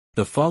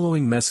The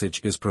following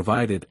message is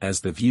provided as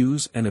the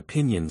views and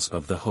opinions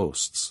of the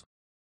hosts.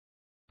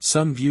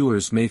 Some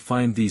viewers may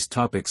find these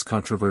topics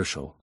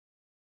controversial.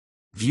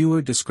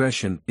 Viewer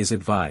discretion is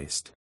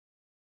advised.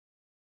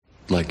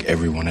 Like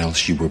everyone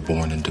else, you were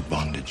born into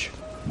bondage,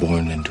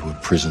 born into a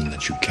prison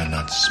that you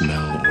cannot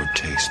smell or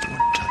taste or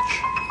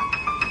touch.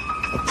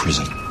 A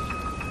prison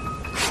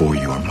for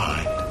your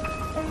mind.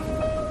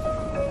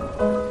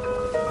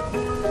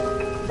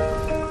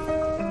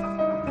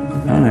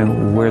 I don't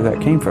know where that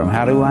came from.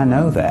 How do I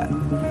know that?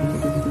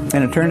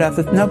 And it turned out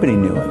that nobody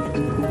knew it.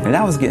 And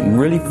I was getting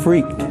really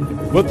freaked.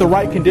 With the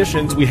right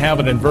conditions, we have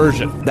an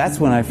inversion. That's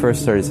when I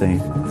first started saying,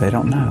 they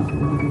don't know.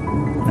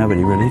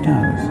 Nobody really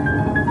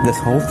knows. This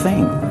whole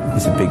thing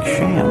is a big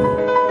sham.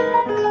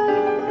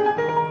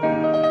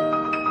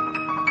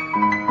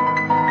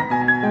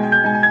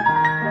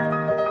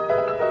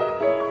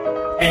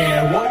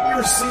 And what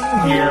you're seeing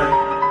here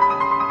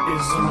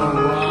is a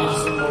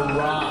mirage.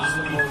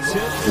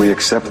 We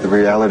accept the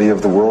reality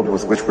of the world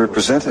with which we're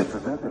presented.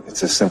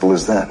 It's as simple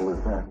as that.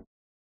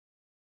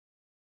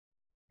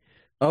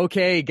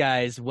 Okay,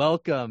 guys,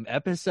 welcome.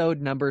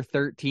 Episode number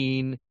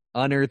 13,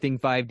 Unearthing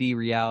 5D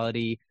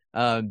Reality.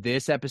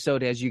 This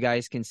episode, as you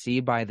guys can see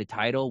by the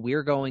title,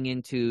 we're going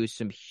into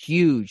some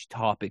huge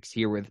topics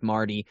here with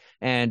Marty.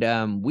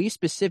 And we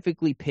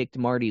specifically picked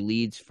Marty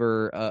Leeds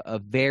for a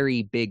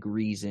very big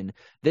reason.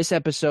 This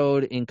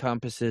episode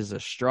encompasses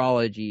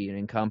astrology, it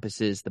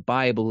encompasses the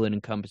Bible, it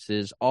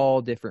encompasses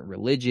all different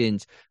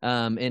religions.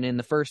 And in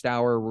the first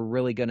hour, we're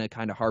really going to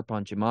kind of harp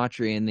on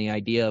Gematria and the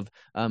idea of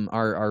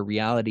our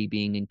reality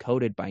being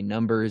encoded by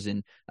numbers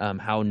and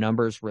how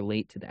numbers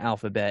relate to the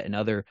alphabet and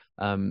other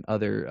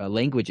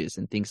languages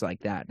and things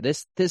like that.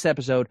 This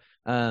episode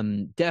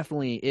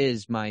definitely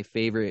is my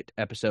favorite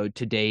episode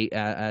to date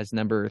as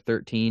number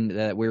 13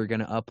 that we're going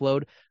to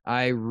upload.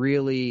 I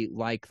really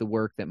like the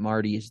work that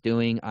Marty is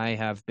doing. I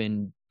have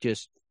been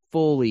just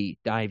fully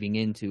diving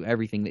into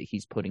everything that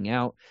he's putting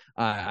out.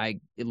 I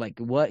like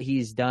what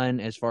he's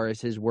done as far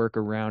as his work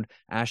around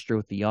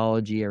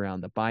astrotheology,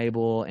 around the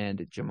Bible, and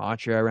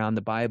Gematria around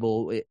the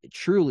Bible. It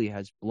truly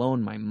has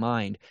blown my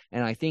mind,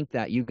 and I think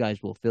that you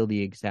guys will feel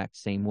the exact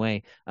same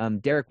way.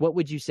 Derek, what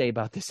would you say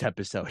about this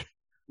episode?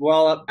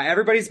 Well,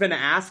 everybody's been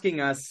asking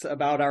us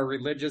about our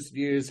religious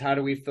views. How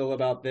do we feel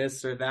about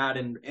this or that?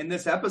 And in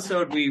this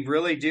episode, we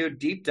really do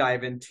deep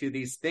dive into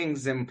these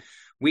things, and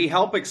we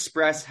help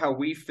express how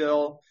we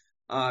feel.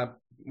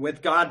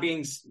 With God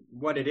being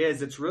what it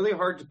is, it's really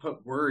hard to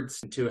put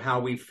words to how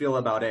we feel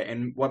about it.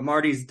 And what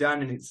Marty's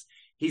done is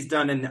he's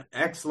done an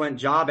excellent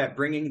job at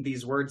bringing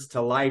these words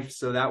to life,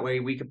 so that way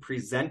we could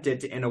present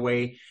it in a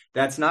way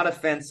that's not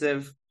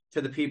offensive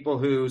to the people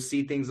who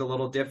see things a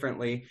little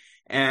differently.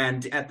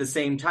 And at the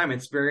same time,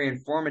 it's very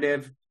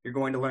informative. You're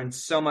going to learn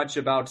so much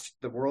about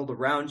the world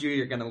around you.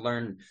 You're going to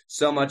learn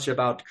so much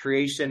about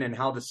creation and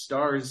how the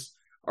stars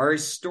are a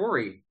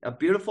story, a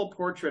beautiful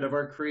portrait of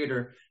our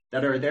Creator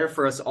that are there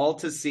for us all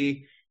to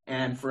see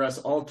and for us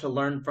all to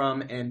learn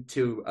from and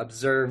to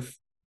observe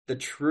the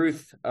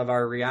truth of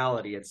our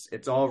reality.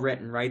 It's all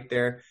written right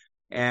there.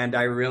 And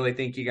I really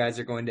think you guys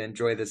are going to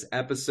enjoy this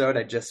episode.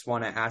 I just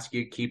want to ask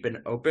you, keep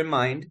an open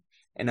mind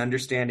and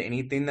understand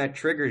anything that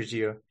triggers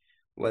you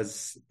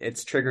it's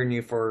triggering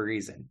you for a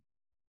reason.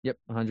 Yep,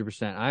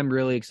 100%. I'm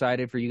really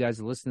excited for you guys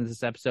to listen to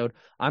this episode.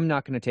 I'm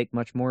not going to take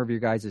much more of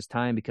your guys'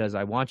 time because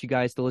I want you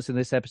guys to listen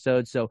to this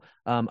episode. So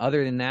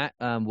other than that,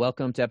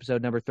 welcome to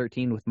episode number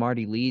 13 with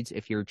Marty Leeds.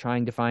 If you're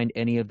trying to find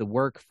any of the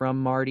work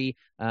from Marty,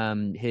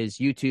 his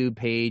YouTube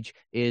page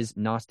is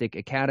Gnostic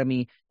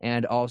Academy.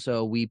 And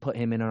also we put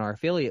him in on our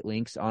affiliate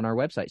links on our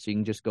website. So you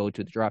can just go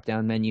to the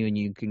drop-down menu and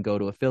you can go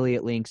to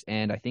affiliate links.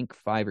 And I think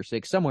 5 or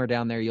 6, somewhere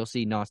down there, you'll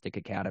see Gnostic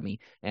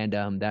Academy.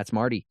 And that's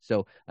Marty.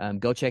 So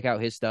go check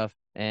out his stuff.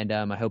 And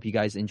I hope you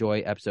guys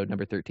enjoy episode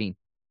number 13.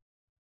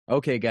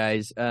 Okay,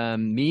 guys,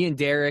 me and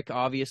Derek,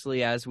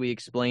 obviously, as we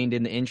explained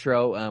in the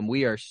intro,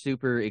 we are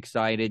super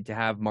excited to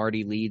have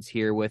Marty Leeds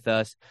here with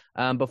us.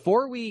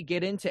 Before we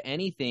get into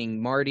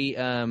anything, Marty,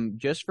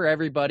 just for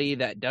everybody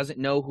that doesn't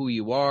know who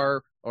you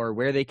are or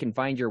where they can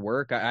find your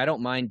work, I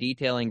don't mind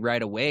detailing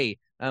right away.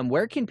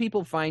 Where can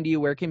people find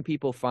you? Where can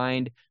people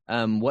find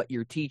what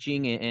you're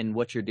teaching and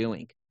what you're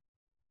doing?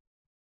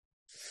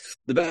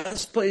 The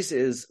best place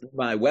is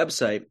my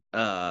website.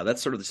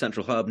 That's sort of the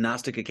central hub,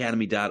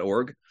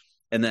 gnosticacademy.org.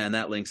 And then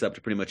that links up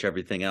to pretty much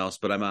everything else.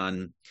 But I'm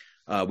on,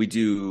 we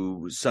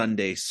do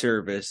Sunday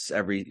service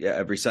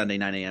every Sunday,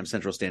 9 a.m.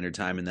 Central Standard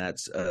Time. And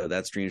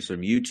that streams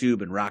from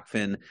YouTube and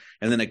Rockfin.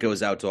 And then it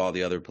goes out to all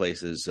the other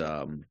places,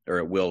 or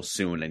it will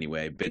soon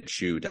anyway,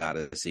 BitChute,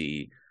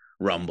 Odyssey,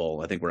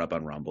 Rumble. I think we're up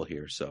on Rumble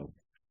here. So.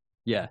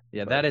 Yeah,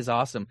 that is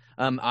awesome.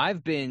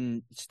 I've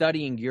been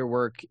studying your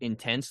work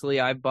intensely.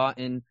 I've bought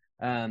in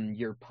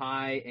your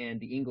Pi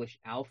and the English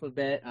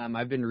alphabet.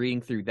 I've been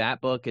reading through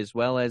that book, as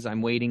well as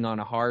I'm waiting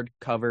on a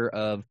hardcover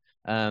of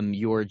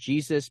your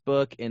Jesus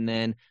book, and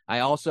then I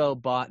also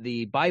bought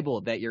the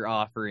Bible that you're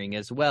offering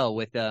as well,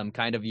 with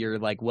kind of your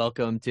like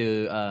welcome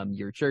to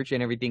your church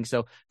and everything.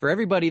 So for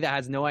everybody that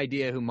has no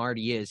idea who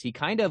Marty is, he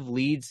kind of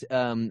leads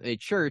a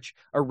church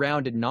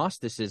around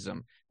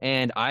Gnosticism.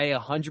 And I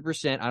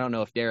 100%, I don't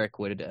know if Derek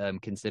would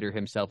consider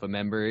himself a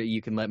member. You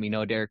can let me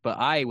know, Derek, but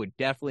I would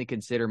definitely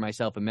consider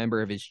myself a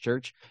member of his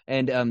church.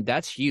 And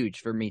that's huge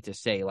for me to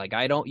say. Like,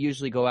 I don't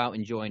usually go out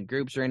and join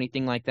groups or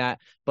anything like that,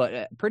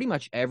 but pretty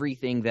much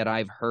everything that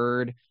I've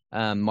heard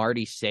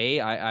Marty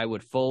say, I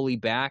would fully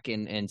back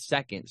and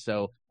second.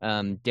 So,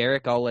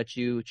 Derek, I'll let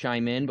you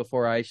chime in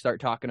before I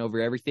start talking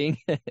over everything.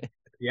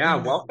 Yeah,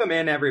 welcome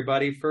in,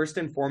 everybody. First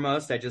and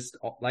foremost, I just,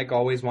 like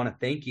always, want to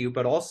thank you,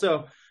 but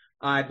also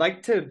I'd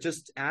like to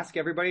just ask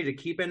everybody to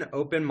keep an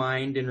open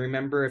mind, and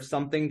remember, if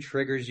something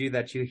triggers you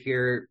that you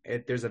hear,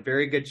 there's a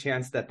very good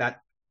chance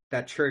that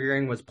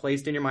triggering was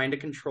placed in your mind to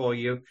control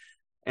you,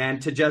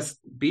 and to just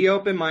be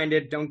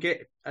open-minded. Don't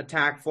get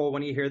attackful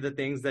when you hear the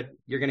things that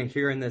you're going to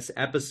hear in this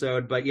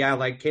episode. But yeah,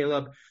 like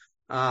Caleb,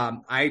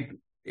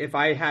 if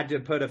I had to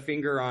put a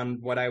finger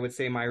on what I would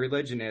say my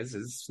religion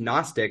is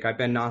Gnostic. I've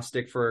been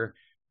Gnostic for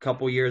a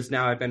couple years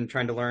now. I've been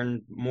trying to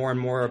learn more and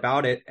more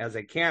about it as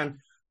I can.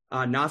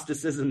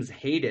 Gnosticism's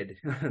hated.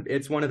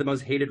 It's one of the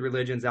most hated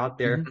religions out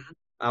there,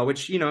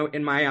 which,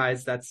 in my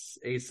eyes, that's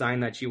a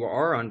sign that you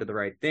are onto the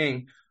right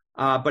thing.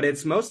 But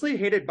it's mostly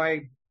hated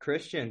by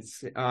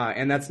Christians,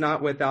 and that's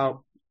not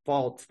without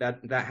fault.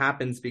 That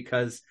happens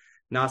because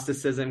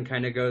Gnosticism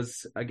kind of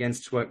goes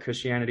against what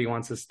Christianity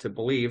wants us to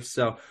believe.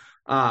 So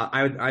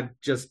I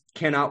just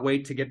cannot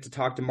wait to get to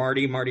talk to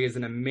Marty. Marty is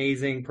an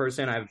amazing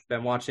person. I've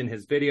been watching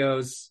his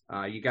videos.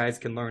 You guys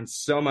can learn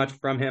so much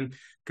from him.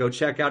 Go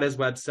check out his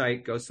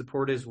website, go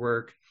support his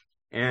work,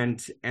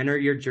 and enter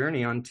your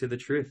journey onto the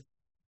truth.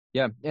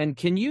 Yeah. And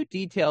can you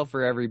detail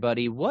for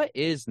everybody, what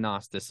is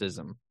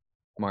Gnosticism,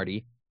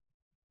 Marty?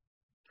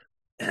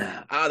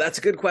 That's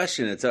a good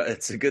question.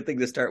 It's a good thing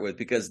to start with,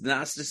 because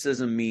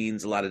Gnosticism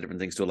means a lot of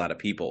different things to a lot of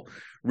people.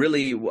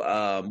 Really,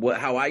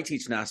 how I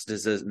teach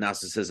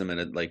Gnosticism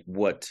and like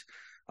what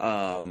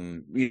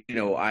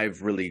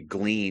I've really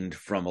gleaned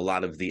from a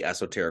lot of the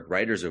esoteric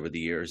writers over the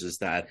years is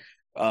that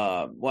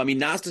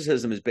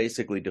Gnosticism is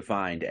basically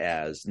defined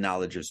as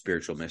knowledge of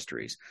spiritual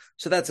mysteries.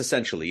 So that's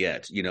essentially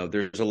it.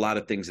 There's a lot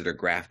of things that are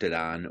grafted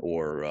on,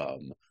 or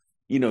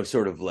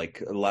sort of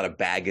like a lot of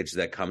baggage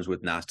that comes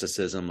with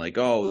Gnosticism, like,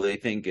 oh, they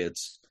think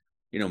it's,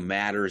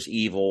 matter's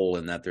evil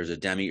and that there's a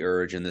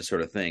demiurge and this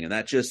sort of thing. And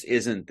that just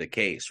isn't the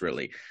case,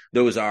 really.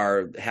 Those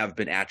have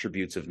been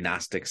attributes of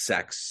Gnostic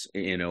sects,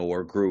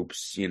 or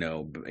groups,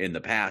 in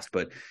the past.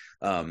 But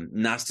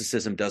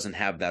Gnosticism doesn't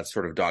have that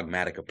sort of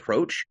dogmatic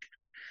approach.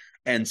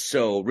 And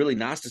so really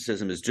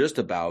Gnosticism is just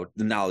about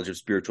the knowledge of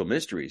spiritual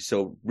mysteries.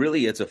 So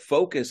really it's a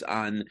focus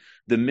on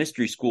the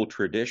mystery school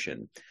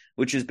tradition,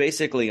 which is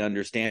basically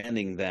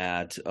understanding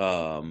that,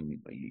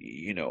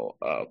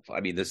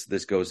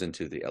 this goes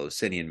into the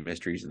Eleusinian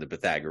mysteries and the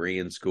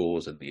Pythagorean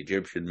schools and the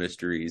Egyptian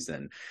mysteries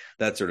and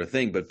that sort of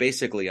thing. But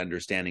basically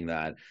understanding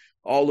that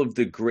all of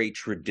the great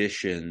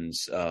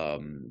traditions,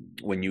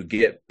 when you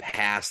get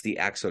past the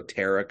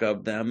exoteric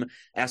of them,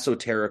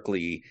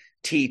 esoterically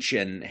teach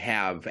and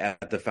have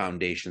at the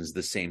foundations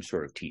the same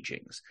sort of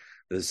teachings,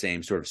 the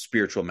same sort of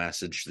spiritual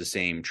message, the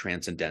same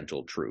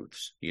transcendental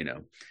truths,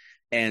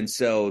 And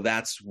so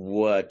that's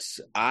what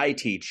I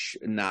teach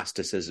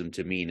Gnosticism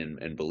to mean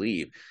and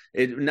believe.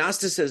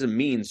 Gnosticism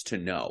means to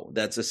know.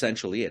 That's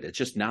essentially it. It's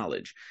just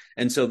knowledge.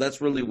 And so that's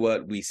really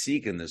what we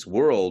seek in this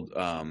world,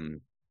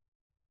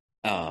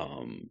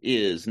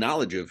 is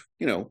knowledge of,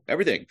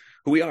 everything,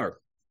 who we are,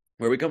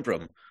 where we come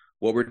from,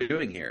 what we're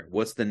doing here,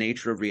 what's the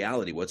nature of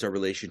reality, what's our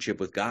relationship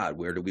with God,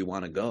 where do we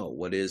want to go,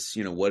 what is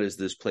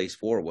this place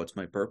for, what's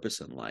my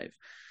purpose in life.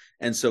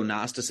 And so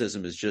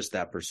Gnosticism is just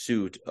that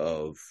pursuit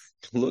of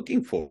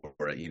looking for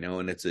it,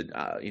 and it's an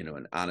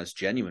honest,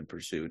 genuine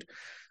pursuit.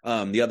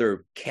 The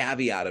other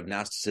caveat of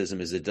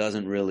Gnosticism is it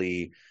doesn't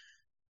really,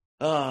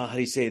 how do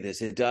you say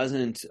this? It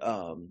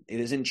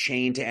isn't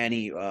chained to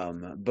any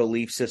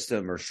belief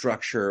system or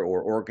structure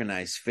or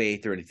organized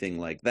faith or anything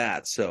like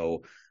that.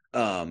 So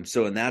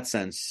in that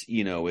sense,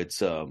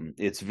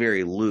 it's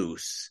very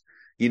loose.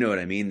 You know what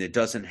I mean? It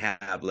doesn't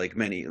have like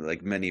many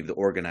of the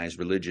organized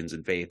religions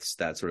and faiths,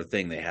 that sort of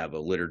thing. They have a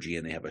liturgy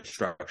and they have a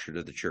structure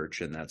to the church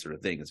and that sort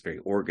of thing. It's very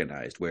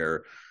organized,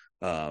 where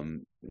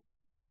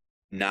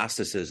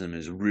Gnosticism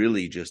is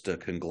really just a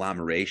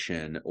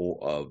conglomeration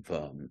of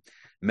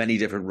many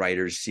different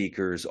writers,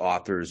 seekers,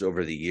 authors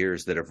over the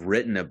years that have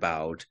written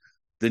about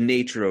the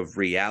nature of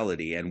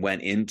reality and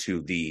went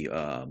into the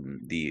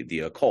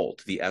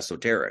occult, the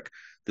esoteric,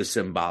 the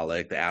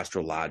symbolic, the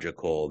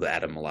astrological, the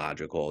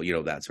etymological,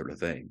 that sort of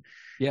thing.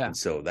 Yeah. And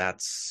so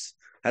that's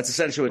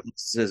essentially what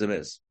Gnosticism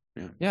is.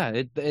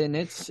 Yeah.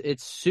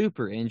 It's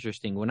super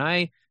interesting. When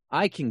I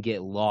I can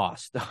get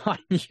lost on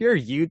your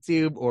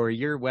YouTube or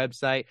your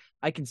website.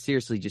 I can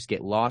seriously just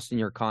get lost in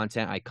your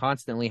content. I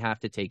constantly have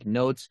to take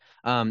notes.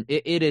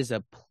 It is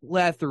a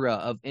plethora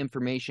of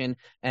information,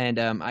 and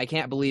I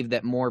can't believe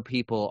that more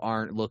people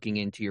aren't looking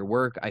into your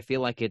work. I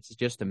feel like it's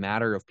just a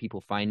matter of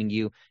people finding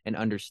you and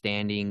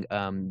understanding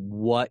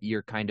what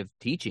you're kind of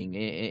teaching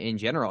in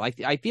general.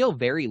 I feel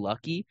very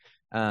lucky.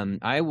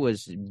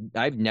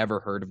 I've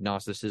never heard of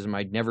Gnosticism.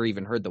 I'd never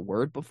even heard the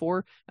word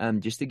before.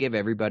 Just to give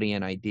everybody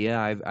an idea,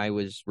 I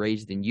was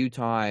raised in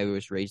Utah. I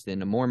was raised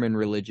in a Mormon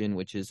religion,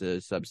 which is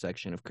a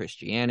subsection of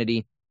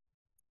Christianity.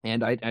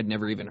 And I'd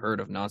never even heard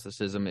of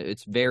Gnosticism.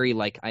 It's very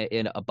like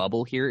in a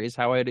bubble here is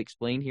how I'd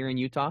explain here in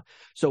Utah.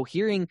 So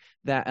hearing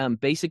that,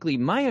 basically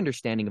my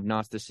understanding of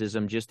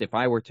Gnosticism, just if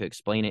I were to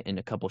explain it in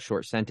a couple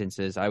short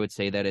sentences, I would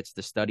say that it's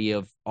the study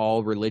of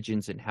all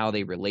religions and how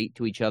they relate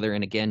to each other.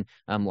 And again,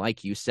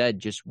 like you said,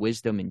 just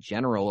wisdom in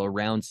general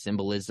around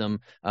symbolism,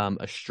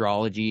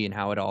 astrology, and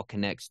how it all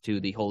connects to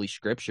the Holy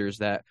Scriptures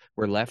that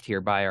were left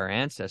here by our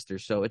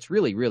ancestors. So it's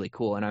really, really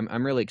cool. And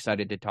I'm really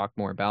excited to talk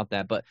more about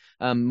that. But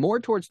more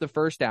towards the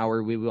first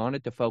hour, we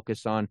wanted to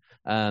focus on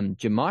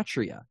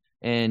Gematria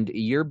and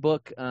your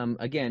book,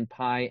 again,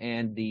 Pi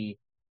and the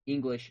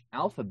English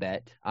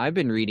alphabet. I've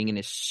been reading and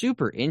it's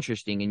super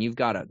interesting, and you've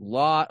got a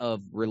lot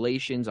of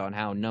relations on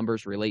how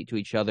numbers relate to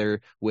each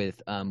other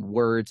with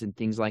words and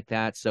things like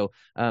that. So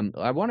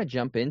I want to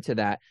jump into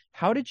that.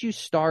 How did you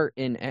start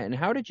and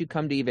how did you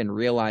come to even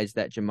realize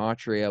that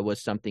Gematria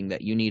was something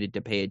that you needed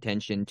to pay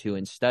attention to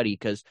and study?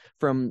 Because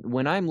from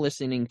when I'm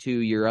listening to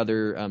your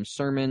other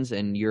sermons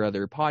and your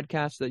other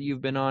podcasts that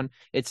you've been on,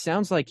 it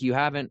sounds like you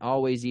haven't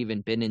always even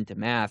been into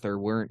math or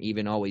weren't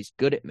even always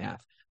good at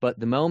math. But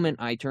the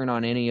moment I turn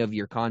on any of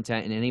your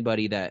content and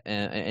anybody that,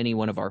 any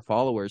one of our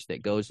followers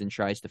that goes and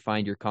tries to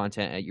find your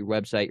content at your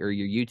website or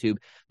your YouTube,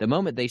 the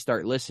moment they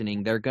start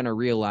listening, they're going to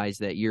realize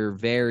that you're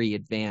very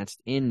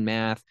advanced in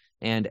math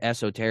and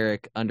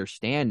esoteric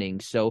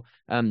understanding. So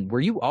were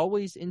you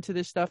always into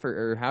this stuff,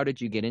 or how did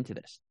you get into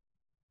this?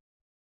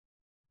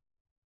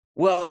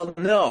 Well,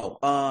 no.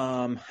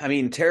 I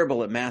mean,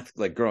 terrible at math,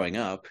 like growing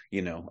up,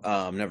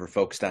 never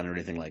focused on or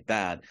anything like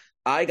that.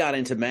 I got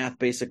into math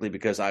basically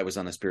because I was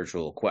on a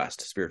spiritual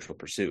quest, spiritual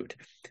pursuit.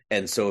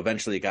 And so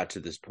eventually it got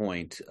to this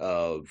point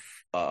of,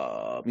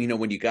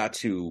 when you got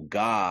to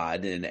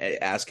God and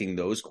asking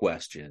those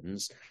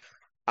questions,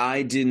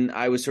 I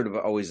was sort of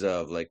always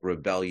of like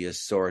rebellious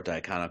sort,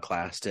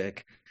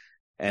 iconoclastic.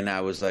 And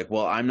I was like,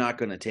 well, I'm not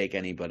going to take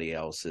anybody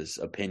else's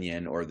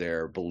opinion or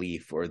their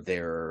belief or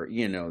their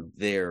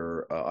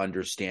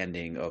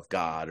understanding of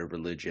God or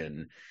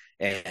religion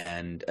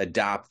and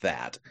adopt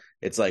that.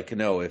 It's like,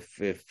 no,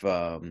 if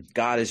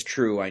God is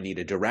true, I need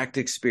a direct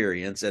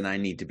experience and I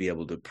need to be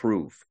able to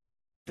prove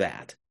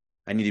that.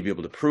 I need to be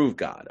able to prove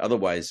God.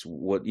 Otherwise,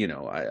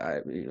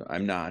 I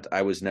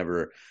was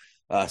never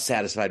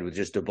satisfied with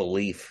just a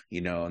belief,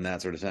 in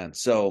that sort of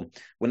sense. So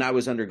when I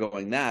was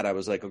undergoing that, I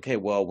was like, okay,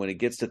 well, when it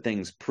gets to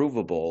things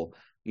provable,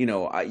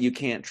 you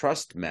can't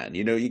trust men.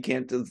 You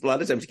can't. A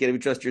lot of times you can't even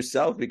trust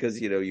yourself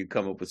because you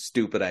come up with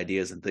stupid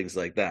ideas and things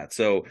like that.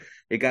 So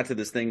it got to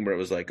this thing where it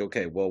was like,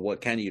 okay, well, what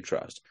can you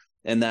trust?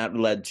 And that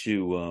led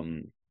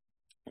to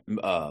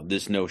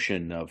this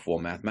notion of, well,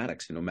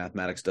 mathematics.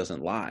 Mathematics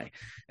doesn't lie.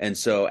 And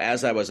so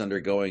as I was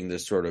undergoing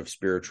this sort of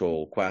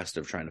spiritual quest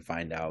of trying to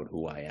find out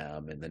who I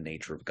am and the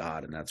nature of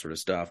God and that sort of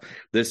stuff,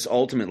 this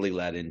ultimately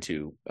led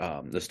into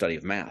the study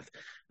of math.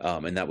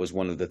 And that was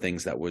one of the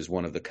things that was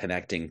one of the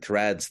connecting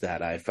threads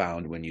that I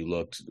found when you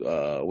look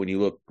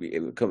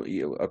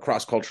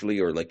across culturally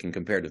or like in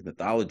comparative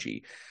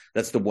mythology.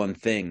 That's the one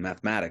thing,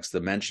 mathematics,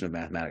 the mention of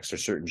mathematics or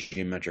certain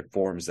geometric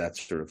forms, that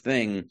sort of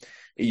thing,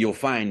 you'll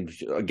find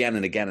again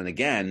and again and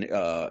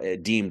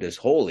again deemed as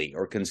holy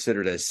or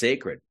considered as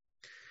sacred.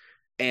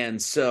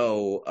 And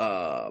so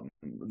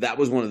that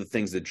was one of the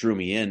things that drew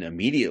me in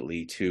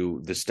immediately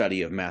to the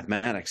study of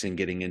mathematics and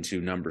getting into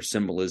number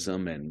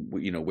symbolism and,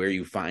 where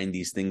you find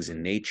these things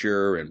in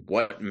nature and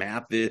what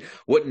math is,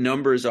 what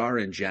numbers are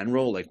in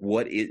general, like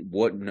what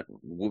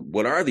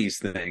are these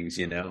things,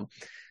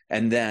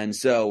 And then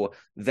so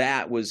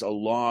that was a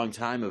long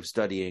time of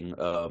studying,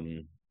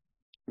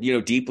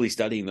 deeply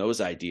studying those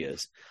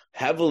ideas,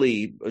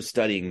 heavily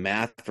studying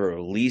math for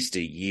at least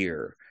a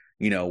year.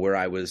 Where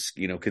I was,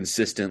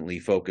 consistently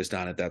focused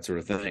on it, that sort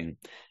of thing.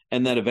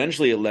 And then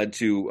eventually it led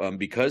to,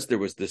 because there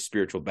was this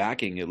spiritual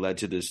backing, it led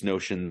to this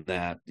notion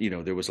that,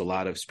 there was a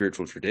lot of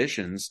spiritual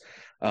traditions,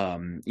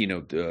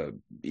 the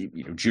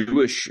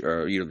Jewish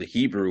or, the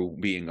Hebrew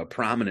being a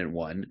prominent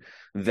one,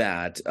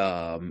 that,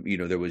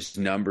 there was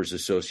numbers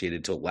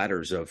associated to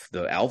letters of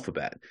the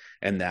alphabet,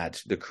 and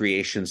that the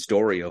creation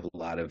story of a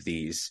lot of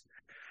these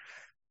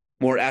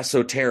more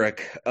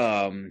esoteric,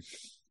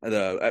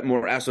 the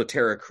more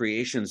esoteric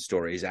creation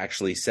stories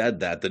actually said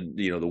that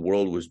the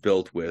world was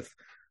built with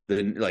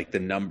the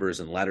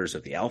numbers and letters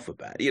of the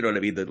alphabet. You know what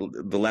I mean?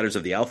 The letters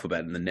of the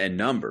alphabet and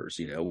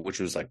numbers, which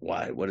was like,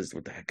 what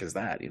the heck is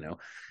that?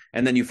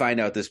 And then you find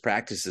out this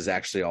practice is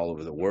actually all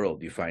over the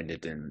world. You find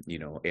it in,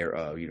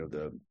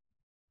 the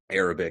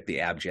Arabic, the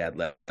abjad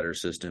letter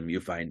system. You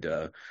find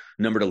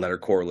number to letter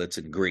correlates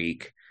in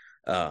Greek,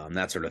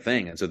 that sort of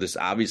thing. And so this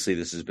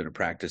has been a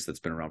practice that's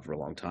been around for a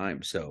long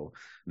time. So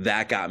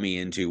that got me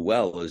into,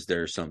 well, is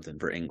there something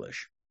for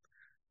English?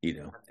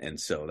 And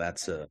so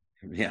that's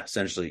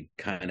essentially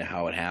kind of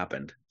how it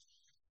happened.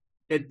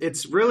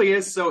 It's really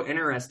is so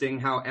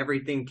interesting how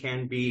everything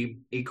can be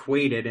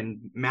equated,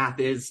 and math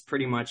is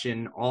pretty much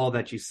in all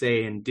that you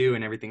say and do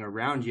and everything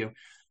around you.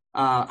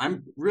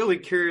 I'm really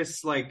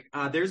curious,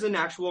 there's an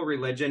actual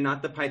religion,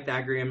 not the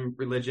Pythagorean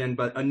religion,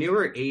 but a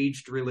newer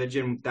aged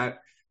religion that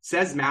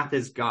says math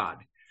is God.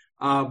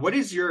 What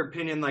is your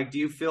opinion? Do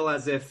you feel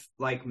as if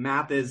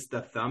math is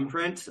the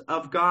thumbprint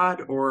of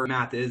God, or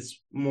math is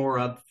more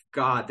of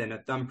God than a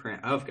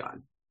thumbprint of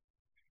God?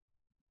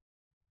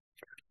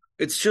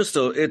 It's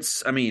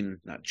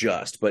not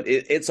just, but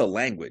it's a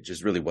language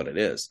is really what it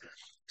is.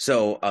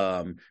 So,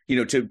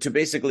 to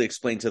basically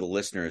explain to the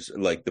listeners,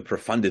 the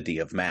profundity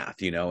of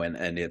math,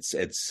 and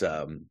it's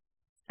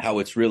how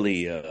it's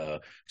really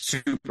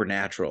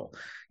supernatural.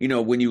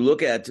 When you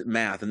look at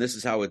math, and this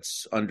is how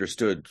it's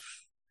understood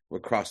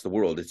across the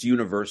world, it's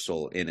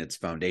universal in its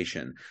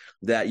foundation,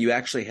 that you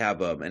actually have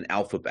an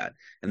alphabet,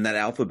 and that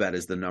alphabet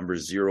is the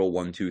numbers 0,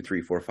 1, 2,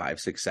 3, 4, 5,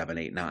 6, 7,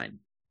 8, 9.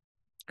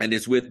 And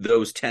it's with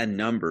those 10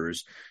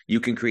 numbers,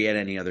 you can create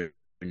any other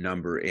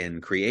number in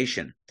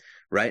creation,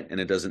 right? And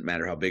it doesn't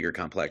matter how big or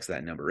complex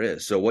that number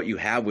is. So what you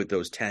have with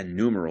those 10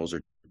 numerals or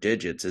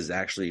digits is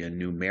actually a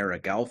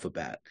numeric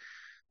alphabet.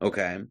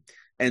 Okay.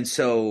 And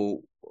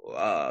so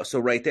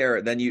right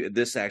there, then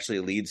this actually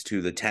leads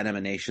to the 10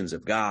 emanations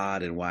of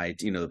God, and why,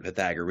 the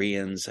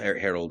Pythagoreans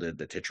heralded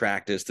the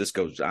Tetractys. This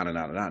goes on and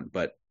on and on.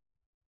 But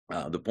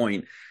the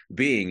point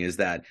being is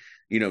that,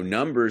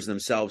 numbers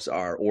themselves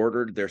are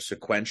ordered, they're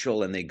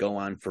sequential, and they go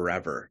on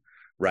forever,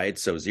 right?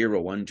 So 0,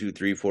 1, 2,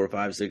 3, 4,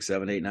 5, 6,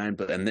 7, 8, 9,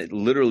 and it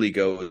literally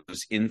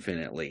goes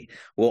infinitely.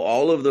 Well,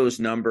 all of those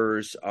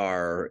numbers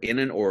are in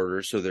an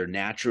order, so they're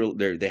natural.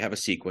 They have a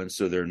sequence,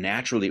 so they're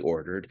naturally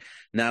ordered.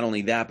 Not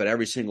only that, but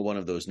every single one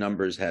of those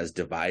numbers has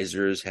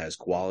divisors, has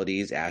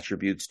qualities,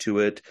 attributes to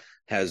it,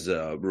 has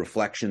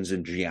reflections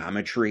in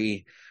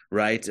geometry.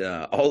 Right,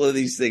 all of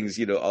these things,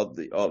 all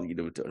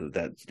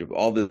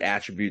the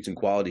attributes and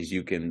qualities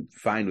you can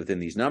find within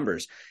these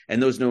numbers,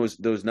 and those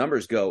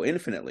numbers go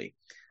infinitely.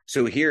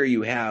 So here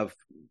you have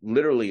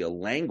literally a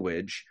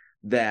language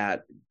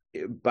that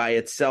by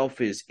itself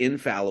is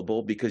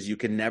infallible, because you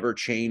can never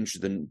change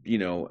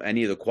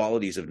any of the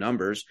qualities of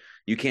numbers.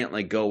 You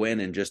can't go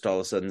in and just all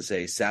of a sudden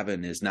say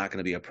 7 is not going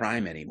to be a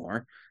prime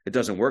anymore. It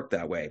doesn't work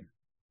that way.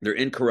 They're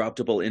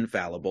incorruptible,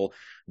 infallible.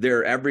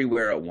 They're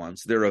everywhere at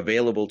once. They're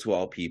available to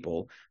all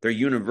people. They're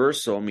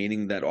universal,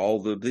 meaning that all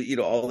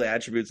the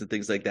attributes and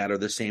things like that are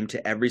the same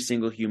to every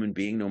single human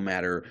being, no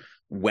matter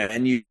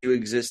when you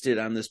existed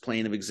on this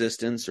plane of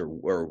existence, or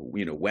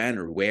when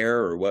or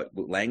where, or what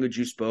language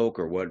you spoke,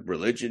 or what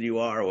religion you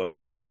are, or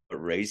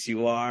what race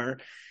you are.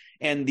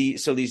 And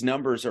so these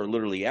numbers are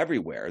literally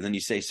everywhere. And then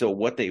you say, so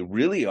what they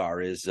really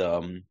are is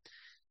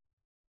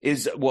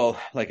well,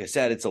 like I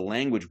said, it's a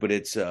language, but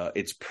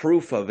it's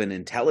proof of an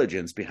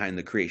intelligence behind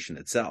the creation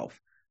itself,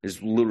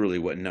 is literally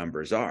what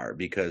numbers are,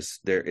 because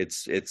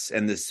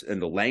and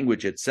the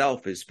language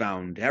itself is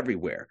found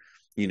everywhere.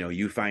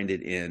 You find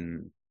it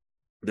in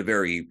the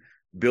very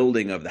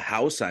building of the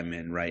house I'm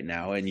in right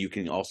now, and you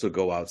can also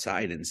go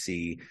outside and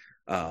see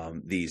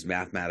these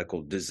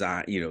mathematical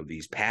design,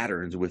 these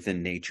patterns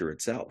within nature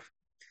itself.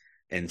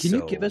 And can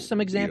you give us some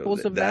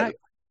examples of that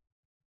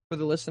for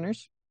the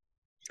listeners?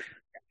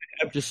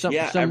 Just some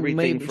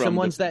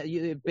ones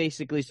that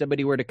basically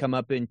somebody were to come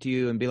up into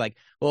you and be like,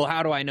 well,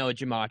 how do I know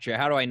Gematria?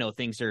 How do I know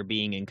things are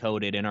being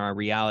encoded in our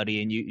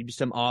reality? And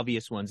some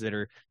obvious ones that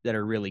are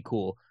really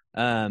cool.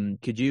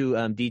 Could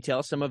you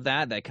detail some of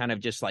that kind of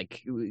just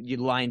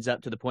lines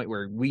up to the point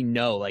where we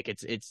know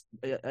it's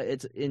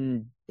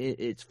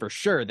for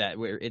sure that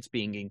it's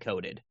being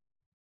encoded?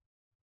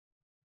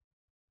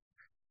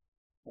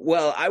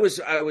 Well, I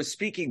was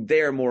speaking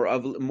there more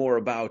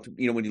about,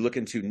 when you look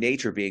into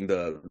nature being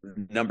the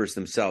numbers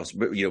themselves,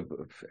 but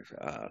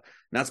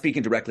not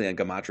speaking directly on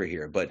Gematria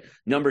here, but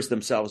numbers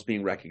themselves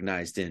being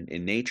recognized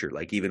in nature.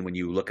 Like even when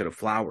you look at a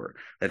flower,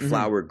 that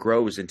flower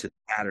grows into the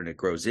pattern it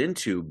grows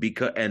into,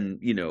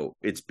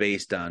 it's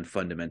based on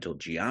fundamental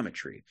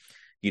geometry.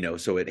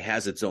 So it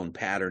has its own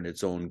pattern,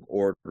 its own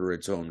order,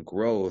 its own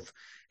growth,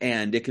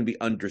 and it can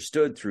be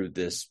understood through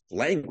this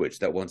language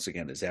that, once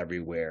again, is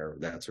everywhere,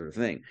 that sort of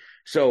thing.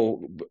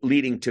 So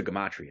leading to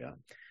Gematria,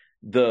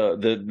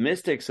 the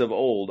mystics of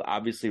old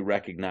obviously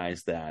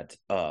recognized that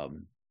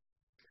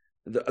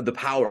the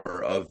power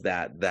of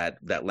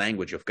that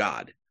language of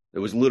God. It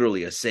was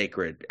literally a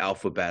sacred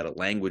alphabet, a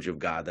language of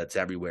God that's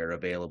everywhere,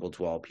 available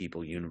to all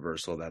people,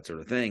 universal, that sort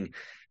of thing.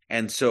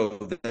 And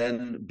so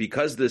then,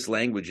 because this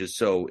language is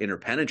so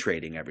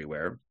interpenetrating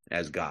everywhere,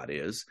 as God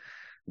is,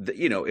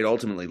 it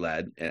ultimately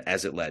led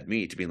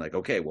me to being like,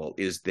 okay, well,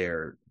 is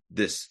there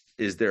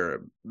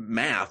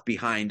math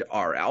behind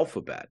our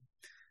alphabet?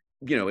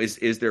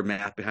 Is there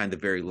math behind the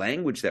very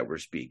language that we're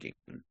speaking?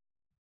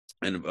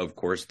 And of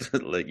course,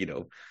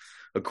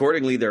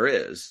 accordingly there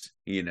is,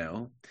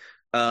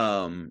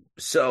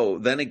 so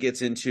then it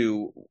gets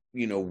into,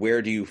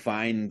 where do you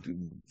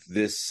find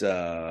this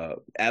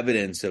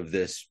evidence of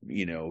this,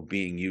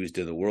 being used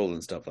in the world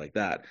and stuff like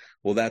that?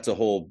 Well, that's a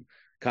whole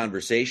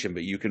conversation,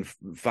 but you can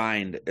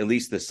find at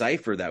least the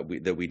cipher that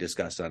we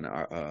discussed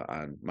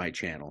on my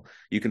channel.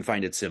 You can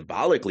find it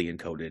symbolically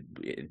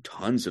encoded in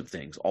tons of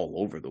things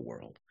all over the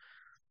world.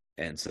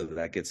 And so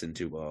that gets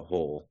into a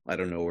whole, I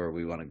don't know where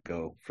we want to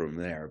go from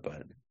there,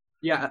 but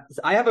yeah,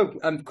 I have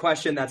a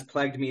question that's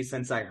plagued me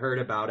since I heard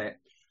about it.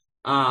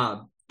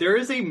 There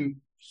is a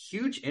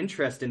huge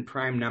interest in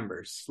prime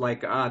numbers.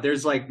 Like,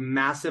 there's like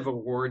massive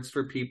awards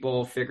for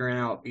people figuring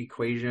out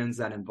equations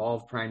that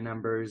involve prime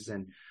numbers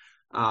and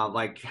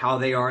like how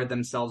they are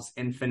themselves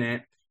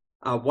infinite.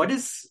 What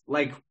is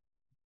like,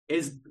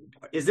 is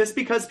this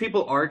because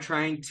people are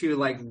trying to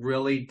like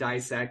really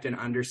dissect and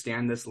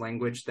understand this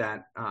language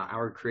that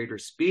our creator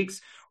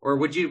speaks? Or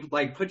would you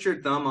like put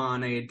your thumb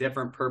on a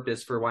different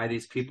purpose for why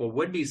these people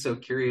would be so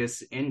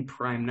curious in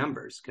prime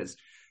numbers? Because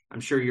I'm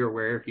sure you're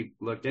aware, if you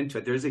looked into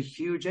it, there's a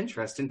huge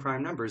interest in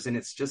prime numbers, and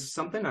it's just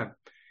something I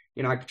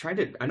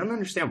don't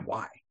understand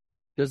why.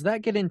 Does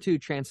that get into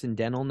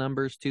transcendental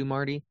numbers too,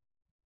 Marty?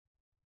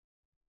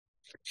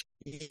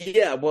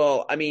 Yeah,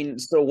 well, I mean,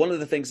 so one of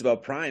the things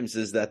about primes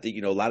is that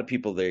a lot of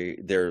people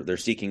they're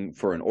seeking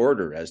for an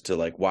order as to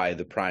like why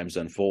the primes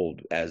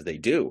unfold as they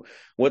do.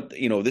 What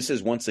this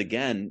is, once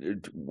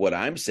again, what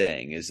I'm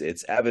saying is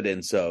it's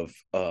evidence of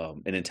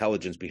an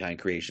intelligence behind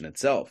creation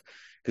itself.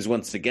 Because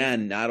once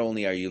again, not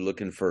only are you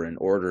looking for an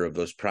order of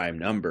those prime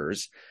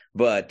numbers,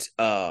 but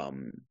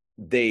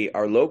they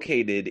are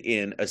located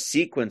in a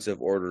sequence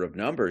of order of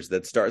numbers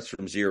that starts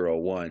from 0,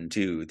 1,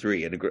 2,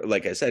 3, and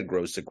like I said,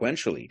 grows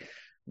sequentially.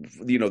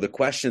 The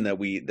question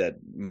that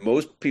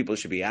most people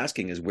should be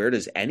asking is, where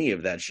does any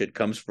of that shit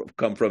come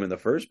from in the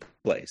first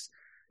place?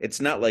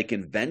 It's not like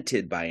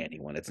invented by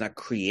anyone. It's not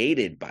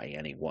created by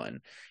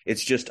anyone.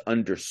 It's just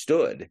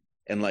understood.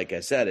 And like I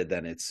said,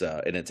 then it's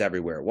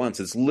everywhere at once.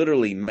 It's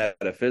literally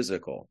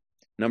metaphysical.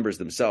 Numbers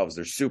themselves,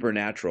 they're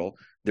supernatural.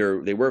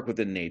 They work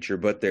within nature,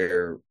 but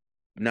they're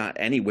not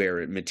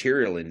anywhere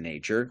material in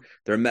nature.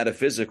 They're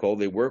metaphysical.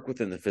 They work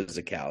within the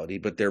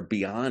physicality, but they're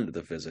beyond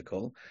the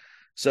physical.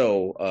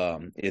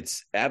 So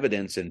it's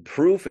evidence and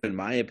proof, in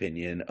my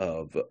opinion,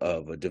 of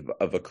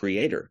a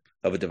creator,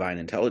 of a divine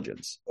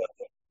intelligence.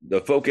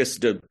 The focus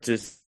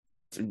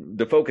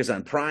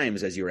on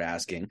primes, as you were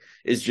asking,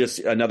 is just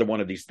another one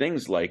of these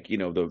things, like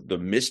the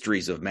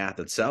mysteries of math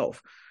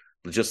itself.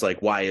 Just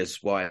like why is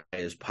pi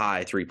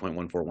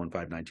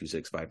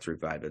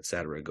 3.14159265535,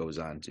 etc. goes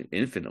on to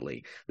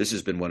infinitely. This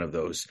has been one of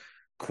those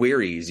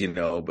queries,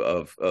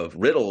 of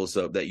riddles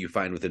that you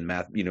find within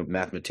math.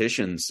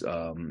 Mathematicians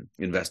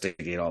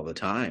investigate all the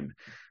time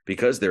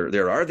because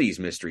there are these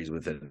mysteries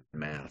within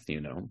math.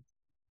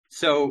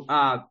 So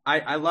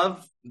I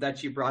love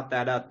that you brought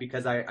that up,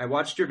 because I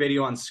watched your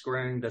video on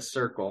squaring the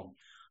circle,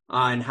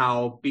 and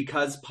how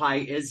because pi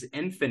is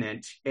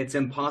infinite, it's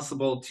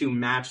impossible to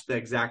match the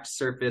exact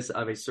surface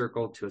of a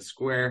circle to a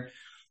square.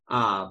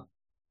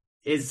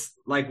 Is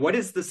like, what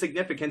is the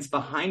significance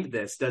behind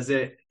this?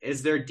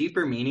 Is there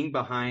deeper meaning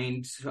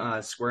behind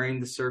squaring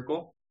the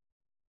circle?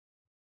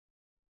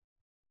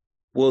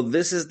 Well,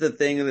 this is the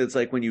thing that's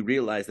like, when you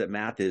realize that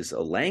math is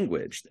a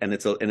language, and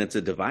it's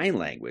a divine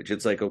language.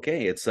 It's like,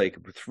 okay, it's like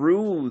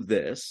through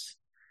this,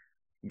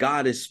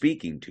 God is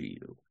speaking to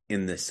you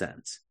in this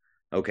sense.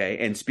 Okay,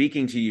 and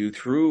speaking to you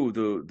through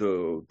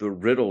the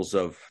riddles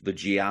of the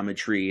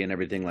geometry and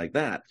everything like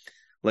that.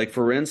 Like,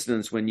 for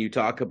instance, when you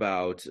talk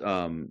about,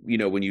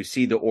 when you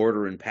see the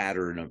order and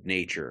pattern of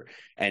nature,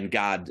 and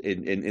God,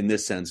 in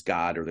this sense,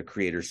 God or the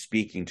creator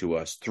speaking to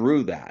us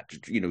through that,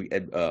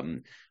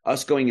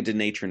 us going into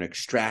nature and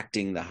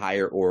extracting the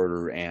higher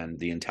order and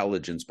the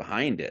intelligence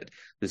behind it.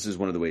 This is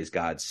one of the ways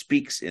God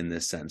speaks in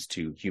this sense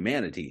to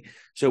humanity.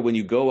 So when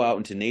you go out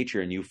into nature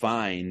and you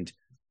find,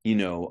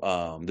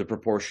 the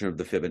proportion of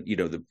the fib,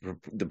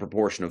 the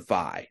proportion of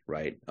phi,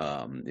 right?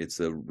 It's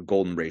the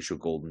golden ratio,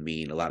 golden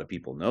mean. A lot of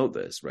people know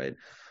this, right?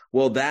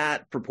 Well,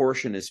 that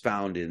proportion is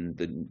found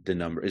in the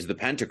number, is the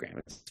pentagram.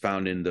 It's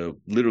found in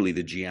literally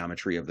the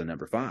geometry of the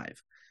number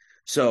 5.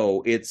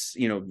 So it's,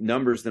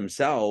 numbers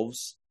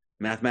themselves,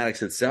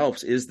 mathematics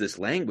itself is this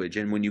language.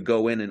 And when you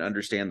go in and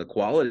understand the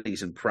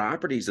qualities and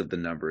properties of the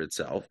number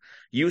itself,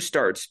 you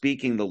start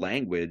speaking the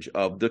language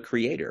of the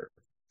creator,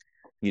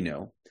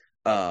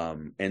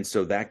 and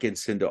so that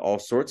gets into all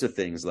sorts of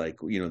things, like,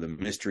 the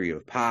mystery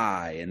of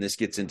pi. And this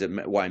gets into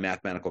why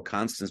mathematical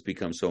constants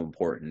become so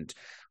important,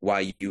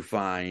 why you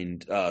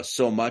find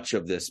so much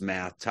of this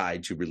math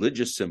tied to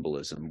religious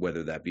symbolism,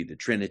 whether that be the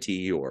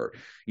Trinity or,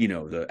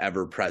 the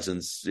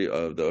ever-presence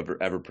of the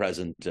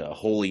ever-present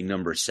holy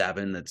number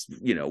 7 that's,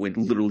 in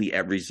literally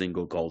every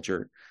single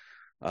culture.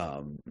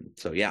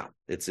 So yeah,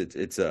 it's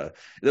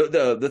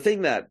the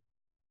thing that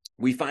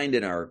we find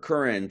in our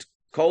current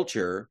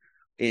culture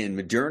in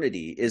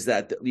modernity is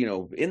that,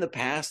 in the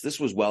past, this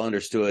was well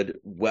understood,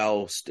 it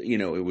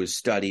was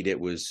studied, it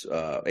was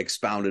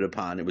expounded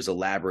upon, it was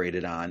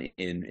elaborated on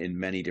in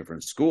many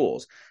different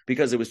schools,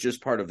 because it was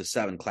just part of the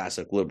 7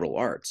 classic liberal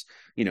arts,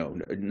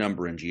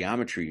 number and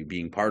geometry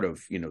being part of,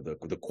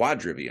 the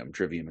quadrivium,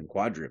 trivium and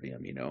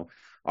quadrivium,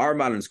 Our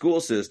modern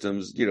school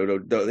systems, they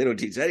don't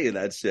teach any of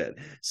that shit.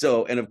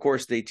 So, and of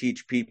course they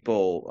teach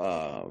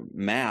people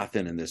math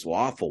in this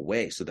awful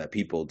way so that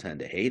people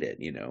tend to hate it,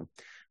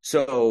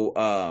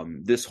 So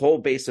this whole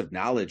base of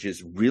knowledge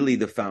is really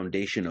the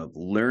foundation of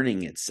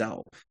learning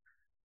itself.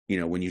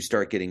 When you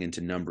start getting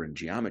into number and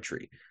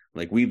geometry,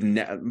 like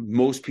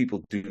most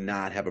people do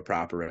not have a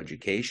proper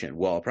education.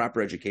 Well, a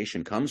proper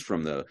education comes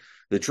from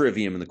the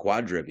trivium and the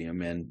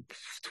quadrivium, and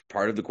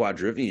part of the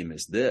quadrivium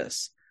is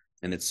this,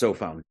 and it's so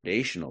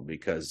foundational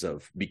because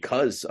of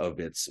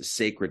its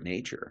sacred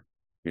nature.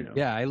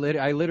 Yeah, I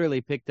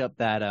literally picked up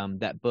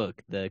that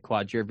book, the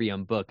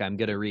quadrivium book. I'm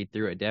gonna read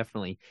through it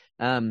definitely.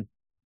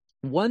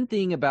 One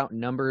thing about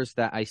numbers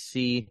that I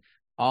see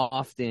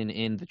often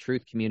in the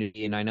truth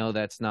community, and I know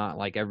that's not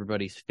like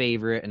everybody's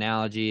favorite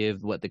analogy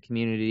of what the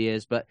community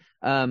is, but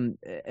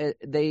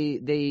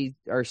they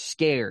are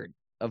scared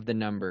of the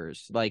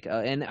numbers, like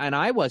and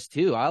I was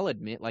too, I'll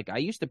admit. Like, I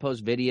used to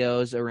post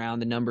videos around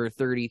the number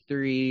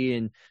 33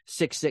 and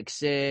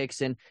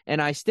 666,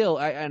 and I still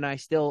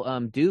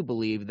do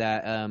believe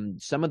that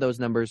some of those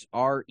numbers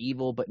are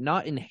evil, but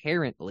not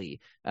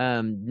inherently.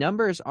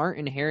 Numbers aren't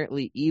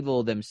inherently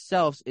evil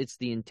themselves. It's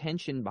the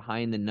intention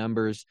behind the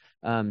numbers,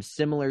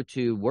 similar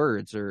to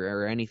words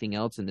or anything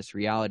else in this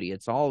reality.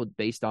 It's all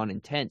based on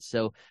intent.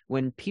 So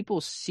when people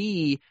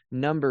see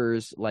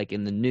numbers like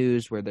in the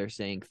news where they're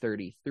saying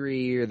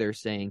 33, or they're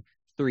saying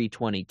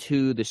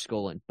 322, the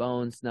skull and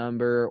bones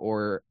number,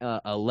 or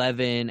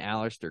 11,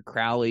 Aleister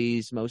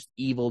Crowley's most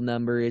evil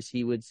number, as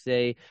he would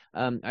say.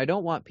 I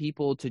don't want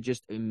people to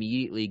just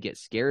immediately get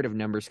scared of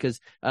numbers, because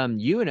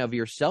you and of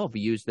yourself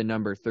use the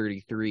number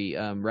 33,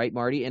 right,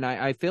 Marty? And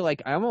I feel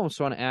like I almost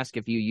want to ask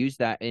if you use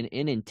that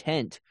in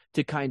intent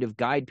to kind of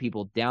guide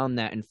people down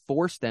that and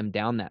force them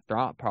down that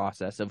thought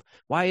process of,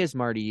 why is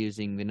Marty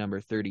using the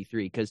number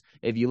 33? Because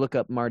if you look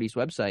up Marty's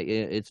website,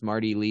 it's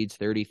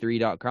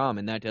martyleeds33.com,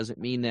 and that doesn't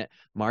mean that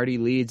Marty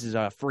Leeds is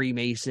a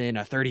Freemason,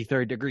 a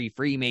 33rd degree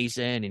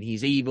Freemason, and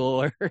he's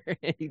evil or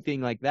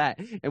anything like that.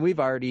 And we've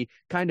already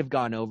kind of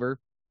gone over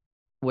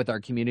with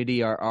our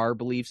community our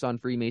beliefs on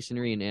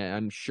Freemasonry, and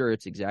I'm sure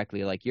it's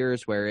exactly like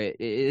yours, where it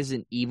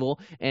isn't evil.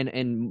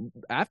 And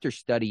after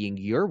studying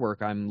your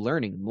work, I'm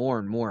learning more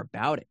and more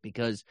about it,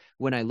 because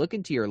when I look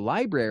into your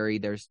library,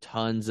 there's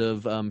tons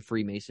of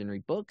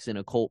Freemasonry books and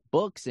occult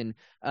books, and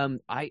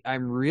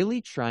I'm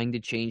really trying to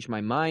change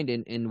my mind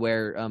in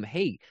where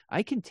hey,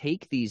 I can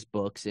take these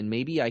books and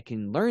maybe I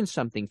can learn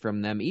something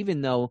from them,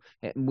 even though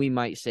we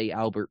might say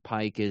Albert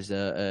Pike is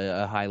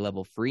a high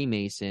level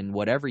Freemason,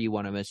 whatever you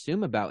want to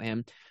assume about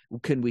him.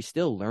 Can we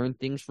still learn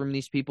things from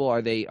these people?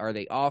 Are they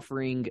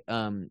offering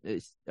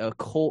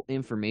occult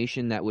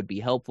information that would be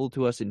helpful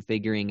to us in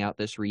figuring out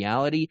this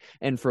reality?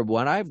 And from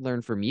what I've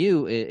learned from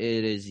you, it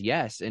is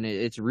yes, and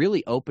it's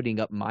really opening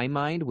up my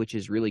mind, which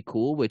is really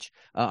cool, which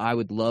I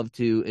would love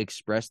to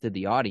express to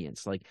the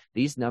audience. Like,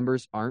 these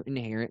numbers aren't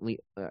inherently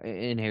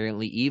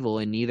evil,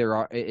 and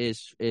neither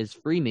is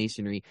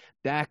Freemasonry.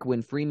 Back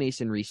when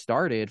Freemasonry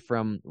started,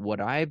 from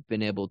what I've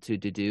been able to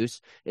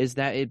deduce, is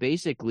that it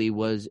basically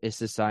was a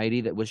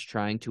society that was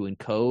trying to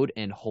encode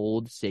and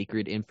hold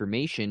sacred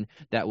information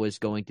that was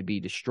going to be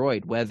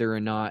destroyed. Whether or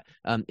not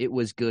it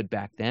was good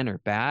back then or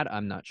bad,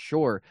 I'm not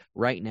sure.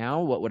 Right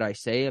now, what would I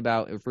say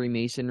about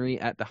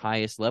Freemasonry at the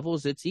highest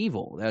levels? It's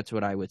evil. That's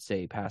what I would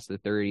say. Past the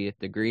 30th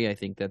degree, I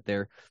think that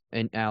they're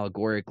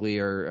allegorically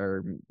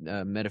or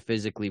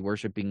metaphysically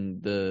worshiping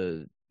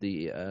the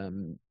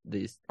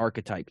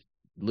archetype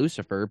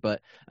Lucifer,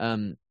 but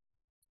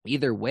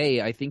either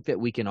way, I think that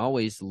we can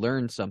always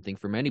learn something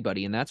from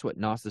anybody, and that's what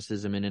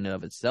Gnosticism in and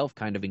of itself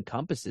kind of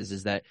encompasses,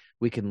 is that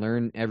we can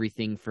learn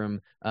everything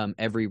from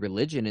every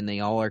religion, and they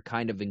all are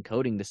kind of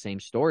encoding the same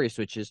stories,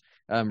 which is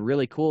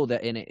really cool.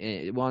 That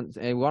I want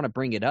to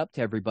bring it up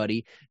to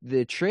everybody.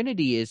 The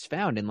Trinity is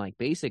found in like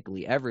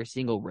basically every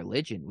single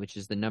religion, which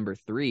is the number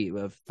 3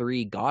 of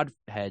 3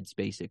 Godheads,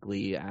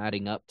 basically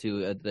adding up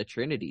to the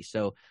Trinity.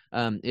 So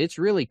it's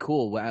really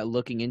cool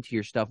looking into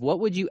your stuff. What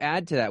would you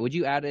add to that? Would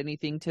you add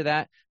anything to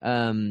that,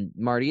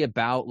 Marty,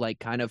 about like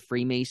kind of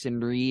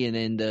Freemasonry and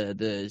then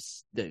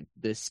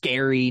the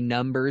scary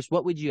numbers?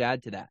 What would you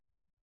add to that?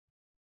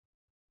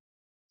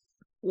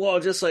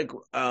 Well, just like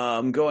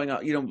going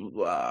out,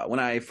 when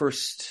I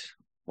first,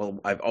 well,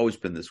 I've always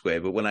been this way,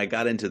 but when I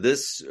got into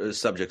this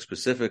subject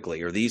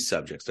specifically, or these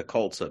subjects,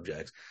 occult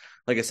subjects,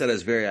 like I said,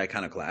 it's very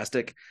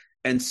iconoclastic.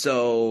 And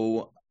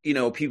so,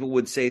 people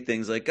would say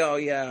things like, oh,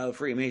 yeah,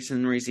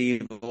 Freemasonry's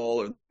evil,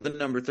 or the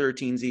number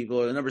 13's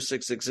evil, or the number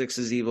 666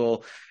 is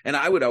evil. And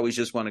I would always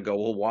just want to go,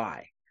 well,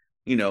 why?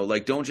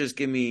 Like, don't just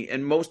give me,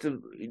 and I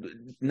wouldn't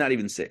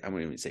even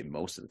say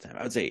most of the time.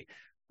 I would say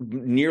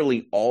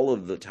nearly all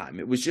of the time.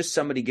 It was just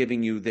somebody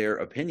giving you their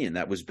opinion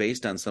that was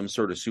based on some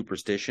sort of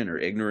superstition or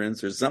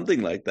ignorance or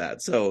something like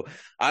that. So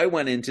I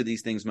went into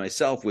these things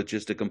myself with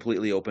just a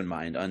completely open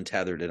mind,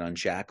 untethered and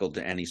unshackled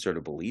to any sort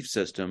of belief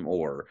system,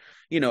 or,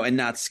 and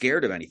not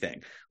scared of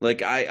anything.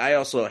 Like I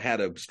also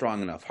had a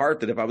strong enough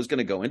heart that if I was going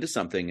to go into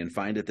something and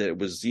find it that it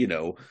was,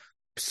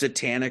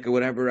 satanic or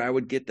whatever, I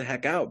would get the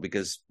heck out,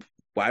 because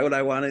why would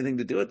I want anything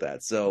to do with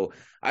that? So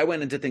I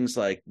went into things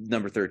like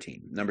number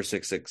 13, number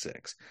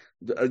 666,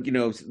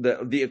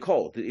 the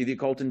occult, the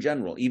occult in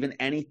general, even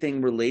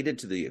anything related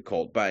to the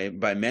occult by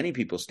many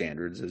people's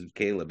standards, as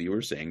Caleb, you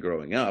were saying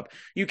growing up,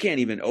 you can't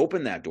even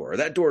open that door.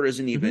 That door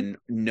isn't even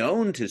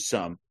known to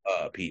some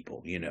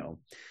people,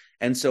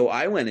 And so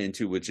I went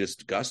into with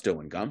just gusto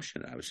and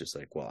gumption. I was just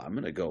like, well, I'm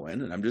going to go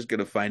in and I'm just going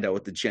to find out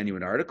what the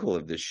genuine article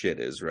of this shit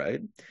is,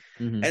 right?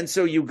 And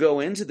so you go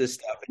into this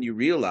stuff and you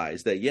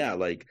realize that, yeah,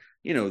 like,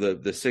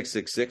 the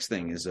 666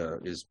 thing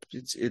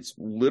it's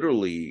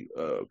literally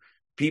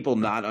people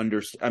not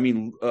understand. I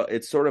mean,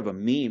 it's sort of a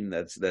meme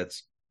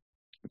that's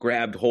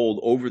grabbed hold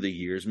over the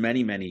years,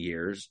 many, many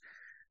years.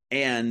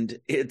 And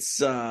it's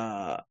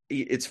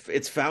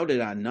founded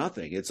on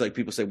nothing. It's like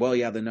people say, well,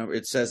 yeah, the number,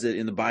 it says it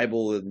in the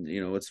Bible, and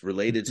it's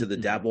related to the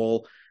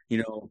devil,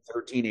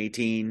 13,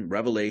 18,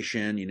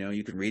 Revelation,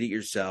 you can read it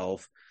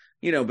yourself,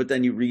 but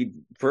then you read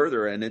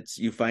further and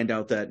you find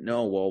out that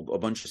no, well, a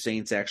bunch of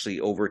saints actually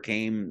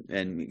overcame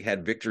and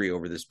had victory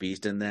over this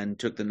beast and then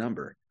took the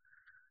number.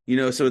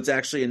 So it's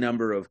actually a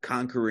number of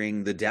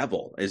conquering the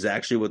devil is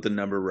actually what the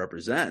number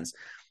represents,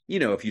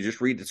 if you just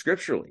read it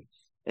scripturally.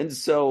 And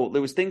so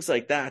there was things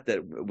like that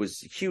was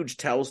huge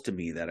tells to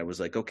me that I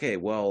was like, okay,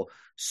 well,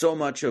 so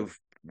much of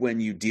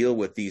when you deal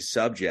with these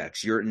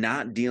subjects, you're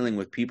not dealing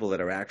with people that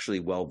are actually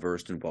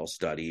well-versed and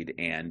well-studied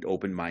and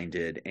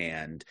open-minded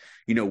and,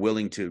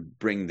 willing to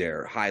bring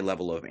their high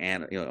level of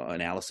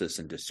analysis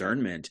and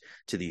discernment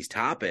to these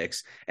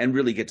topics and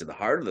really get to the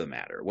heart of the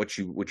matter. What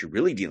you're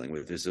really dealing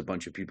with is a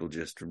bunch of people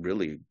just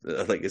really,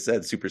 like I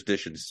said,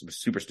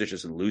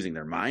 superstitious and losing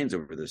their minds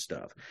over this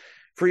stuff.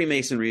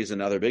 Freemasonry is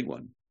another big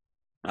one.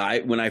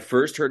 When I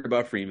first heard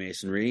about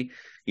Freemasonry,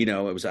 I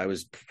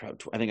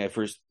think I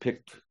first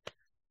picked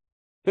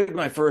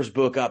my first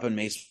book up in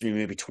Masonry,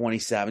 maybe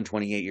 27,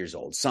 28 years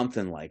old,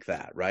 something like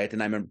that, right?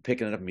 And I remember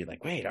picking it up and being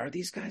like, wait, are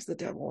these guys the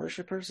devil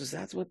worshipers? Is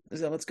that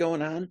what's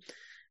going on?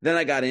 Then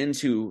I got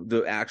into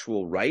the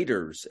actual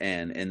writers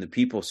and the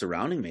people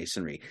surrounding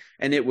Masonry.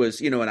 And it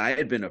was, and I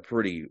had been a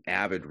pretty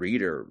avid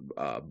reader,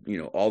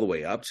 all the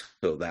way up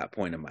to that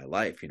point in my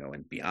life,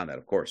 and beyond that,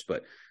 of course.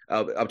 But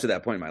up to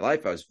that point in my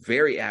life, I was a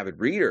very avid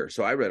reader.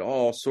 So I read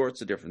all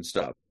sorts of different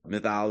stuff,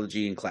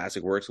 mythology and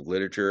classic works of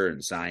literature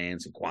and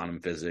science and quantum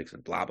physics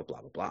and blah, blah,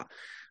 blah, blah, blah.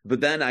 But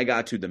then I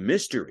got to the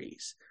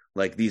mysteries,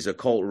 like these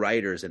occult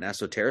writers and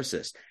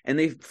esotericists, and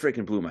they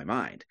freaking blew my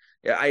mind.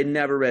 I had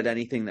never read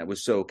anything that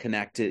was so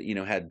connected,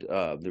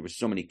 there were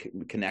so many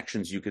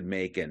connections you could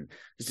make and,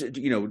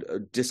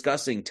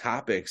 discussing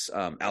topics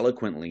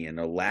eloquently and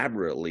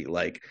elaborately,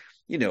 like,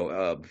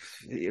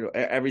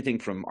 everything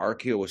from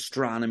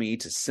archaeoastronomy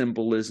to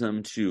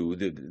symbolism to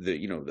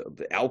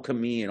the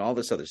alchemy and all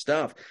this other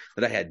stuff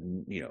that I had,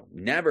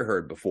 never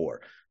heard before.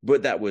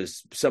 But that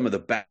was some of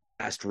the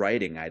best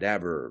writing I'd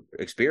ever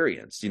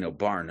experienced,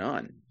 bar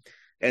none.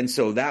 And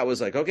so that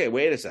was like, okay,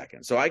 wait a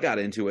second. So I got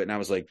into it and I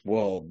was like,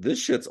 well, this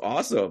shit's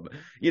awesome.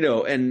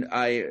 And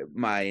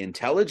my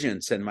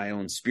intelligence and my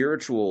own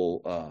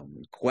spiritual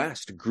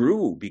quest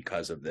grew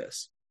because of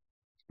this.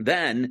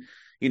 Then,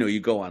 you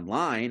go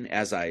online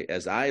as I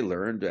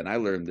learned, and I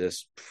learned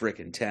this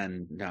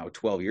frickin'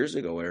 12 years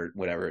ago or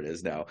whatever it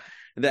is now,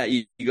 that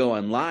you go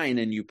online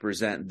and you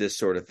present this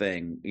sort of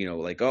thing,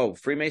 like, oh,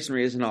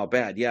 Freemasonry isn't all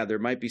bad. Yeah, there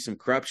might be some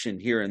corruption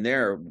here and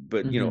there,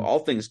 but, all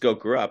things go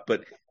corrupt,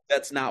 but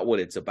that's not what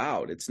it's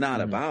about. It's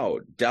not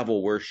about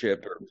devil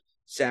worship or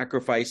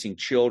sacrificing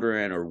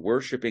children or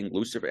worshiping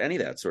Lucifer, any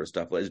of that sort of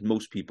stuff, as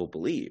most people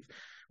believe.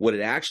 What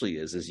it actually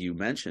is, as you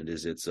mentioned,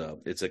 is it's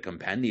a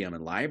compendium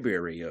and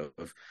library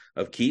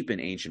of keeping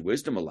ancient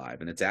wisdom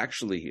alive, and it's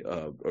actually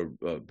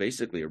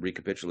basically a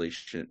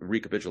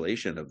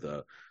recapitulation of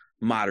the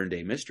modern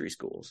day mystery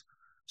schools.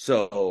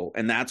 So,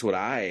 and that's what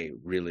I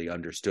really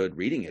understood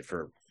reading it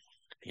for,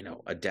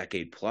 a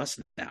decade plus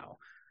now.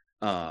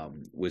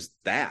 Was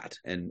that,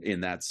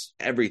 and that's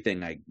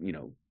everything I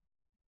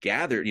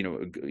gathered,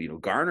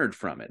 garnered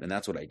from it, and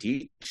that's what I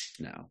teach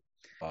now.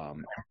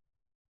 I'm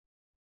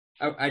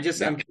curious.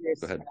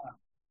 Go ahead.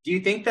 Do you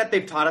think that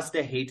they've taught us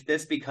to hate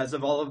this because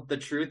of all of the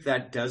truth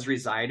that does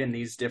reside in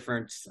these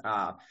different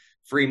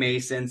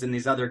Freemasons and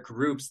these other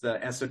groups,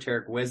 the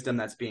esoteric wisdom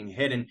that's being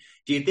hidden?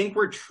 Do you think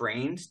we're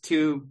trained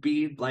to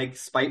be like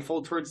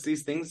spiteful towards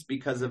these things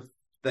because of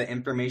the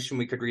information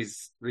we could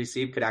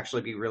receive could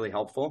actually be really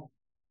helpful?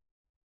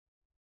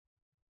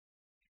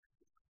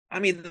 I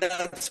mean,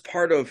 that's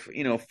part of,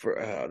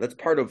 that's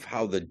part of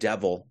how the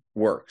devil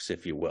works,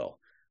 if you will.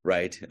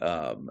 Right.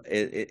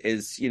 It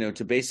is,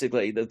 to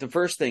basically the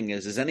first thing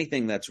is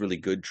anything that's really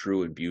good,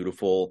 true and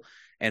beautiful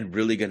and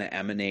really going to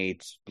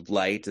emanate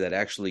light that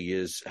actually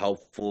is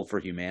helpful for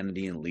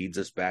humanity and leads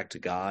us back to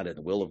God and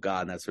the will of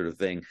God and that sort of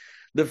thing,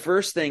 the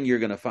first thing you're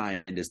going to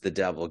find is the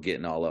devil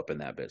getting all up in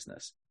that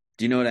business.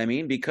 Do you know what I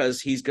mean? Because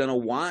he's going to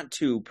want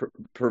to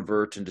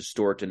pervert and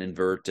distort and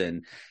invert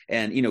and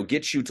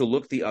get you to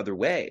look the other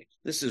way.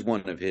 This is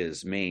one of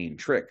his main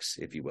tricks,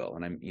 if you will.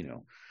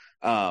 And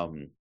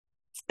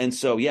and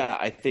so, yeah,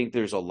 I think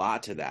there's a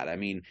lot to that. I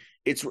mean,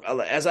 it's,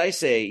 as I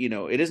say,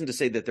 it isn't to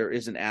say that there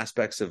isn't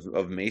aspects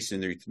of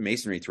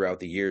masonry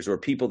throughout the years, or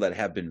people that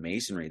have been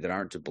masonry that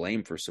aren't to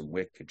blame for some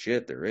wicked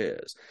shit. There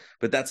is,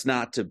 but that's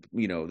not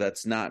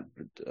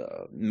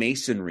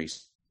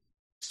masonry's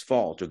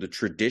fault, or the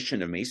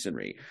tradition of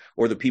masonry,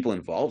 or the people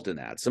involved in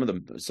that. Some of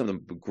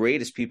the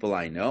greatest people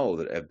I know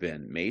that have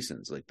been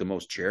Masons, like the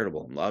most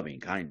charitable and loving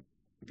kind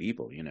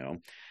people,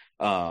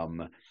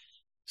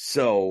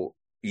 so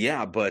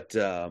yeah, but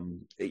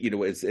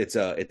it's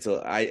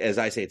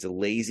a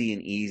lazy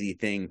and easy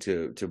thing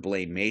to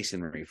blame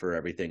masonry for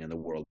everything in the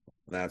world.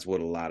 That's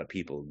what a lot of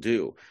people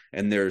do.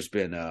 And there's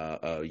been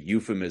a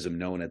euphemism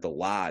known at the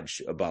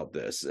lodge about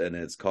this, and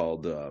it's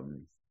called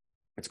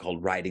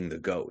riding the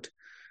goat.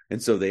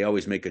 And so they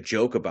always make a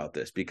joke about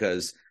this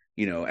because,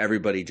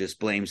 everybody just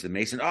blames the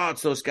Mason. Oh,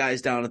 it's those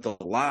guys down at the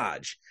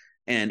lodge.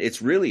 And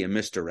it's really a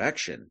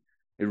misdirection.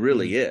 It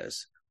really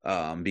is.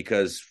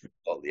 Because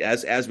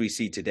as we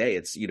see today,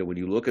 it's, when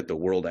you look at the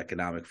World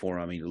Economic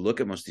Forum, you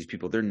look at most of these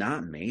people, they're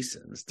not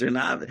Masons.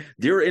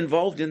 They're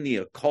involved in the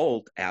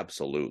occult.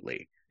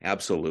 Absolutely.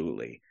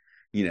 Absolutely.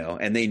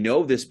 And they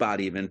know this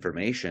body of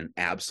information.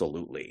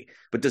 Absolutely.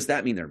 But does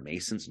that mean they're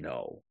Masons?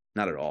 No,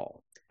 not at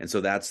all. And so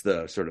that's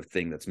the sort of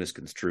thing that's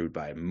misconstrued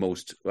by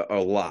a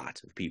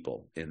lot of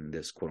people in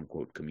this quote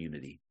unquote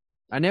community.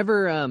 I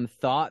never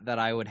thought that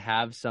I would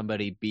have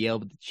somebody be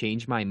able to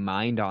change my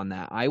mind on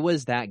that. I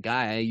was that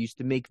guy. I used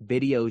to make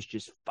videos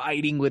just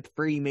fighting with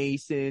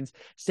Freemasons,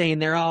 saying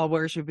they're all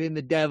worshiping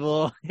the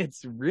devil.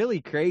 It's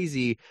really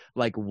crazy,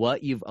 like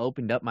what you've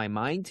opened up my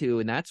mind to.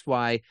 And that's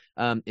why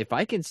if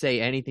I can say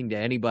anything to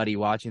anybody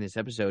watching this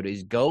episode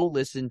is go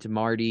listen to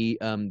Marty,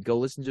 go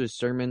listen to his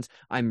sermons.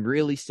 I'm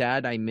really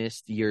sad I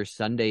missed your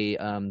Sunday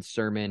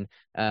sermon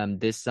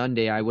this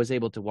Sunday. I was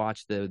able to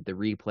watch the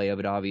replay of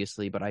it,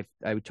 obviously, but I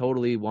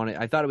totally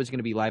I thought it was going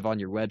to be live on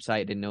your website.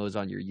 I didn't know it was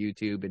on your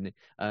YouTube, and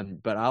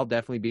but I'll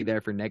definitely be there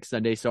for next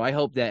Sunday. So I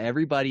hope that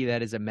everybody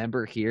that is a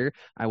member here,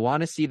 I want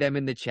to see them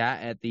in the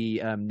chat at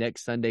the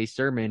next Sunday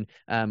sermon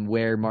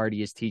where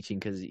Marty is teaching,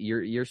 because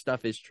your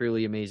stuff is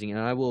truly amazing, and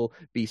I will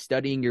be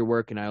studying your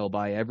work, and I will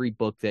buy every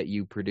book that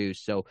you produce.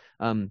 So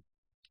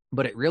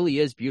but it really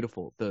is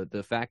beautiful.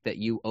 The fact that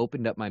you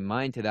opened up my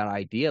mind to that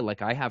idea.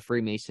 Like, I have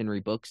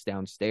Freemasonry books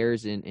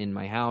downstairs in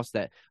my house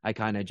that I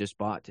kind of just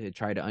bought to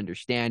try to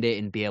understand it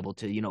and be able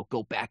to,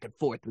 go back and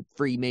forth with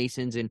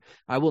Freemasons. And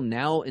I will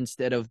now,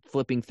 instead of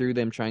flipping through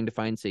them trying to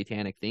find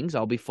satanic things,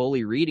 I'll be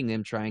fully reading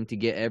them, trying to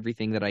get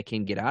everything that I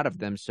can get out of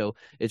them. So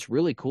it's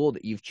really cool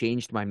that you've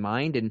changed my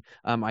mind. And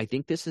I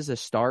think this is a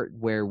start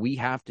where we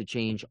have to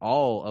change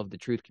all of the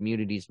truth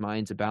community's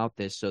minds about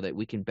this so that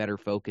we can better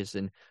focus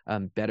and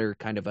better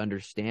kind of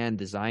understand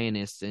the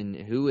Zionists and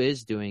who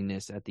is doing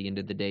this at the end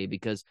of the day,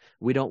 because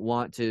we don't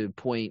want to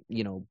point,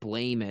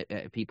 blame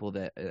at people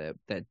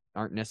that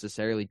aren't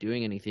necessarily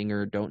doing anything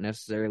or don't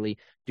necessarily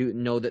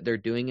know that they're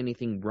doing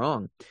anything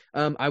wrong.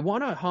 I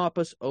want to hop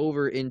us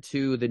over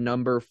into the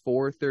number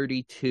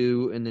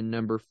 432 and the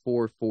number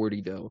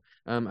 440, though.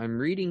 I'm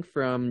reading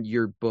from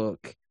your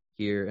book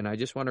here, and I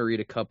just want to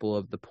read a couple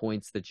of the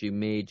points that you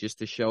made just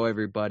to show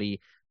everybody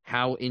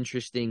how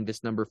interesting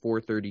this number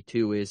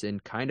 432 is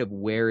and kind of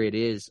where it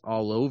is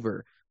all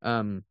over.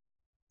 The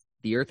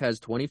Earth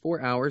has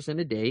 24 hours in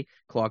a day,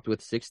 clocked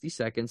with 60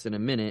 seconds in a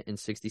minute and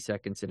 60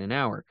 seconds in an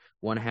hour.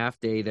 1/2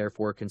 day,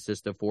 therefore,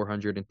 consists of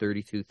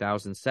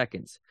 432,000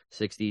 seconds.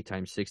 60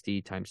 times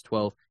 60 times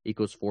 12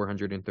 equals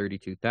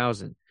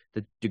 432,000.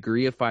 The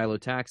degree of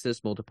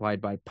phyllotaxis multiplied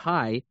by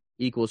pi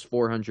equals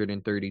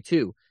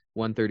 432.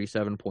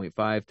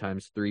 137.5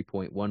 times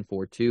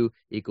 3.142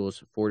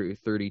 equals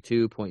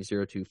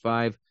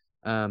 432.025.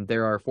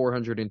 There are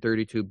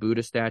 432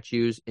 Buddha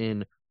statues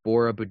in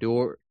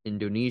Borobudur,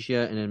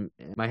 Indonesia, and in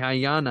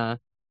Mahayana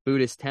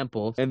Buddhist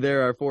temple. And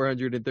there are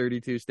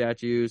 432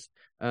 statues.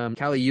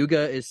 Kali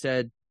Yuga is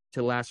said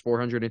to last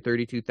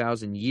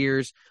 432,000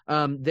 years.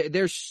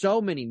 There's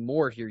so many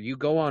more here. You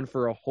go on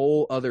for a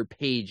whole other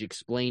page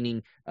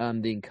explaining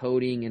the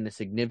encoding and the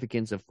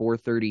significance of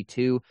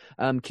 432.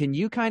 Can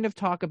you kind of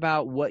talk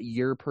about what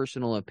your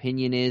personal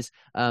opinion is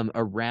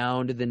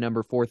around the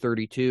number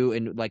 432?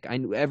 And like,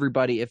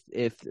 everybody,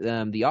 if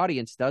the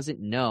audience doesn't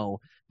know,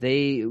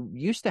 they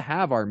used to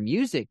have our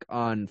music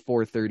on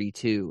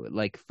 432,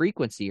 like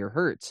frequency or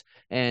hertz,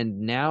 and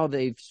now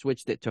they've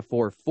switched it to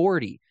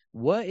 440.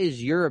 What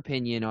is your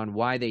opinion on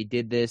why they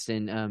did this,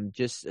 and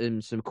just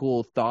some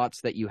cool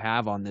thoughts that you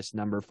have on this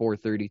number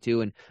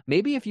 432? And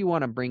maybe if you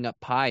want to bring up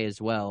pi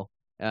as well,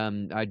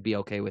 I'd be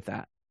okay with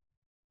that.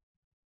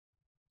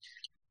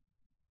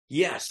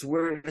 Yes,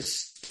 we're going to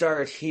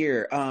start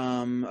here.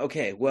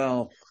 Okay,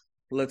 well,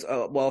 Let's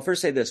well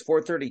first say this: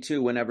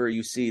 432. Whenever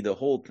you see the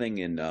whole thing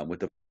in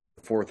with the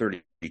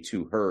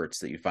 432 hertz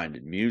that you find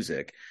in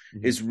music,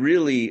 is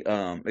really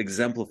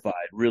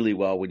exemplified really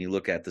well when you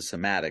look at the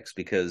somatics,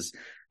 because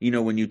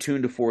when you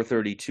tune to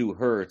 432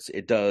 hertz,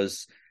 it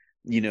does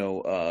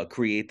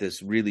create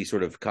this really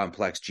sort of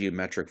complex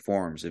geometric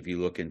forms. If you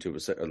look into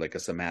like a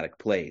somatic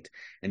plate,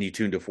 and you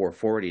tune to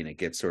 440, and it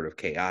gets sort of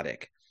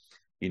chaotic.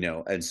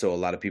 And so a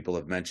lot of people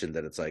have mentioned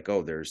that it's like,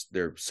 oh, there's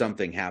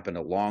something happened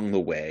along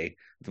the way.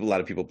 A lot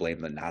of people blame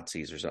the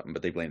Nazis or something,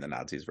 but they blame the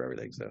Nazis for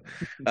everything. So,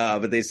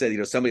 but they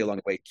said, somebody along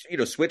the way,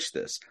 switched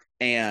this.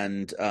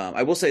 And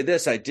I will say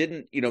this: I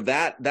didn't,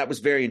 that was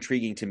very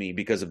intriguing to me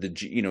because of the,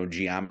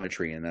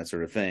 geometry and that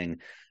sort of thing.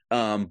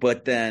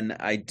 But then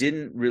I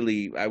didn't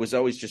really. I was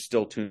always just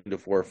still tuned to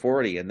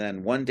 440, and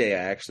then one day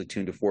I actually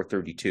tuned to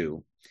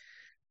 432,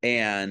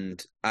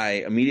 and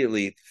I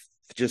immediately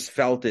just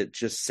felt it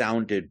just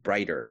sounded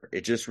brighter.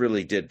 It just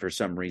really did for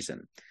some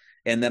reason.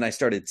 And then I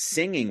started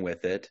singing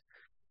with it,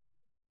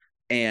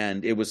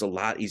 and it was a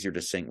lot easier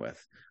to sing with.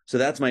 So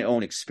that's my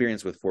own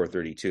experience with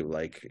 432.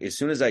 Like, as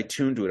soon as I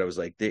tuned to it, I was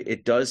like,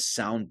 it does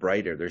sound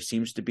brighter. There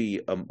seems to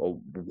be a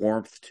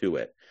warmth to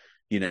it,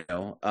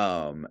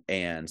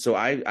 and so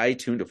I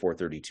tuned to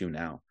 432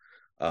 now.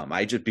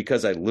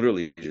 Because I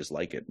literally just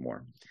like it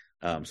more.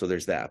 So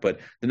there's that.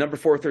 But the number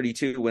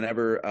 432,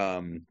 whenever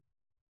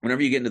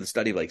you get into the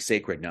study of like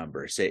sacred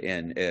numbers,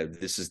 and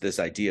this is this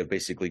idea of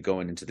basically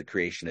going into the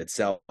creation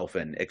itself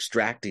and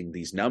extracting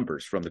these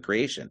numbers from the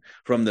creation,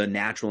 from the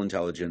natural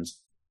intelligence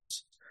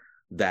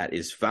that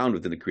is found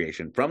within the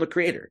creation, from the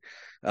creator.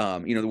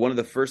 One of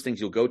the first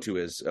things you'll go to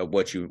is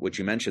what you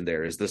mentioned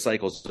there is the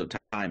cycles of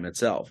time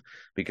itself,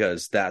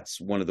 because that's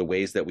one of the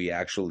ways that we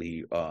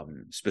actually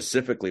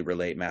specifically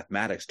relate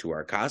mathematics to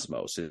our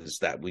cosmos, is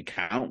that we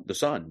count the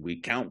sun, we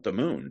count the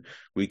moon,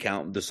 we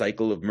count the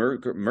cycle of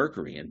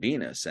Mercury and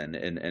Venus,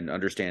 and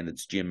understand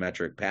its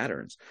geometric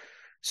patterns.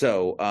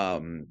 So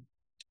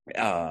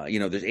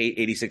there's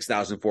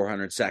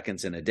 86,400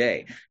 seconds in a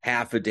day.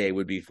 Half a day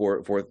would be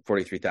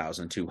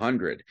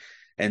 43,200.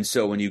 And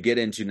so when you get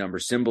into number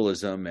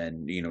symbolism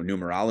and,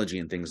 numerology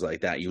and things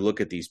like that, you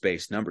look at these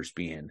base numbers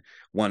being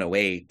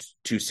 108,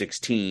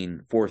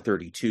 216,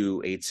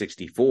 432,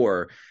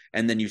 864,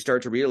 and then you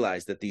start to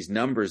realize that these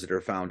numbers that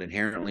are found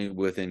inherently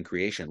within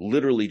creation,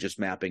 literally just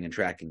mapping and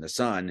tracking the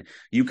sun,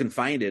 you can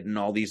find it in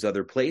all these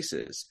other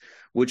places,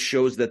 which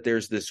shows that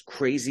there's this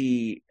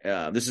crazy,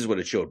 this is what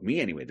it showed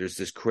me anyway, there's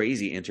this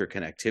crazy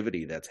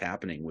interconnectivity that's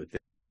happening within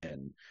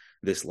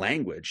this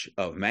language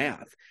of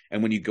math.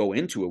 And when you go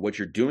into it, what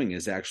you're doing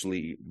is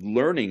actually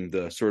learning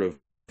the sort of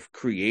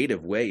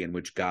creative way in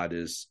which God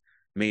has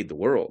made the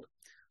world.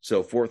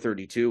 So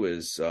 432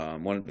 is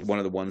one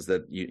of the ones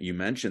that you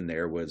mentioned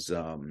there was,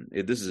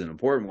 this is an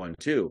important one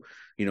too,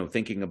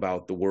 thinking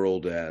about the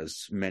world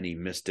as many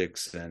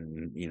mystics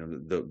and,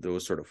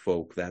 those sort of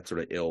folk, that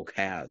sort of ilk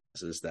has,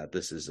 is that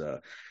this is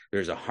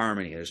there's a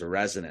harmony, there's a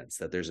resonance,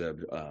 that there's a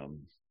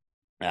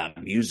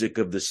music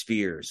of the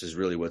spheres is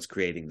really what's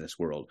creating this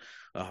world.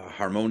 A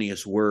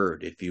harmonious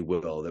word, if you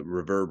will, that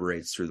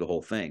reverberates through the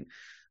whole thing.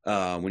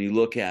 When you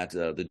look at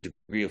the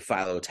degree of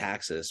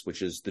phyllotaxis,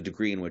 which is the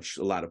degree in which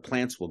a lot of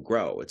plants will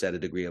grow, it's at a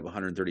degree of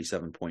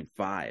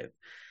 137.5.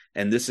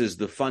 And this is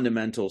the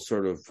fundamental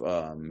sort of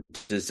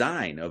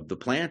design of the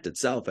plant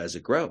itself as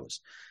it grows.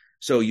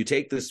 So you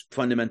take this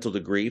fundamental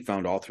degree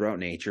found all throughout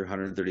nature,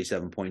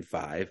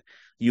 137.5,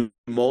 you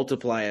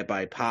multiply it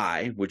by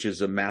pi, which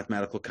is a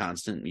mathematical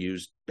constant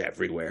used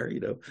everywhere, you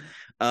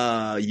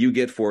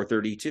get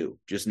 432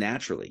 just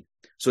naturally.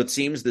 So it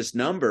seems this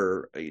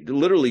number,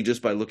 literally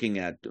just by looking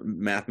at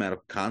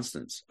mathematical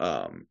constants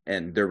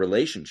and their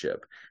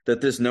relationship, that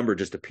this number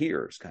just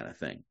appears, kind of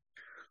thing.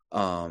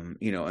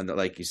 And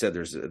like you said,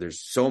 there's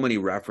so many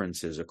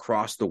references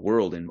across the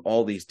world in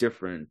all these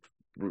different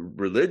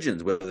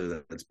religions,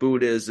 whether that's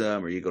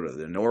Buddhism or you go to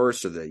the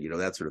Norse or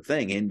that sort of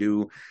thing,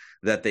 Hindu,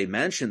 that they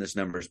mention this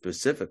number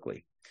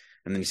specifically.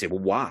 And then you say, well,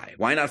 why?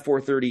 Why not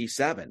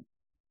 437?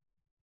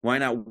 Why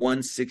not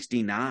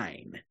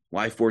 169?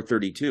 Why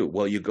 432?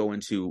 Well, you go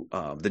into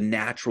the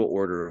natural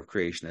order of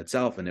creation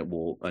itself, and it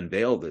will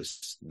unveil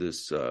these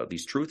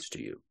truths to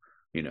you.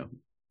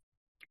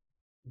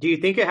 Do you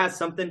think it has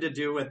something to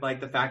do with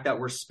like the fact that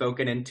we're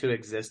spoken into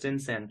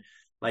existence, and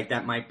like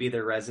that might be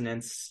the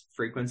resonance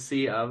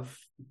frequency of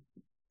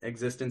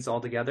existence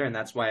altogether, and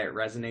that's why it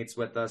resonates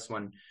with us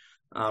when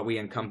we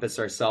encompass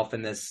ourselves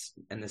in this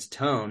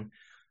tone?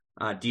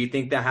 Do you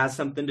think that has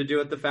something to do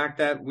with the fact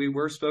that we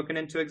were spoken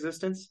into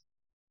existence?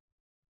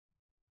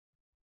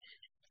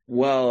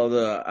 Well,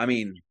 there's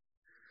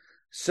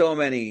so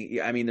many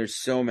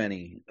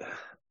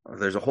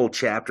there's a whole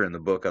chapter in the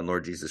book on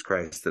Lord Jesus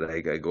Christ that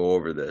I go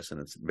over this, and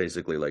it's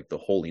basically like the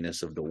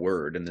holiness of the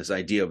word. And this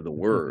idea of the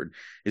word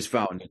is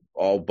found in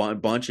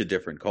bunch of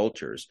different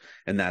cultures.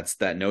 And that's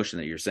that notion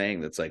that you're saying,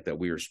 that's like that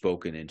we are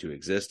spoken into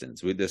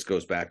existence. This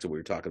goes back to what we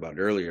were talking about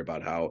earlier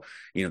about how,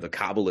 the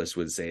Kabbalists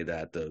would say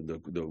that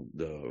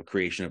the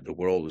creation of the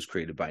world was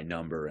created by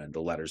number and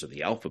the letters of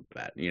the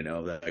alphabet,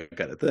 that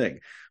kind of thing.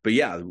 But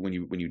yeah, when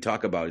you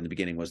talk about in the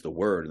beginning was the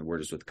word, and the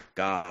word is with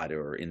God,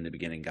 or in the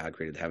beginning God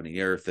created heaven and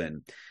the earth,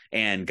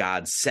 and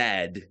God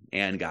said,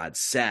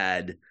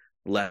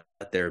 let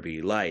there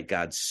be light.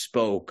 God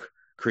spoke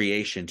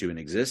creation to an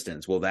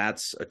existence. Well,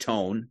 that's a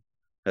tone,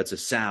 that's a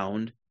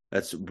sound,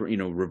 that's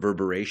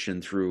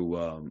reverberation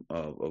through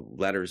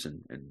letters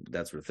and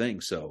that sort of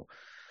thing. So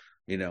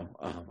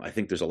I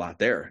think there's a lot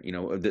there.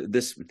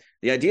 The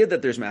idea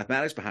that there's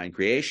mathematics behind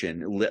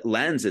creation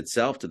lends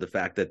itself to the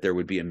fact that there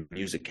would be a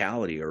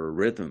musicality or a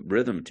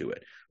rhythm to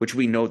it, which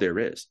we know there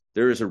is.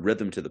 There is a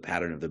rhythm to the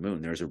pattern of the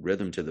moon. There's a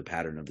rhythm to the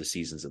pattern of the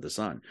seasons of the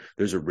sun.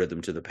 There's a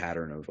rhythm to the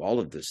pattern of all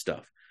of this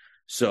stuff.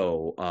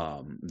 So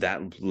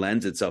that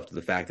lends itself to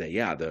the fact that,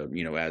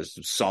 as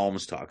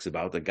Psalms talks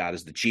about, that God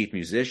is the chief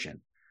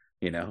musician,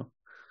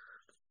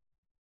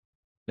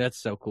 That's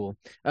so cool.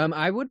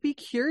 I would be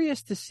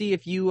curious to see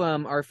if you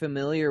are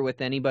familiar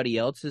with anybody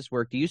else's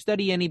work. Do you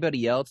study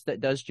anybody else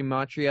that does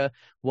gematria?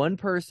 One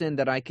person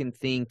that I can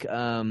think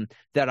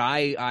that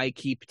I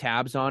keep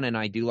tabs on, and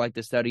I do like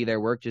to study their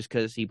work just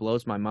because he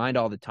blows my mind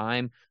all the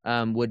time,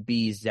 would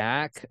be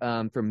Zach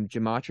from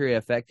Gematria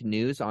Effect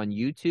News on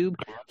YouTube.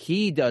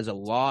 He does a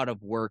lot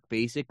of work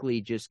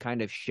basically just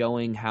kind of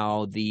showing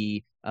how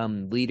the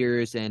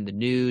leaders and the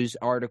news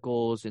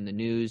articles and the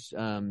news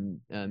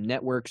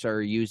networks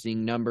are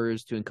using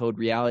numbers to encode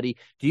reality.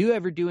 Do you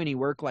ever do any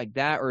work like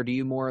that, or do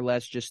you more or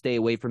less just stay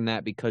away from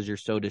that because you're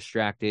so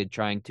distracted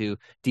trying to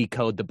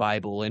decode the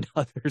Bible and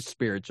other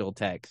spiritual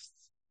texts?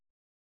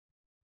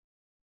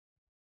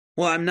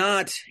 Well, I'm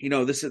not,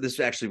 this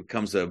actually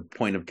becomes a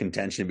point of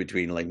contention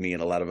between like me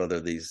and a lot of other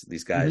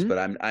these guys, but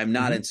I'm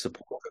not in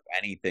support of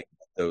anything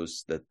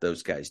that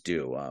those guys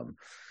do.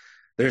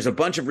 There's a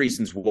bunch of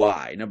reasons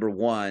why. Number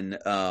one,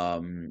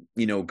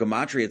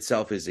 gematria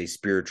itself is a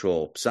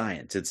spiritual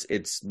science.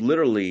 It's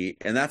literally,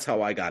 and that's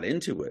how I got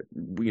into it,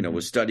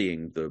 was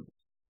studying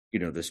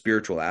the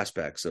spiritual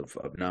aspects of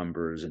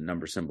numbers and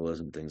number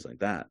symbolism and things like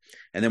that.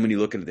 And then when you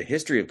look into the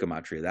history of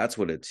gematria, that's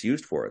what it's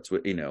used for. It's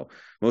what,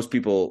 most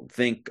people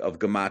think of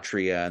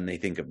gematria and they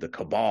think of the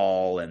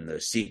cabal and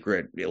the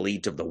secret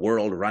elite of the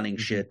world running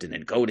shit and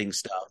encoding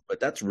stuff, but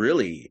that's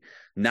really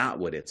not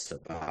what it's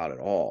about at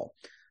all.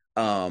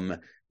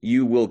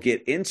 You will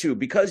get into,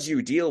 because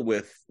you deal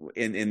with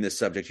in this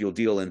subject, you'll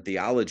deal in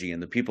theology,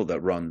 and the people that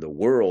run the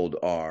world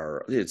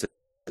it's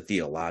a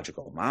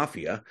theological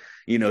mafia,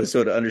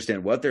 so to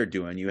understand what they're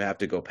doing, you have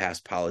to go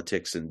past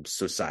politics and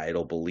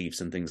societal beliefs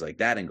and things like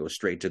that and go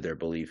straight to their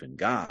belief in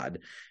God.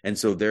 And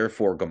so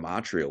therefore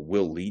gematria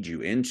will lead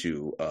you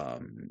into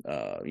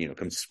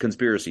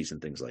conspiracies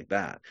and things like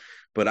that.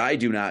 But I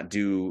do not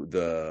do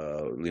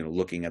the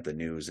looking at the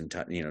news and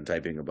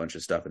typing a bunch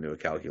of stuff into a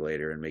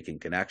calculator and making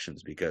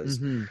connections,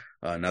 because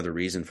another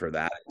reason for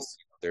that is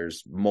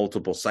there's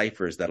multiple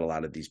ciphers that a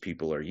lot of these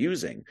people are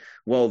using.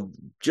 Well,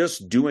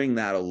 just doing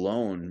that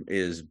alone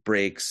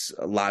breaks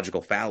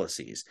logical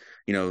fallacies.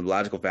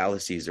 Logical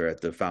fallacies are at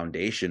the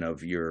foundation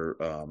of your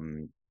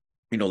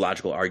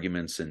logical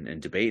arguments and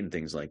debate and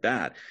things like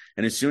that.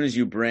 And as soon as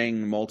you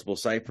bring multiple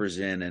ciphers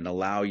in and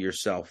allow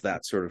yourself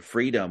that sort of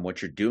freedom,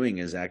 what you're doing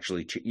is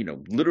actually,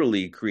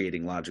 literally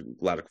creating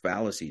logical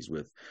fallacies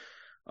with,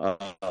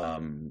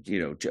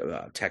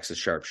 Texas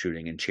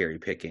sharpshooting and cherry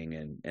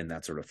picking and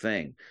that sort of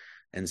thing.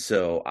 And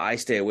so I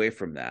stay away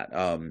from that.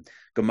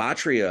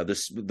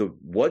 Gematria,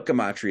 what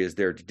Gematria is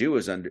there to do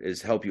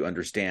is help you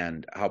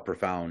understand how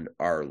profound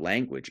our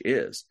language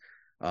is.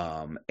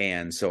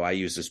 And so I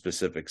use a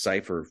specific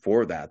cipher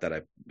for that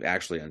I've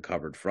actually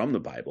uncovered from the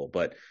Bible.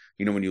 But,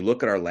 when you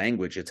look at our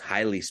language, it's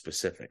highly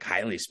specific,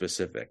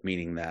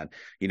 meaning that,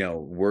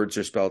 words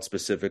are spelled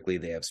specifically.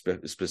 They have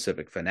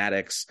specific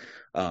phonetics.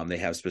 They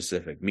have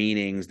specific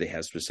meanings. They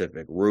have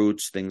specific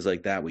roots, things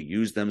like that. We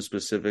use them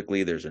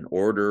specifically. There's an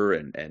order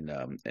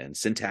and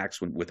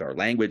syntax with our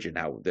language, and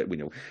how that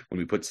when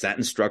we put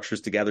sentence structures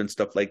together and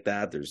stuff like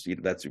that, there's,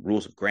 that's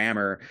rules of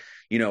grammar,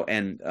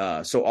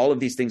 so all of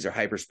these things are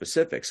hyper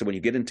specific. So when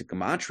you get into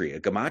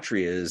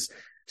gematria is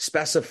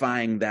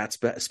specifying that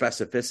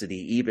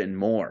specificity even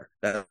more.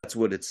 That's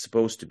what it's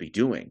supposed to be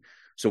doing.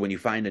 So when you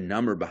find a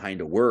number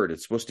behind a word,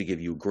 it's supposed to give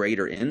you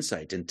greater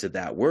insight into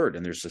that word,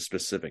 and there's a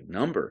specific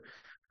number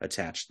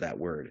attached to that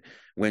word.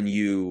 When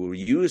you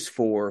use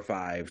 4,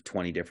 5,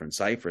 20 different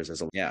ciphers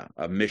as a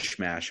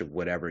mishmash of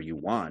whatever you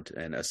want,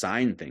 and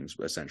assign things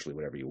essentially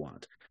whatever you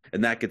want,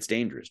 and that gets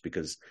dangerous,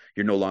 because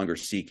you're no longer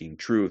seeking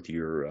truth.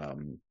 You're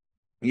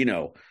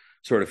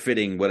sort of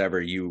fitting whatever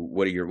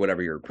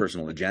your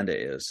personal agenda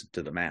is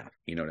to the math.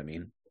 You know what I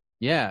mean?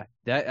 Yeah.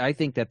 I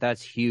think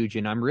that's huge,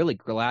 and I'm really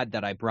glad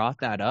that I brought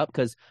that up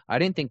because I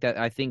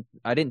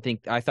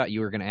thought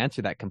you were going to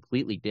answer that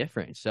completely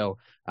different. So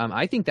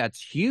I think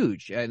that's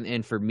huge,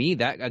 and for me,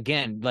 that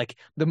again, like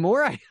the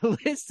more I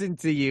listen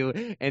to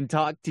you and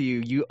talk to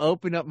you, you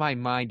open up my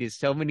mind to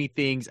so many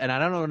things, and I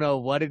don't know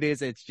what it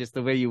is. It's just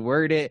the way you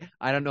word it.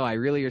 I don't know. I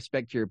really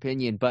respect your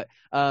opinion, but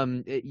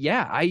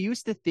yeah, I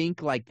used to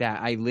think like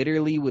that. I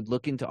literally would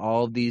look into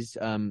all of these.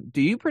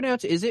 Do you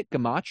pronounce, is it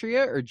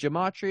Gematria or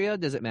Gematria?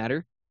 Does it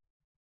matter?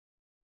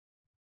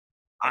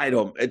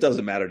 It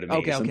doesn't matter to me.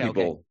 Okay, Some okay, okay.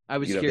 people, I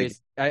was you know,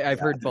 curious. I've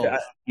heard both.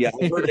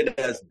 I've heard it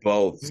as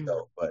both.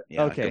 So, but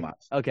yeah, Okay. come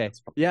on. Okay.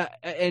 Yeah.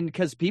 And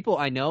because people,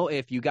 I know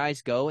if you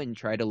guys go and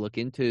try to look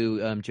into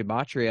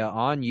Gematria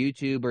on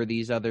YouTube or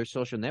these other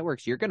social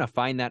networks, you're going to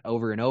find that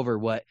over and over.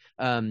 What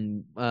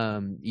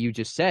you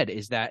just said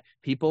is that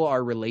people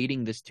are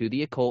relating this to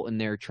the occult and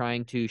they're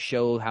trying to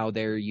show how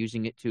they're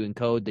using it to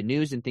encode the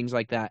news and things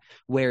like that,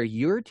 where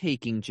you're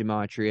taking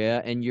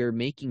Gematria and you're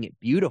making it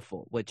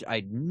beautiful, which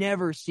I'd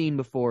never seen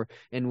before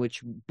and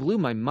which blew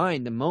my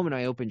mind the moment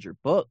I opened your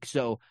book.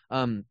 So,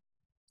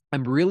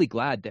 I'm really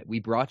glad that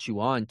we brought you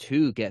on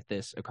to get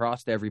this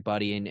across to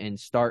everybody and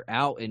start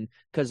out. And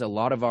because a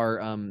lot of our,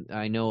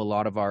 I know a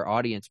lot of our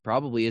audience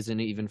probably isn't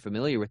even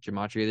familiar with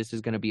Gematria. This is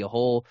going to be a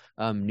whole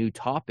new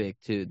topic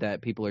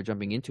that people are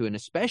jumping into. And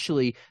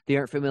especially they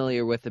aren't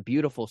familiar with the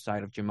beautiful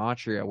side of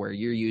Gematria, where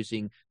you're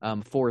using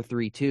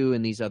 432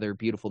 and these other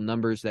beautiful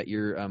numbers that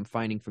you're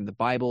finding from the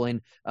Bible. And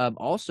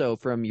also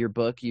from your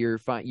book, you're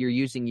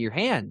using your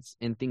hands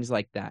and things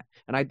like that.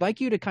 And I'd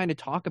like you to kind of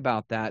talk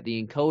about that,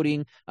 the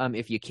encoding,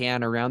 if you can,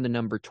 around the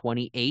number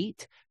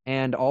 28,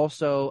 and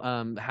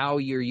also how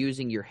you're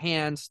using your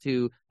hands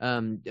to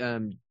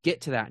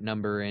get to that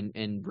number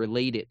and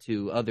relate it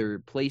to other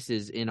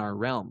places in our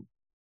realm.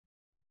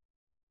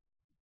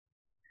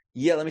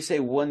 Yeah, let me say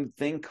one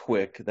thing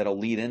quick that'll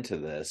lead into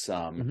this.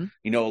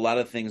 You know, a lot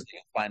of things that you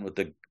find with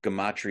the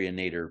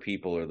Gematrianator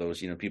people, or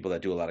those, people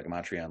that do a lot of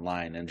Gematria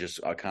online and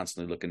just are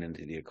constantly looking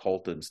into the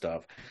occult and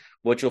stuff.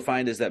 What you'll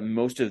find is that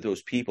most of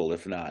those people,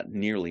 if not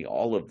nearly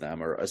all of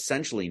them, are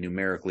essentially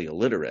numerically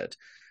illiterate.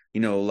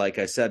 Like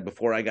I said,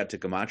 before I got to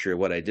Gematria,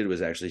 what I did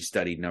was actually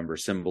study number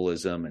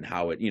symbolism and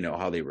how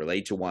how they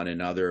relate to one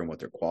another and what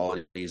their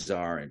qualities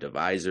are, and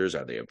divisors.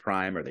 Are they a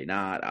prime? Are they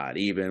not? Odd,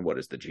 even? What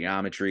is the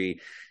geometry?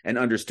 And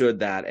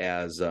understood that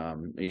as,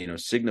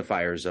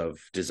 signifiers of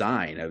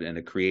design and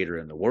a creator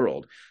in the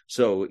world.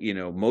 So,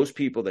 most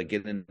people that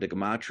get into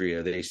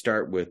Gematria, they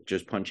start with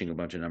just punching a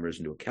bunch of numbers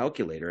into a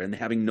calculator and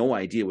having no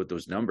idea what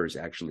those numbers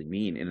actually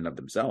mean in and of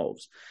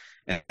themselves.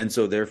 And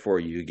so therefore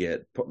you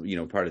get,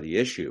 part of the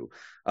issue.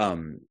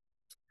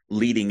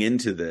 Leading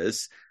into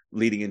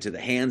the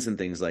hands and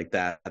things like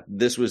that,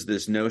 this was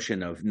this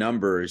notion of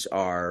numbers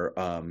are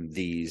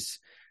these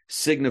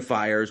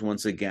signifiers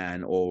once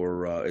again,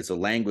 or it's a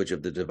language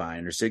of the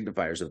divine, or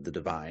signifiers of the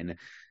divine.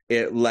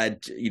 It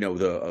led to,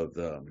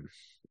 the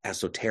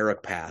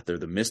esoteric path or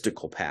the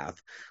mystical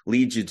path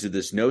leads you to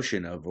this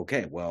notion of,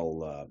 okay,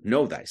 well,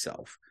 know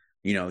thyself.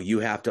 You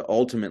have to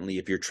ultimately,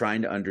 if you're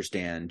trying to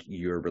understand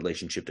your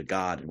relationship to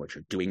God and what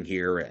you're doing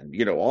here, and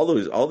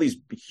all these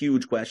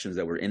huge questions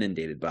that we're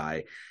inundated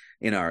by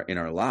in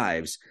our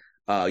lives,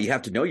 you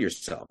have to know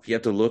yourself. You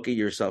have to look at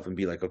yourself and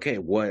be like, okay,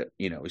 what,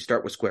 we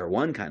start with square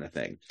one kind of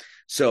thing.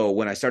 So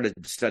when I started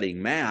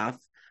studying math,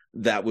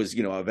 that was,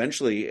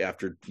 eventually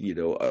after,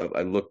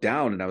 I looked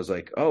down and I was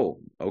like, oh,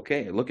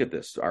 okay, look at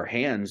this. Our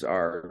hands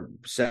are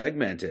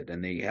segmented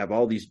and they have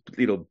all these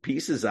little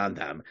pieces on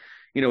them.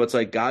 It's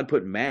like God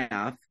put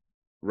math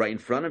right in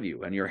front of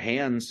you, and your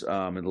hands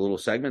and the little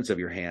segments of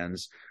your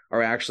hands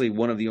are actually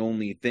one of the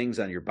only things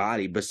on your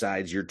body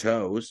besides your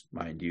toes,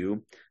 mind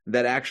you,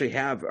 that actually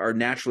are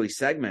naturally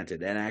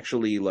segmented and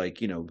actually,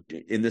 like,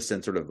 in this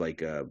sense, sort of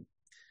like,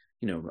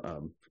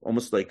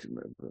 almost like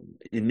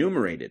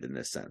enumerated in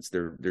this sense.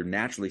 They're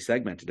naturally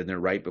segmented and they're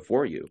right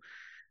before you.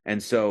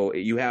 And so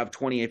you have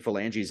 28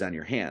 phalanges on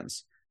your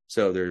hands.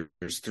 So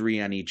there's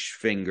 3 on each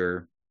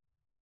finger.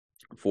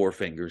 4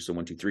 fingers, so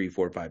 1, 2, 3,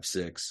 4, 5,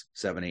 6,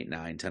 7, 8,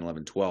 9, 10,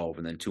 11, 12,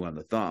 and then 2 on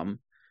the thumb,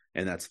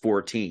 and that's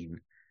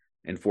 14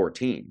 and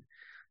 14.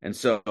 And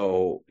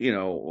so,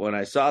 when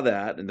I saw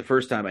that, and the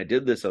first time I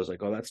did this, I was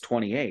like, oh, that's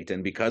 28.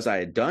 And because I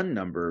had done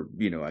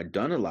I'd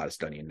done a lot of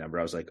studying number,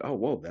 I was like, oh,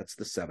 whoa, that's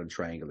the 7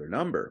 triangular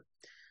number.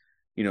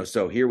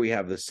 So here we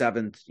have the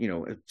 7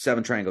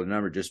 triangular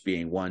number just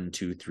being 1,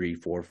 2, 3,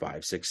 4,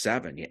 5, 6,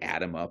 7. You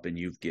add them up and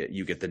you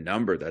get the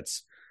number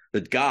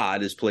that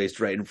God is placed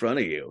right in front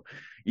of you.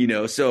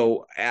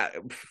 So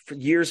for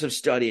years of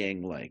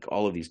studying, like,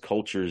 all of these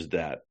cultures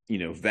that,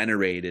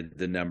 venerated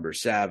the number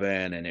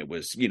 7, and it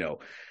was,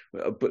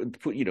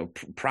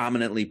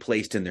 prominently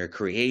placed in their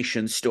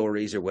creation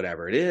stories or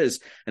whatever it is.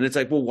 And it's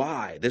like, well,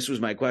 why? This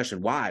was my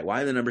question.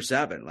 Why the number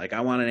 7? Like,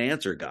 I want an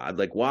answer, God,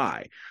 like,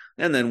 why?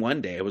 And then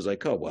one day it was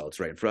like, oh, well, it's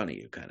right in front of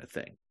you, kind of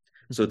thing.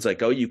 So it's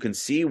like, oh, you can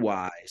see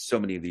why so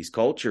many of these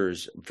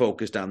cultures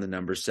focused on the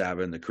number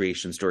 7. The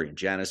creation story in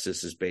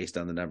Genesis is based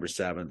on the number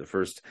 7. The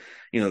first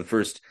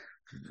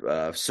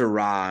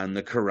Surah and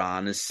the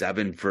Quran is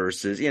 7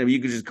 verses. You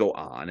could just go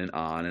on and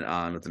on and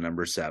on with the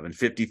number 7.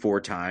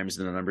 54 times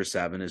the number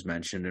 7 is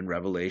mentioned in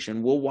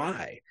Revelation. Well,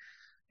 why?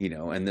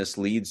 And this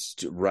leads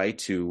right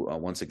to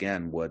once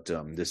again what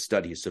this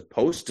study is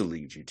supposed to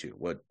lead you to,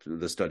 what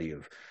the study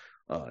of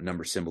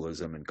number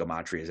symbolism and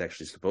Gematria is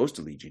actually supposed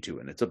to lead you to,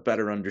 and it's a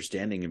better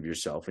understanding of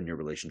yourself and your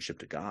relationship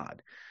to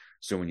God.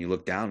 So when you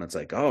look down, it's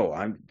like,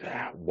 oh,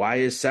 why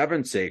is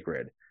 7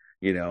 sacred?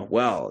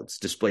 Well, it's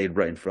displayed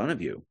right in front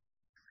of you.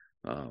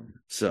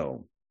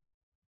 So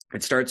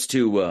it starts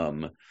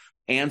to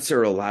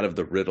answer a lot of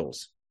the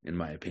riddles, in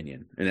my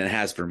opinion, and it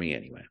has for me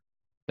anyway.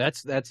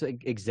 That's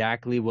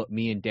exactly what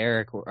me and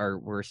Derek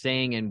were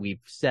saying, and we've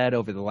said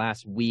over the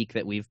last week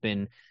that we've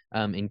been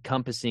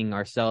encompassing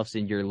ourselves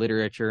in your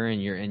literature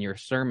and your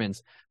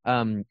sermons.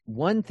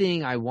 One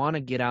thing I want to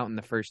get out in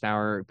the first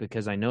hour,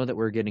 because I know that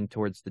we're getting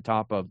towards the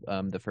top of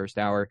the first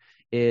hour,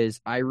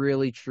 is I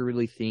really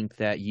truly think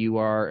that you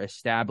are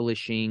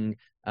establishing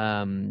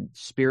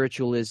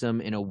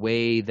spiritualism in a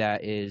way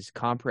that is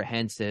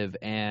comprehensive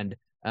and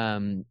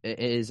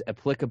is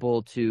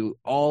applicable to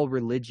all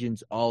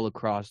religions all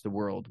across the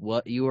world.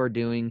 What you are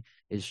doing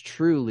is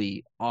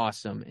truly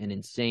awesome and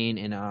insane,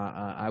 and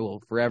I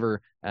will forever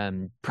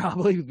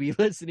probably be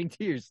listening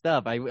to your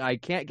stuff. I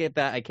can't get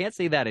that. I can't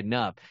say that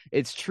enough.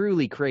 It's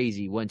truly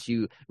crazy once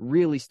you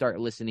really start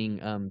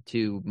listening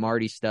to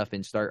Marty's stuff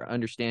and start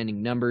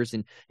understanding numbers,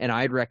 and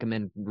I'd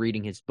recommend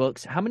reading his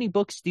books. How many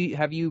books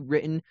have you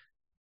written?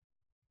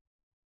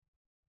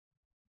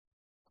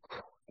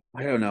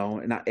 I don't know,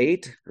 not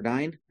 8 or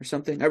 9 or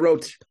something. I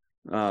wrote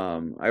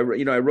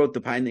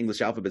the Pine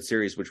English Alphabet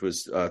series, which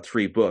was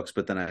 3 books,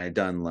 but then I had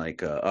done like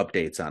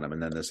updates on them,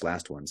 and then this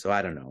last one. So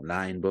I don't know,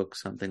 9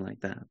 books, something like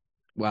that.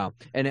 Wow.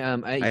 And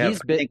I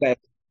think I have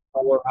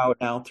 4 out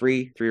now,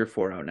 3 or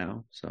 4 out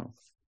now. So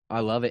I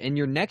love it. And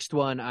your next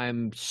one,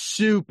 I'm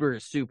super,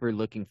 super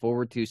looking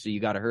forward to. So you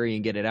got to hurry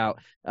and get it out.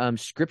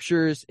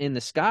 Scriptures in the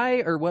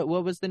Sky, or what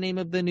was the name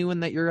of the new one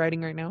that you're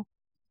writing right now?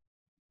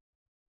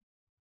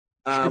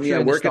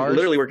 Literally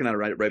working on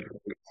it right.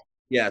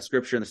 Yeah,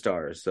 Scripture in the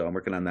Stars. So I'm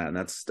working on that, and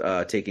that's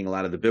taking a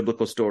lot of the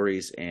biblical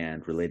stories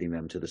and relating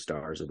them to the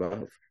stars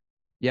above.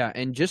 Yeah,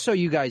 and just so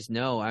you guys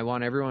know, I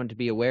want everyone to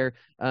be aware,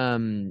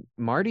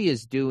 Marty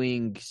is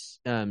doing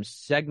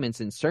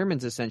segments and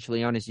sermons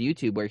essentially on his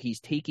YouTube where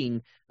he's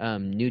taking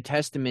New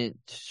Testament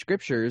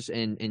scriptures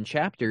and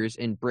chapters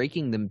and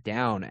breaking them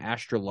down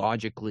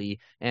astrologically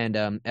and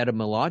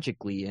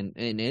etymologically, and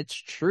it's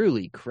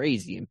truly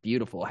crazy and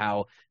beautiful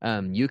how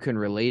you can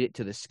relate it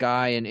to the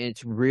sky, and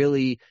it's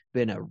really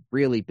been a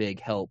really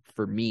big help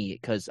for me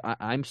because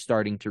I'm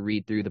starting to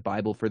read through the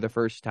Bible for the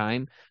first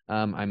time.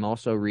 I'm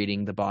also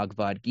reading the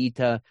Bhagavad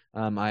Gita.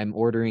 I'm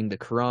ordering the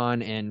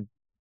Quran and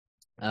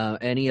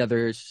any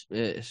other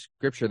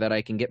scripture that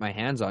I can get my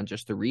hands on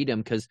just to read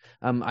them, because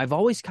I've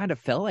always kind of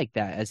felt like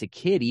that as a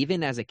kid.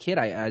 Even as a kid,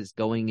 I was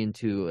going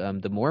into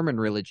the Mormon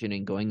religion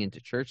and going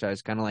into church. I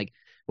was kind of like,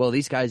 well,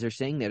 these guys are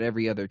saying that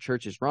every other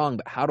church is wrong,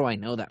 but how do I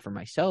know that for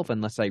myself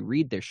unless I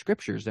read their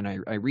scriptures and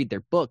I read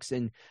their books?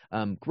 And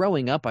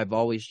growing up, I've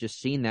always just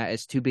seen that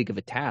as too big of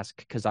a task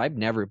because I've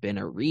never been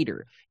a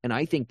reader. And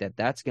I think that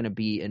that's going to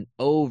be an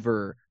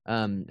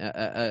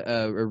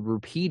a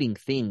repeating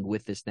thing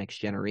with this next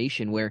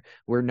generation, where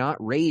we're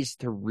not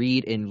raised to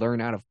read and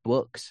learn out of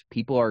books.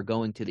 People are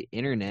going to the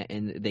internet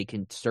and they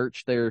can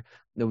search the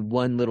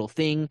one little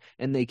thing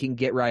and they can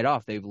get right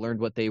off. They've learned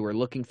what they were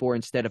looking for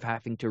instead of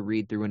having to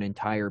read through an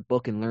entire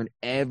book and learn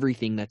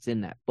everything that's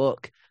in that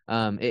book.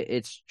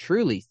 It's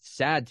truly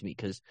sad to me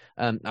because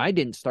I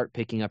didn't start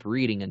picking up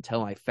reading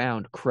until I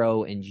found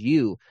Crow and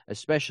you,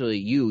 especially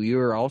you.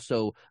 You're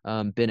also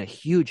been a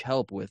huge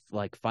help with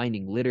like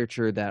finding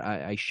literature that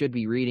I should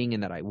be reading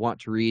and that I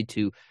want to read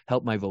to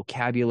help my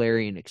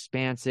vocabulary and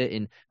expand it.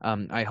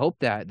 And I hope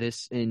that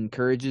this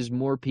encourages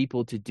more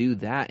people to do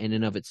that in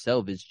and of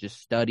itself, is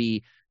just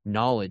study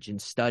knowledge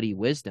and study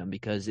wisdom,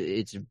 because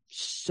it's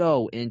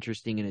so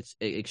interesting and it's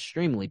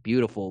extremely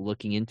beautiful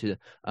looking into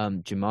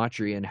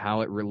gematria and how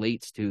it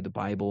relates to the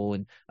Bible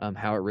and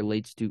how it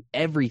relates to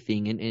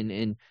everything,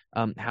 and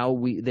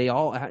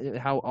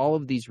how all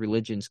of these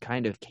religions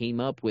kind of came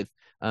up with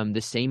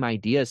the same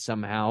ideas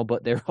somehow,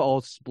 but they're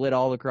all split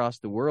all across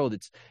the world.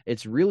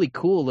 It's really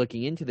cool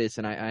looking into this,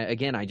 and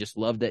I just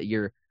love that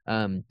you're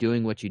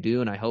doing what you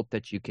do, and I hope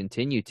that you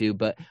continue to.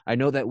 But I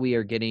know that we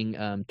are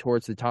getting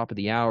towards the top of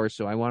the hour,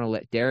 so I want to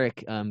let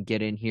Derek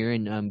get in here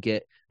and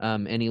get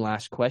any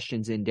last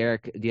questions in.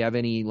 Derek, do you have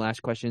any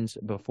last questions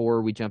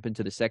before we jump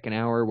into the second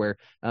hour, where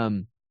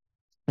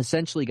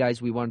essentially,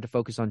 guys, we wanted to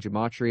focus on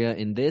gematria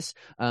in this.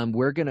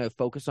 We're going to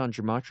focus on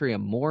gematria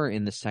more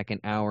in the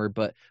second hour,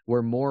 but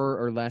we're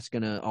more or less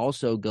going to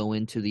also go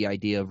into the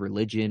idea of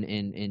religion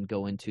and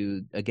go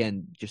into,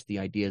 again, just the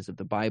ideas of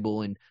the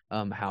Bible and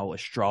how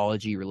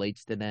astrology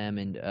relates to them,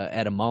 and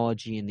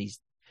etymology, and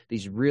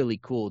these really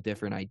cool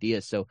different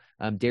ideas. So,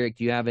 Derek,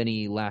 do you have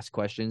any last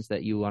questions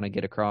that you want to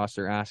get across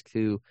or ask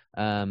to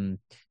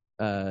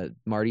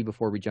Marty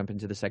before we jump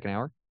into the second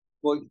hour?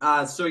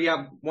 Well, so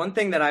yeah, one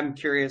thing that I'm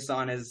curious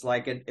on is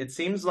like it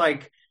seems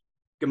like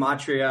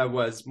Gematria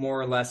was more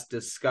or less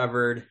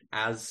discovered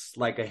as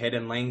like a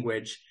hidden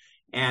language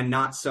and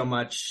not so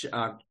much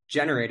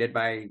generated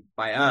by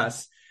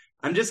us.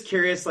 I'm just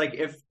curious, like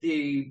if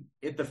the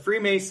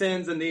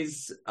Freemasons and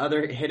these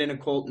other hidden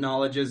occult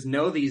knowledges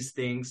know these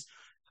things,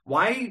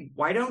 why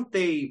do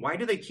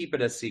they keep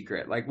it a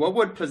secret? Like, what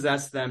would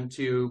possess them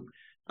to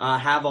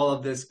have all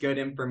of this good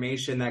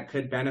information that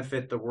could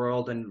benefit the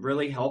world and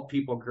really help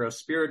people grow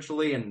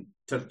spiritually and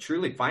to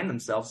truly find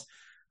themselves?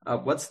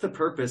 What's the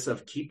purpose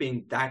of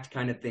keeping that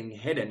kind of thing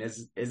hidden?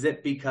 Is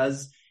it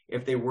because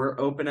if they were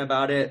open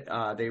about it,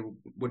 they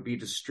would be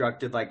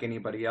destructed like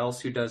anybody else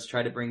who does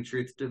try to bring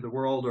truth to the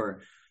world?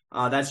 Or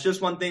that's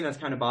just one thing that's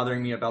kind of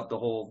bothering me about the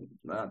whole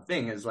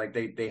thing is like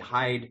they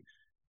hide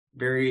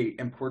very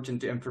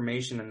important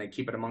information and they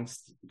keep it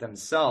amongst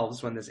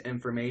themselves when this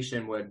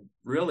information would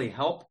really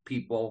help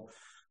people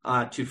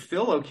to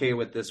feel okay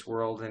with this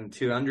world and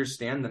to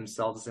understand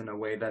themselves in a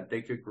way that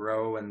they could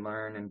grow and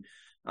learn and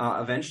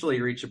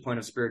eventually reach a point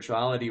of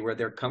spirituality where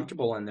they're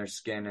comfortable in their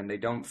skin and they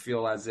don't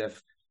feel as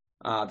if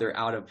they're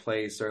out of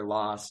place or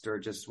lost or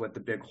just with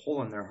a big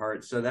hole in their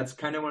heart. So that's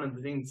kind of one of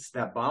the things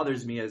that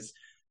bothers me is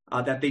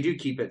that they do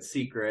keep it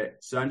secret.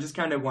 So I'm just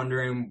kind of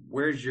wondering,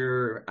 where's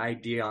your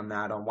idea on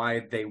that, on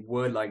why they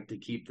would like to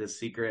keep this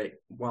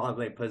secret while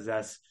they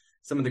possess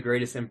some of the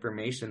greatest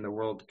information the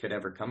world could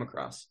ever come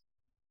across?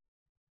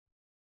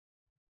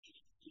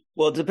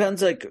 Well, it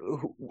depends, like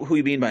who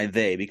you mean by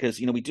they, because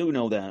we do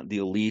know that the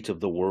elite of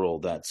the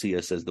world that see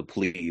us as the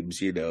plebes,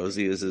 see us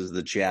as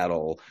the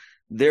chattel.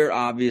 They're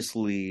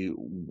obviously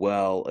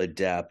well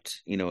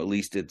adept, at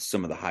least at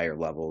some of the higher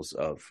levels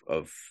of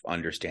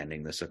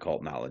understanding this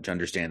occult knowledge,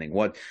 understanding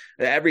what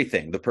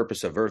everything, the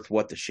purpose of Earth,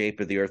 what the shape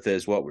of the Earth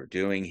is, what we're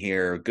doing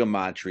here,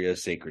 Gematria,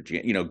 sacred,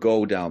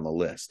 go down the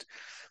list.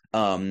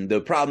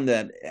 The problem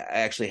that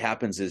actually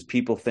happens is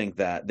people think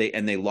that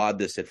they laud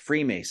this at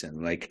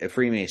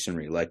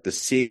Freemasonry, like the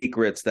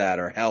secrets that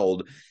are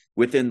held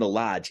within the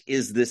lodge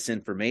is this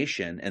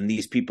information, and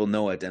these people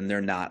know it, and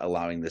they're not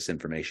allowing this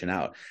information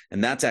out.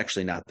 And that's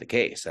actually not the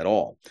case at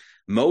all.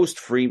 I would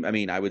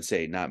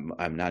say I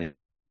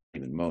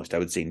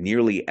would say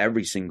nearly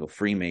every single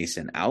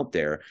Freemason out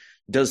there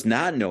does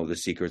not know the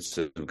secrets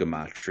of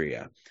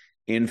Gematria.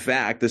 In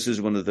fact, this is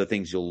one of the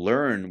things you'll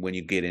learn when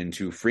you get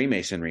into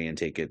Freemasonry and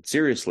take it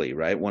seriously,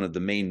 right? One of the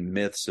main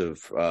myths of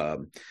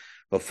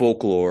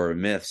folklore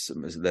myths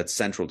that's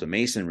central to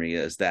Masonry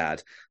is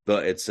that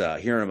it's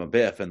Hiram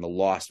Abiff and the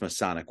lost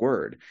Masonic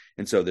word.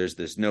 And so there's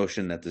this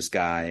notion that this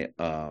guy,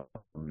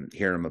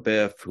 Hiram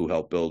Abiff, who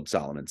helped build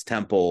Solomon's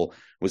temple,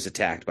 was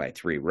attacked by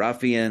 3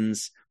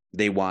 ruffians.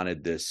 They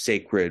wanted the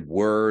sacred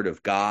word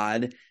of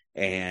God,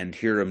 and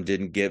Hiram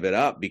didn't give it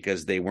up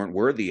because they weren't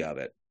worthy of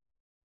it.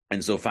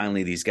 And so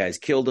finally these guys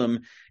killed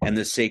him, and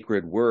the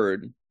sacred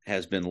word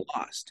has been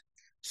lost.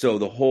 So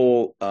the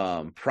whole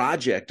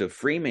project of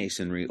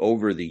Freemasonry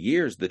over the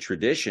years, the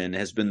tradition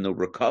has been the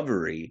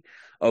recovery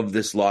of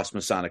this lost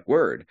Masonic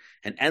word.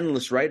 And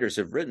endless writers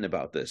have written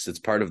about this. It's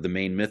part of the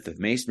main myth of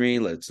Masonry.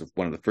 It's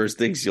one of the first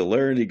things you'll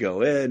learn. You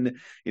go in,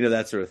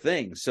 that sort of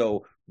thing.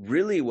 So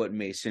really what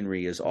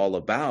Masonry is all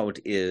about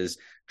is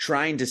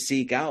trying to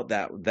seek out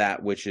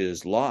that which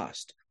is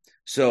lost.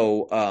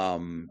 So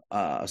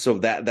that's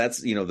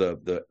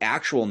the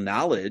actual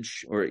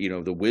knowledge or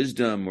the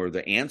wisdom or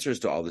the answers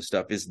to all this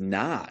stuff is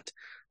not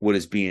what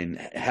is being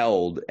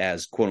held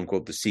as quote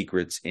unquote the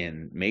secrets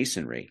in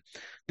Masonry.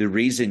 The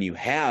reason you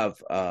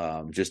have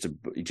just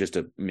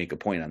to make a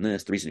point on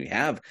this, the reason you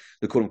have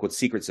the quote unquote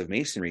secrets of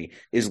Masonry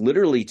is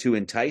literally to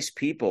entice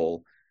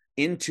people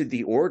into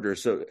the order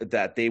so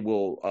that they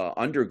will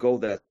undergo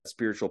that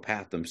spiritual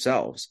path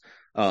themselves.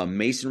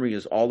 Masonry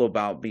is all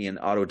about being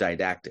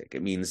autodidactic.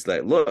 It means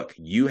that, look,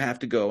 you have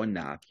to go and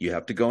knock, you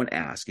have to go and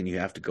ask, and you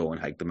have to go and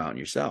hike the mountain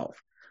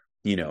yourself.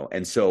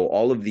 And so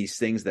all of these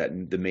things that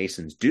the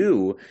Masons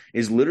do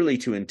is literally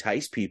to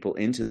entice people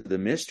into the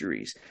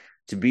mysteries,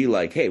 to be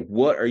like, hey,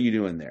 what are you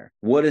doing there?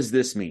 What does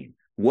this mean?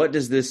 What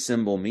does this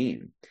symbol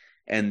mean?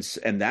 And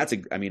that's,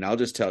 I'll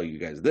just tell you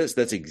guys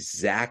that's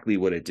exactly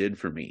what it did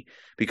for me,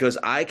 because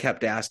I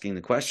kept asking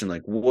the question,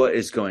 like, what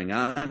is going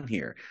on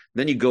here?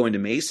 Then you go into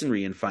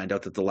Masonry and find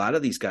out that a lot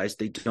of these guys,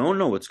 they don't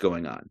know what's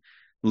going on.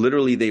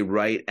 Literally, they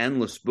write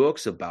endless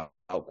books about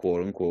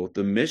quote unquote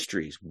the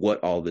mysteries,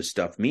 what all this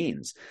stuff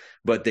means.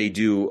 But they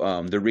do,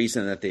 the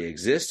reason that they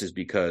exist is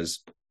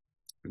because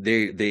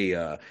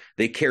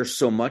they care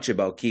so much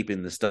about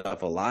keeping the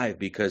stuff alive,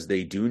 because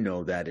they do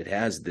know that it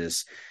has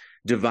this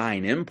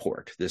divine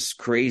import, this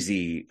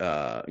crazy,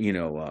 that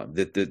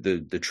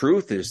the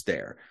truth is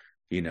there,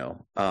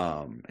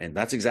 and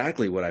that's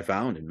exactly what I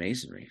found in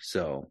Masonry.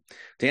 So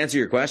to answer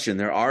your question,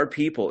 there are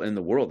people in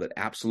the world that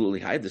absolutely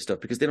hide this stuff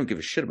because they don't give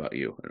a shit about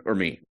you or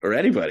me or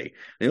anybody.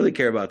 They only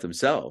care about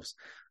themselves.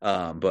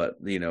 But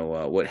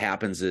what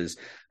happens is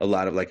a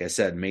lot of, like I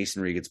said,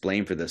 Masonry gets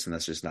blamed for this, and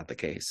that's just not the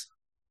case.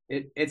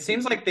 It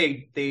seems like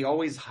they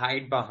always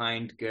hide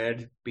behind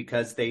good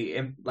because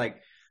they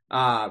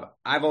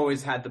I've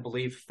always had the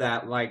belief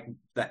that like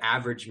the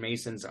average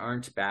Masons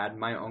aren't bad.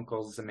 My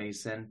uncle's a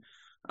Mason.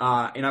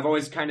 And I've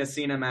always kind of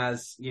seen him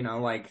as,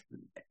 like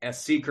a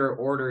secret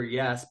order,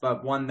 yes,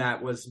 but one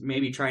that was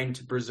maybe trying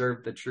to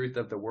preserve the truth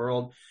of the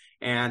world,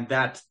 and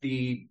that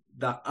the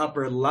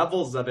upper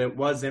levels of it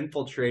was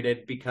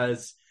infiltrated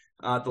because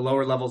the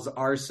lower levels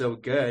are so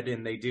good,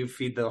 and they do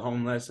feed the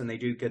homeless, and they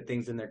do good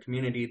things in their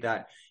community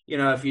that,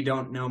 if you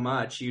don't know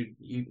much,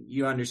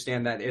 you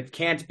understand that it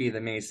can't be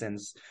the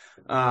Masons.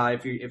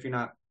 If you're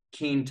not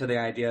keen to the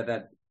idea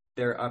that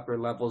their upper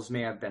levels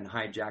may have been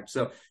hijacked.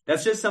 So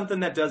that's just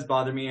something that does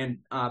bother me. And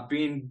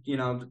being,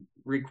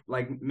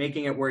 like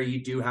making it where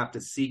you do have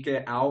to seek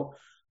it out.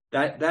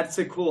 That's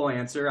a cool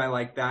answer. I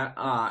like that.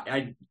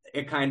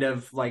 It kind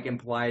of like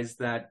implies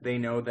that they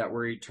know that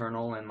we're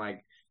eternal, and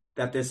like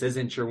that this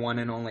isn't your one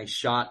and only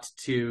shot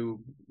to,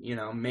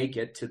 make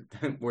it to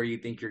where you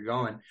think you're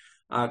going.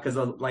 Because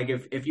like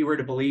if you were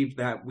to believe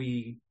that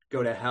we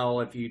go to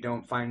hell if you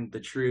don't find the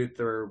truth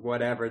or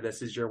whatever,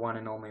 this is your one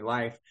and only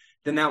life,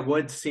 then that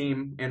would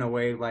seem in a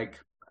way like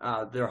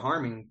they're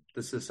harming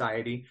the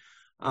society.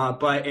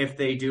 But if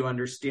they do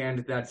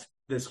understand that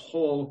this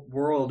whole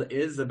world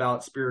is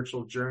about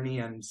spiritual journey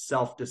and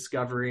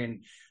self-discovery,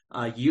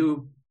 and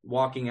you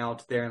walking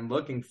out there and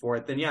looking for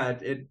it, then yeah,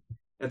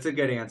 that's a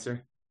good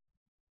answer.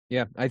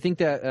 Yeah, I think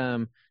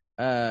that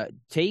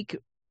take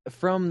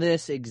from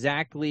this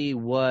exactly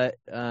what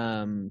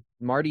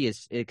Marty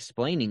is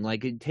explaining.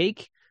 Like,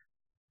 take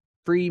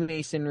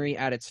Freemasonry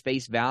at its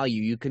face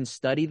value. You can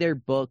study their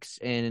books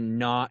and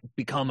not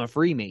become a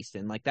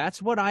Freemason. Like,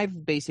 that's what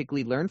I've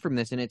basically learned from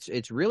this, and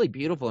it's really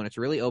beautiful, and it's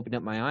really opened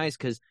up my eyes,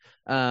 because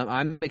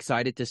I'm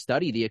excited to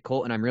study the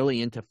occult, and I'm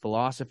really into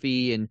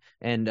philosophy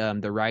and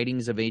the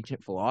writings of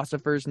ancient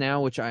philosophers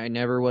now, which I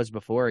never was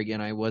before.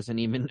 Again, I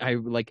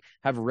like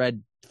have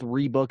read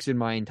 3 books in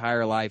my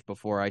entire life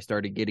before I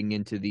started getting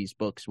into these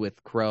books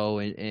with Crow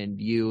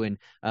and you. And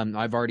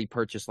I've already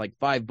purchased like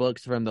 5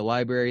 books from the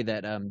library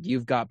that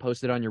you've got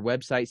posted on your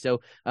website.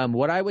 So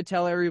what I would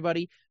tell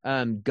everybody,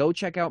 go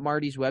check out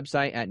Marty's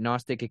website at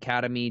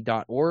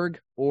gnosticacademy.org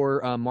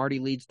or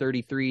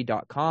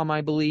martyleeds33.com,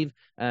 I believe.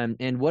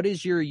 And what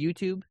is your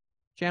YouTube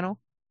channel?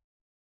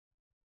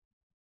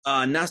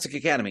 Gnostic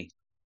Academy.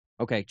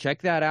 Okay,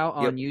 check that out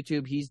on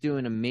YouTube. He's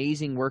doing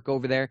amazing work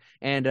over there.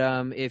 And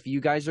if you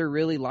guys are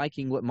really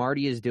liking what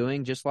Marty is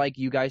doing, just like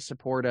you guys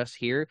support us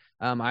here,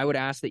 I would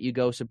ask that you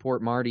go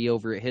support Marty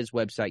over at his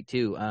website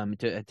too,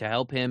 to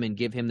help him and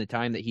give him the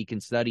time that he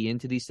can study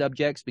into these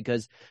subjects,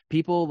 because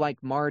people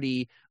like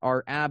Marty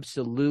are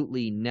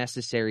absolutely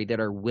necessary,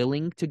 that are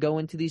willing to go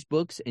into these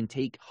books and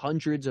take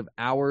hundreds of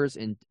hours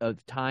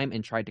of time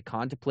and try to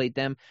contemplate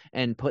them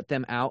and put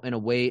them out in a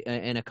way,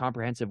 in a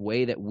comprehensive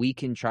way, that we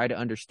can try to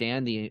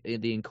understand the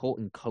occult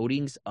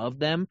encodings of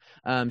them.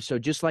 So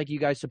just like you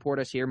guys support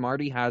us here,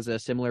 Marty has a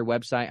similar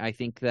website. I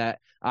think that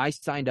I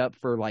signed up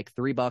for like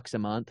 $3 a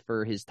month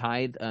for his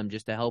tithe,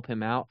 just to help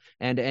him out.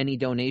 And any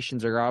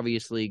donations are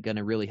obviously going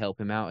to really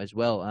help him out as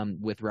well,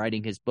 with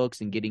writing his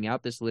books and getting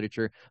out this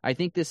literature. I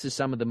think this is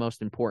some of the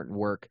most important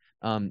work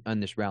on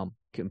this realm.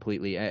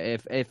 Completely.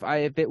 If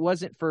it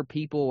wasn't for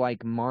people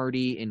like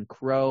Marty and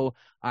Crow,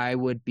 I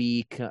would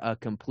be a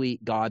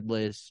complete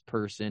godless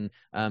person,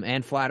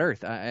 and flat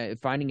Earth.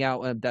 Finding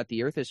out that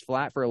the Earth is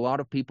flat, for a lot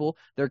of people,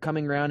 they're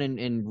coming around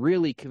and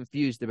really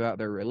confused about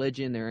their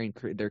religion.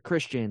 They're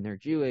Christian, they're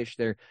Jewish,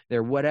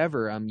 they're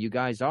whatever. You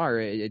guys are.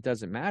 It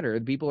doesn't matter.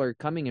 People are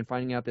coming and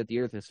finding out that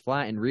the Earth is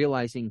flat and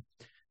realizing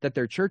that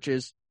their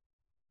churches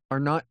are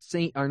not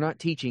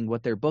teaching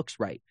what their books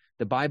write.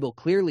 The Bible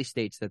clearly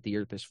states that the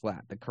earth is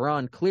flat. The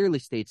Quran clearly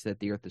states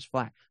that the earth is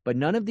flat. But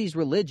none of these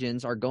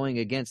religions are going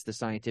against the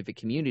scientific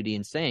community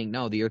and saying,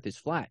 no, the earth is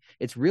flat.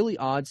 It's really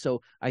odd.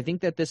 So I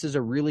think that this is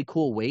a really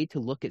cool way to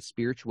look at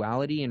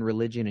spirituality and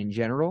religion in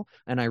general.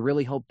 And I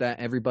really hope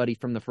that everybody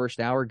from the first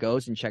hour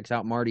goes and checks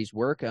out Marty's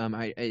work.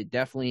 It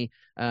definitely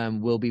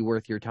will be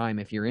worth your time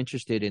if you're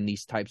interested in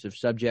these types of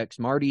subjects.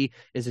 Marty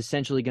is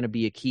essentially going to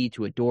be a key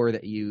to a door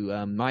that you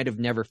might have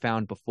never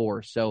found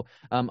before. So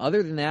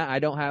other than that, I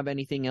don't have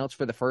anything else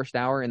for the first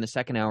hour. In the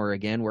second hour,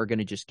 again, we're going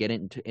to just get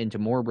into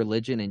more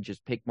religion and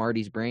just pick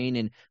Marty's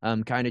brain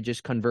and kind of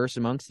just converse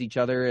amongst each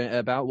other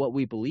about what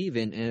we believe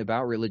in and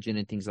about religion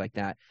and things like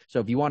that. So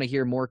if you want to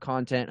hear more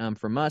content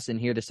from us and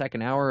hear the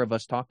second hour of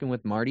us talking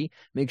with Marty,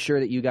 make sure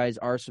that you guys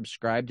are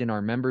subscribed and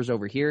are members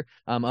over here.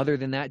 Other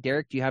than that,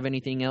 Derek, do you have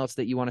anything else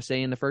that you want to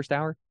say in the first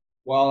hour?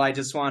 Well, I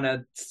just want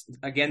to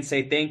again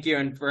say thank you,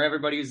 and for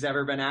everybody who's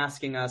ever been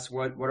asking us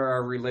what are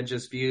our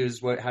religious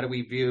views, how do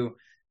we view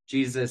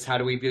Jesus, how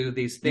do we view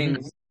these things?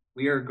 Mm-hmm.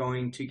 We are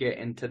going to get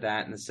into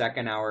that in the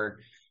second hour.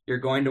 You're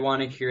going to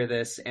want to hear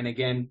this, and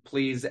again,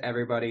 please,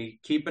 everybody,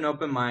 keep an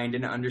open mind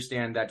and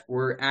understand that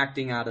we're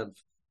acting out of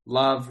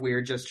love. We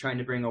are just trying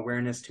to bring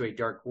awareness to a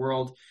dark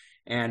world,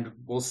 and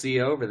we'll see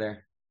you over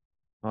there.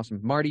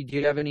 Awesome. Marty, do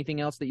you have anything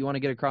else that you want to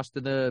get across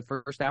to the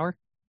first hour?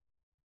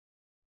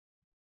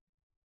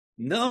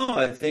 No,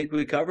 I think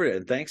we covered it.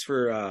 And thanks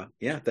for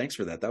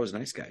that. That was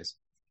nice, guys.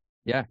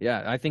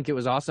 Yeah, I think it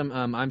was awesome.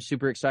 I'm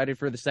super excited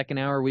for the second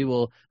hour. We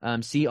will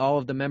see all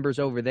of the members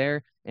over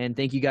there, and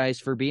thank you guys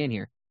for being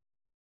here.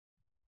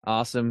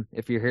 Awesome.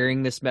 If you're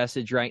hearing this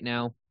message right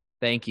now,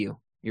 thank you.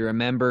 You're a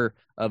member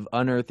of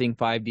Unearthing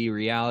 5D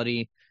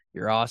Reality.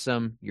 You're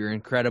awesome. You're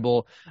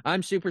incredible.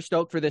 I'm super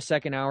stoked for this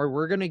second hour.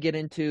 We're going to get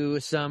into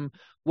some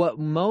what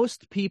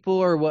most people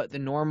or what the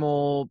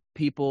normal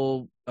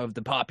people of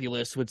the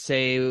populace would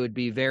say would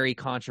be very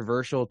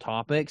controversial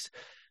topics.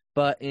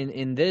 But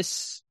in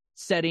this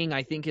setting,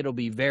 I think it'll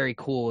be very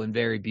cool and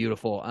very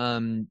beautiful.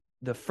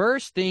 The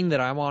first thing that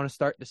I want to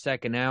start the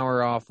second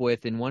hour off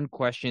with, and one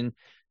question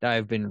that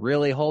I've been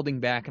really holding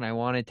back and I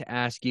wanted to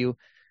ask you,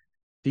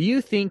 do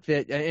you think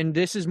that, and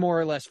this is more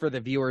or less for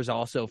the viewers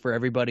also, for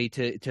everybody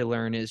to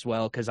learn as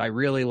well, because I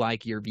really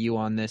like your view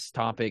on this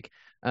topic.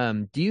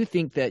 Do you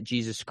think that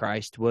Jesus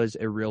Christ was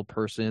a real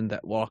person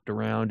that walked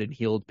around and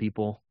healed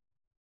people?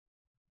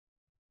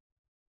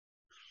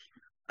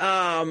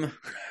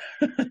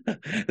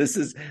 This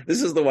is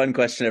the one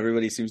question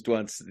everybody seems to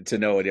want to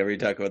know whenever you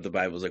talk about the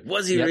Bible. Is like,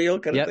 was he real,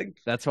 kind of thing?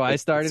 That's why I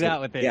started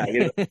out with it. Yeah,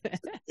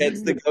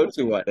 it's the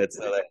go-to one. It's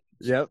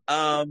yep.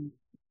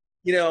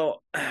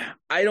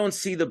 I don't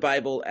see the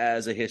Bible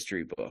as a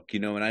history book,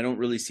 and I don't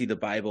really see the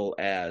Bible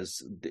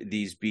as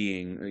these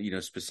being,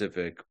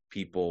 specific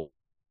people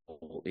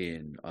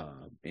in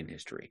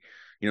history,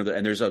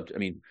 and there's a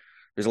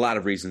lot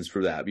of reasons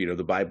for that.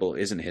 The Bible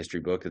isn't a history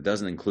book. It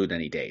doesn't include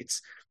any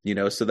dates,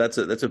 so that's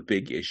a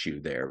big issue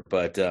there.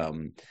 But,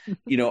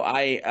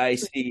 I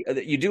see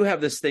you do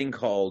have this thing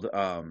called,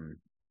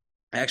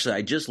 actually,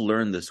 I just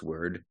learned this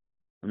word.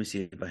 Let me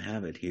see if I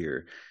have it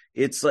here.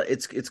 It's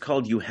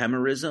called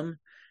euhemerism.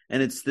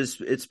 And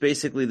it's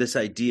basically this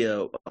idea.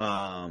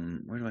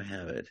 Where do I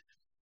have it?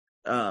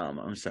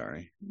 I'm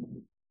sorry.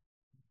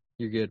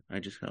 You're good. I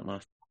just got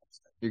lost.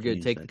 You're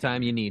good. Take the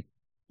time you need.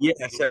 Yeah,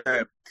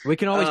 sorry. We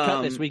can always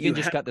cut this. We can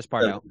just cut this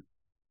part out.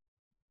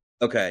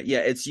 Okay, yeah,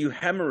 it's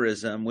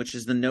euhemerism, which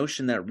is the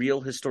notion that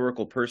real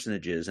historical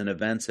personages and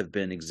events have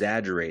been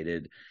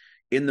exaggerated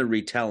in the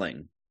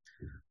retelling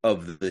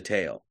of the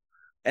tale.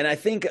 And I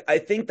think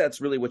that's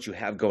really what you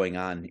have going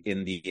on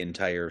in the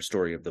entire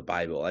story of the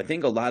Bible. I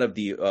think a lot of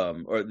the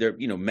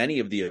many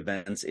of the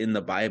events in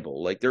the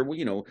Bible, like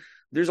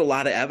there's a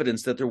lot of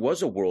evidence that there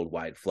was a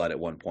worldwide flood at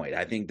one point.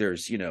 I think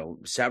there's,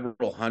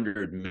 several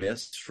hundred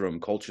myths from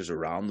cultures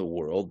around the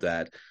world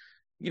that,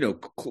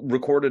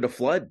 recorded a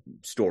flood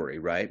story,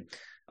 right?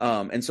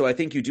 And so I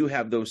think you do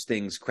have those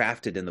things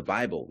crafted in the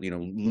Bible,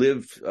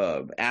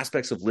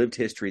 aspects of lived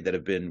history that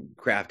have been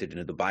crafted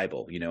into the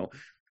Bible,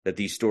 that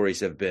these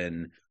stories have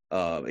been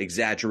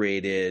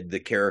exaggerated, the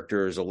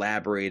characters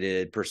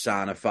elaborated,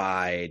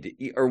 personified,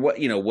 or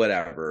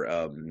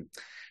whatever,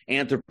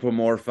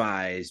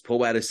 anthropomorphized,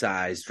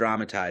 poeticized,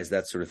 dramatized,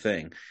 that sort of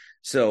thing.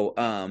 So,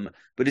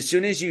 but as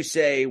soon as you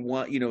say,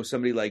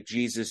 somebody like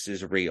Jesus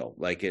is real,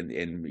 like and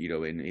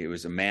it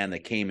was a man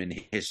that came in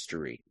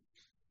history,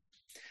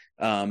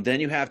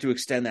 then you have to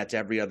extend that to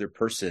every other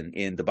person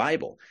in the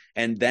Bible.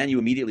 And then you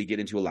immediately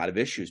get into a lot of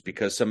issues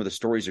because some of the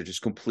stories are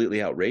just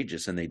completely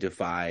outrageous and they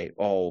defy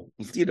all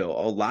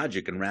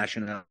logic and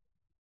rationale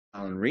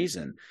and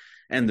reason.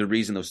 And the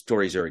reason those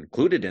stories are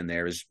included in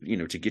there is,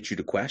 to get you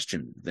to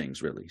question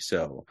things, really.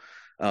 So,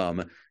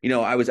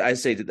 I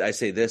say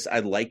this,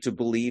 I'd like to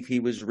believe he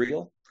was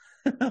real.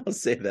 I'll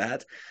say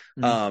that.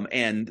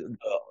 And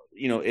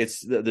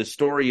it's the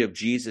story of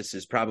Jesus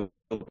is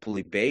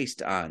probably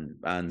based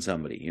on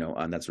somebody,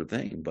 on that sort of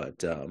thing.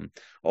 But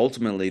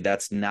ultimately,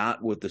 that's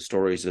not what the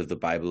stories of the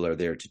Bible are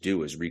there to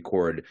do, is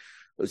record,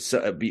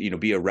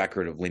 be a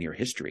record of linear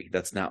history.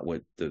 That's not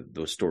what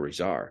those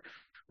stories are.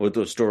 What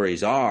those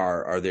stories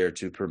are there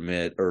to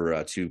permit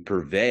or to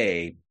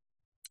purvey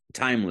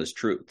timeless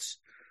truths.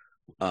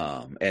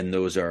 And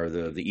those are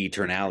the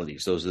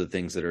eternalities. Those are the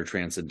things that are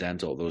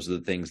transcendental. Those are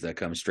the things that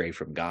come straight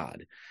from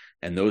God.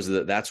 And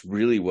that's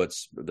really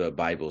what's the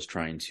Bible's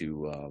trying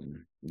to,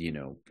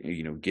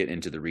 get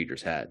into the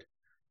reader's head.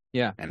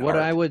 Yeah. What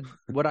I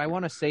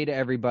want to say to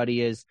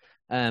everybody is,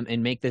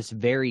 and make this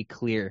very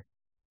clear,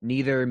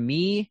 neither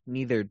me,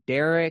 neither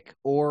Derek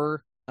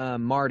or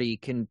Marty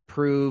can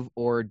prove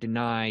or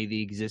deny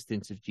the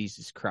existence of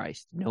Jesus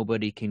Christ.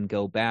 Nobody can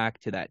go back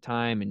to that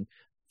time and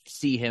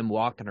see him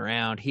walking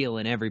around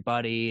healing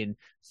everybody and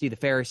see the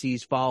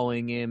Pharisees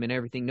following him and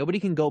everything. Nobody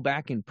can go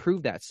back and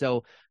prove that.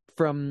 So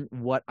from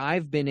what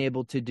I've been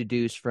able to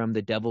deduce from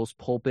the Devil's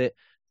Pulpit,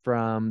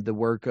 from the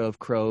work of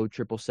Crow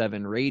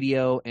 777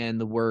 Radio and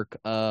the work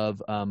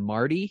of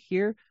Marty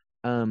here,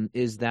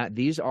 is that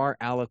these are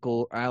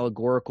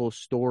allegorical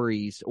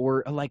stories,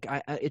 or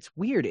it's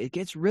weird. It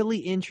gets really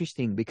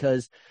interesting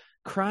because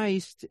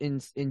Christ in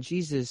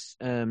Jesus,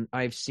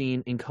 I've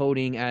seen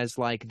encoding as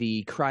like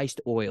the Christ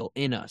oil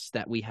in us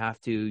that we have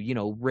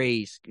to,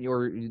 raise,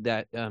 or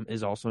that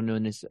is also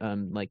known as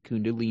like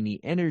Kundalini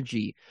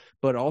energy.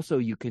 But also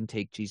you can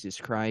take Jesus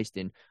Christ,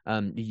 and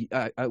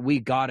we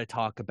got to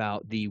talk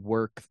about the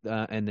work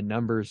and the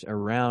numbers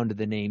around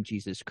the name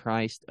Jesus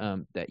Christ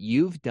that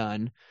you've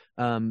done,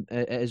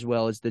 as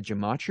well as the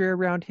gematria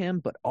around him,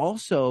 but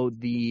also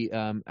the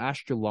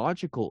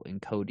astrological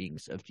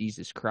encodings of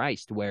Jesus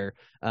Christ, where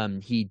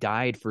he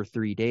died for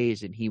 3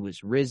 days and he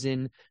was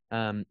risen.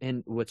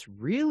 And what's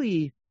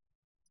really,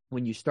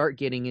 when you start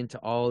getting into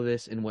all of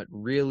this, and what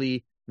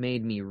really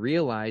made me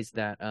realize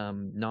that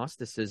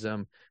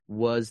Gnosticism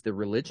was the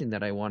religion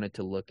that I wanted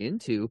to look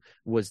into,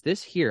 was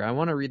this here. I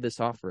want to read this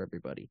off for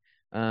everybody.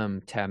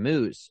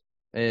 Tammuz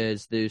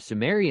is the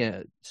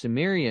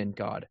Sumerian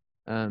god.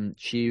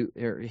 He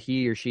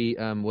or she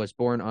was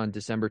born on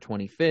December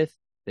 25th.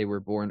 They were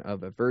born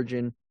of a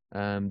virgin.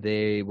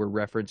 They were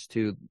referenced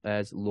to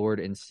as Lord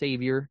and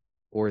Savior,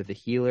 or the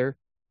healer.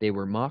 They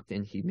were mocked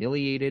and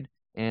humiliated,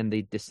 and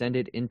they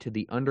descended into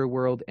the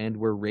underworld and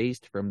were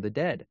raised from the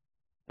dead.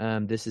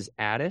 This is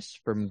Attis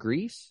from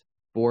Greece,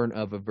 born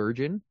of a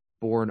virgin,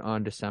 born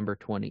on December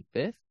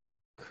 25th,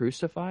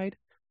 crucified,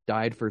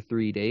 died for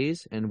 3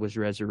 days, and was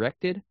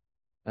resurrected.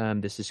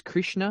 This is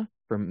Krishna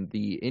from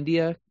the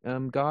India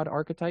god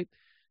archetype.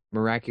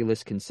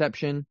 Miraculous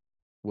conception,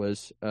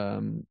 was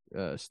a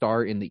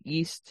star in the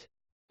east,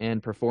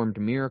 and performed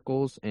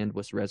miracles and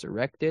was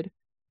resurrected.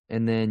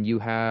 And then you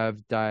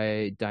have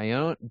Dionysus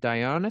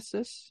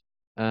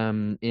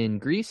in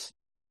Greece,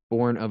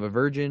 born of a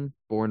virgin,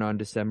 born on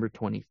December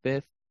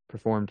 25th,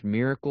 performed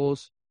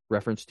miracles,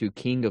 reference to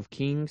King of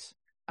Kings,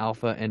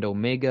 Alpha and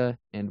Omega,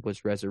 and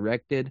was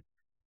resurrected.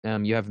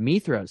 You have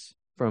Mithras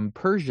from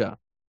Persia,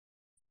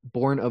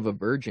 born of a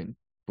virgin,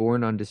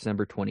 born on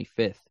December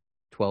 25th,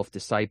 12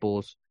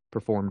 disciples,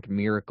 performed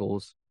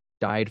miracles,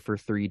 died for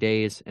 3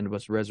 days, and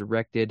was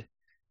resurrected.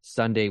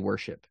 Sunday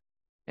worship.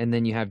 And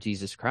then you have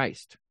Jesus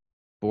Christ,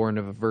 born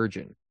of a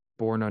virgin,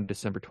 born on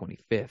December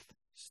 25th,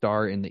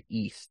 star in the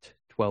east,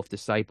 12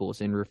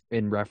 disciples,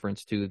 in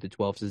reference to the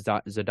 12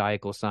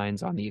 zodiacal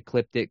signs on the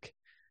ecliptic,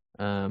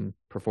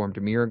 performed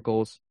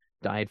miracles,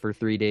 died for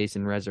 3 days,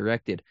 and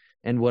resurrected.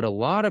 And what a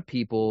lot of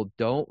people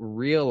don't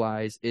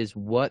realize is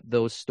what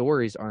those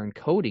stories are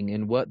encoding,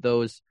 and what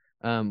those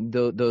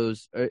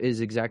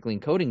is exactly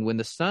encoding. When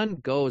the sun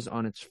goes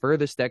on its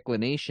furthest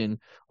declination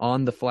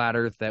on the flat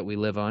earth that we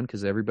live on,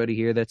 because everybody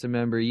here that's a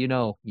member,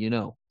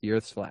 the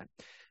earth's flat.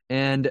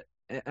 And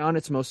on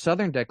its most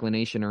southern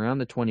declination, around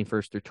the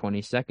 21st or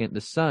 22nd, the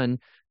sun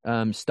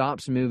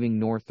stops moving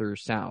north or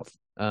south,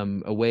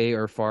 away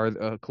or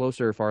far,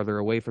 closer or farther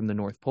away from the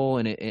North Pole,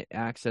 and it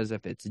acts as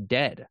if it's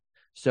dead.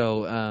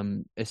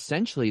 So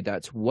essentially,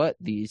 that's what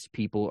these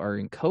people are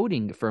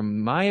encoding.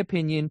 From my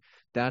opinion,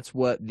 that's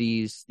what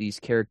these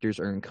characters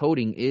are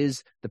encoding,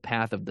 is the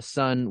path of the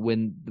sun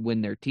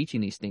when they're teaching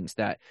these things,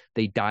 that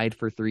they died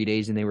for 3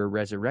 days and they were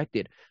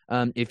resurrected.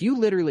 If you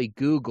literally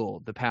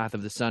Google the path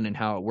of the sun and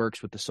how it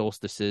works with the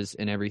solstices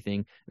and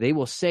everything, they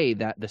will say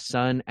that the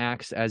sun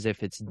acts as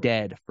if it's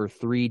dead for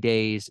 3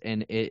 days,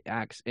 and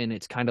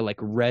it's kind of like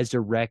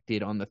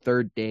resurrected on the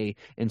third day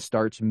and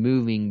starts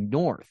moving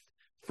north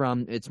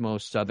from its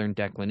most southern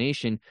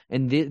declination.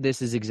 And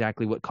this is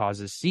exactly what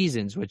causes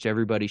seasons, which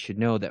everybody should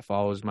know that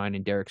follows mine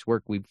and Derek's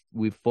work.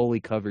 We've fully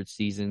covered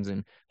seasons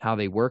and how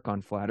they work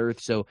on flat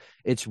earth. So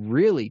it's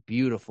really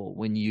beautiful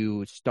when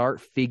you start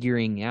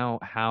figuring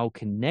out how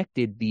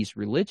connected these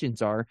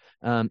religions are.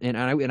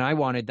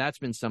 That's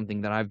been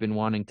something that I've been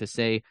wanting to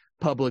say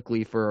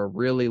publicly for a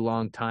really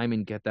long time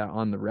and get that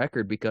on the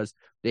record, because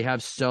they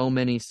have so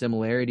many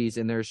similarities,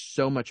 and there's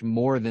so much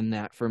more than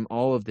that from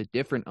all of the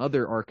different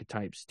other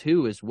archetypes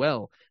too as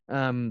well.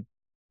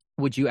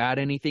 Would you add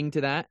anything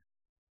to that?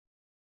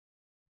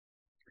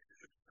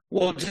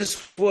 Well,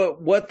 just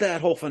what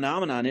that whole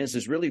phenomenon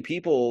is really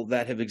people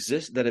that have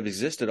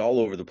existed all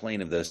over the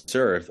plane of this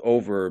earth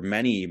over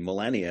many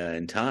millennia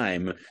in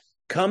time,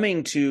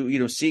 coming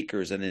to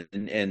seekers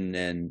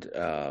and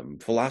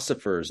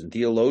philosophers and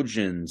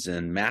theologians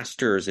and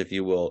masters, if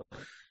you will,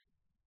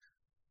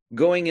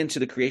 going into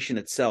the creation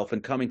itself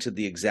and coming to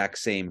the exact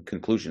same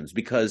conclusions,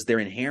 because they're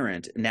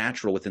inherent,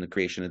 natural within the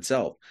creation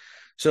itself.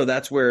 So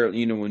that's where,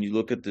 when you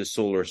look at the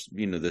solar,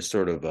 this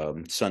sort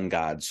of sun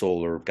god,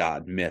 solar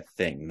god myth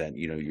thing that,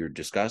 you're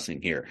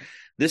discussing here,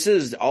 this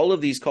is all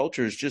of these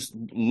cultures just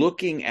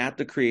looking at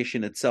the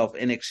creation itself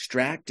and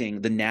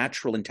extracting the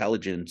natural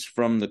intelligence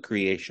from the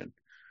creation,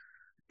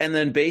 and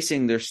then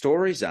basing their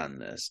stories on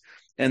this.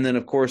 And then,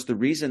 of course, the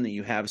reason that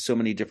you have so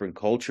many different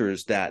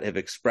cultures that have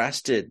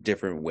expressed it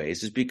different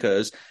ways is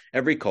because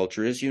every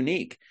culture is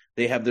unique.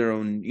 They have their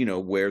own,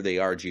 where they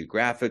are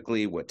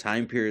geographically, what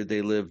time period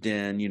they lived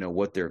in,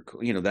 what their,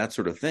 that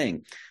sort of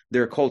thing.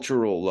 Their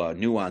cultural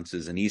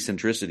nuances and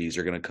eccentricities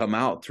are going to come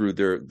out through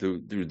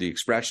through the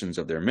expressions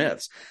of their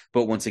myths.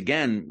 But once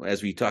again,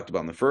 as we talked about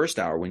in the first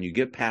hour, when you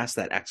get past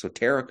that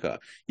exoterica,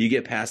 you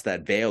get past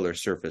that veil or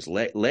surface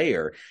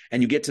layer,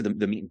 and you get to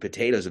the meat and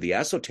potatoes of the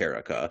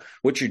esoterica,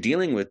 what you're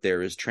dealing with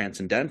there is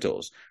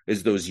transcendentals,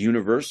 is those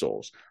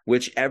universals,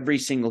 which every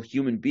single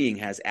human being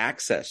has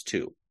access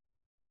to.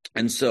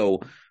 And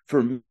so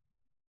for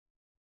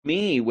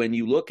me, when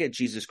you look at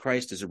Jesus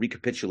Christ as a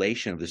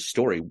recapitulation of this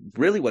story,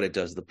 really what it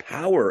does, the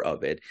power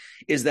of it,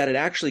 is that it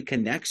actually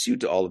connects you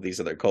to all of these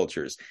other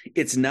cultures.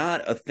 It's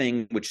not a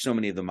thing which so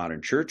many of the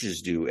modern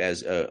churches do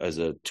as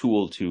a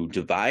tool to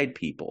divide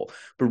people,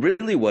 but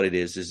really what it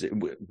is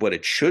what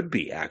it should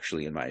be,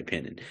 actually, in my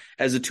opinion,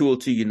 as a tool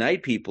to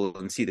unite people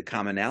and see the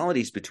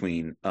commonalities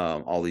between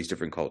all these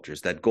different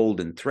cultures, that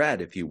golden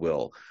thread, if you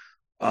will,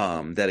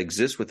 that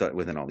exists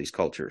within all these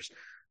cultures.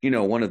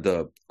 One of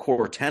the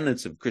core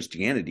tenets of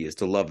Christianity is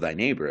to love thy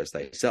neighbor as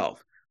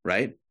thyself,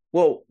 right?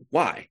 Well,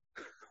 why?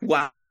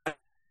 Why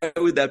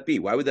would that be?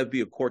 Why would that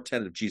be a core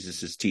tenet of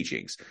Jesus's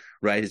teachings,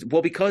 right?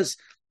 Well, because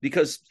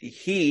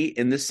he,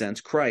 in this sense,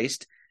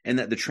 Christ, and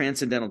that the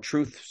transcendental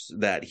truths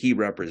that he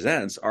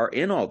represents are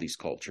in all these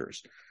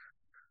cultures.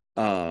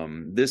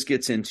 This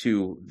gets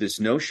into this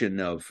notion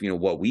of,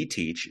 what we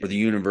teach, or the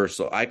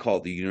universal, I call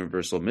it the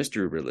universal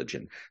mystery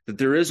religion, that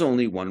there is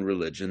only one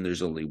religion,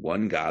 there's only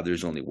one God,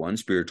 there's only one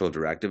spiritual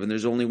directive, and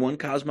there's only one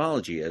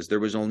cosmology, as there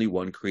was only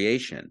one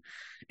creation.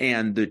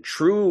 And the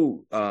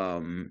true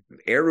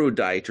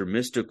erudite or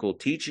mystical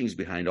teachings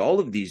behind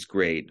all of these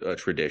great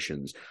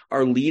traditions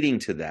are leading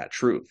to that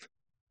truth.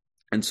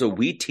 And so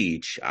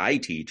I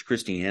teach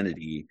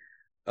Christianity,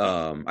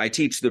 I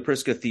teach the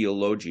Prisca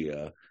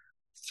Theologia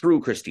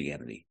through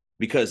Christianity,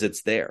 because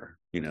it's there,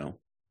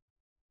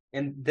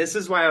 And this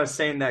is why I was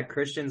saying that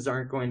Christians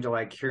aren't going to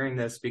like hearing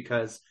this,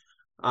 because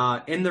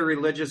in the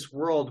religious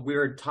world, we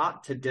are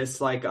taught to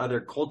dislike other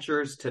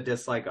cultures, to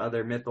dislike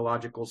other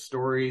mythological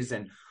stories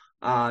and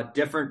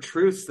different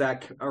truths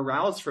that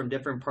arouse from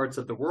different parts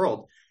of the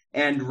world.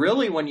 And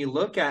really, when you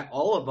look at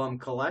all of them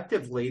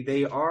collectively,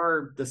 they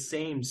are the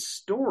same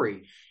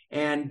story.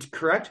 And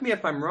correct me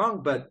if I'm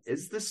wrong, but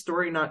is this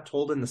story not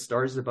told in the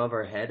stars above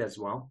our head as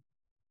well?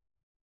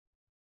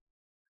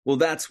 Well,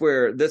 that's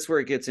where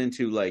it gets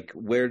into, like,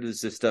 where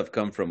does this stuff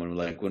come from? And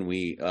like when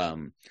we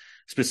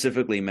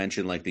specifically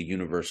mention like the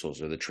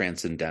universals or the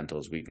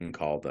transcendentals, we can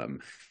call them.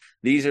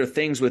 These are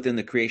things within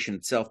the creation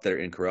itself that are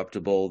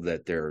incorruptible,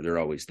 that they're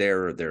always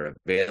there, they're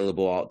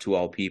available to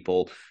all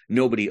people.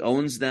 Nobody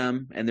owns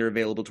them, and they're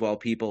available to all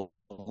people.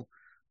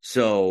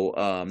 So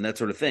that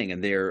sort of thing,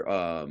 and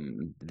they're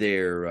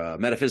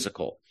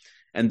metaphysical,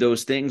 and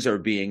those things are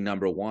being,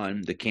 number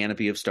one, the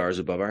canopy of stars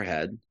above our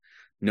head.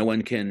 No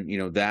one can,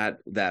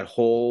 that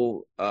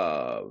whole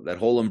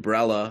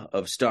umbrella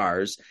of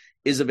stars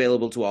is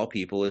available to all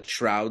people. It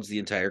shrouds the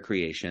entire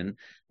creation.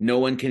 No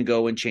one can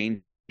go and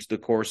change the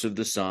course of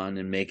the sun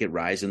and make it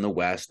rise in the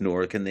west,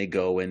 nor can they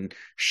go and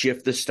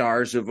shift the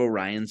stars of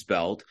Orion's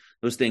belt.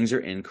 Those things are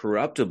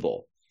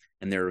incorruptible,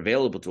 and they're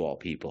available to all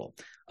people.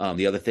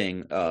 The other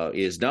thing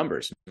is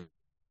numbers.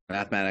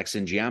 Mathematics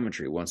and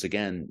geometry. Once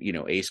again,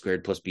 a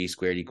squared plus b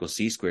squared equals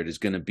c squared is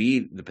going to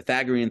be, the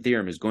Pythagorean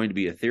theorem is going to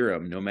be a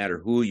theorem no matter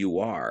who you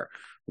are,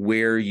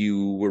 where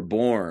you were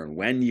born,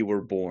 when you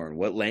were born,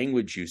 what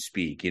language you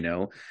speak,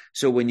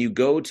 So when you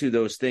go to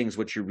those things,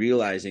 what you're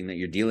realizing that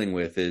you're dealing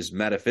with is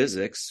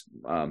metaphysics,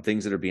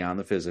 things that are beyond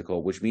the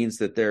physical, which means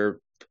that they're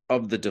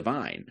of the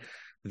divine.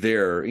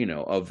 They're,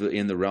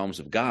 in the realms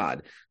of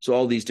God. So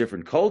all these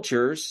different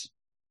cultures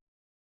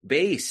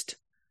based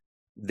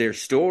their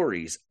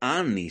stories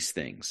on these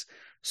things.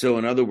 So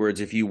in other words,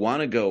 if you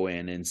want to go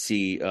in and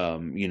see,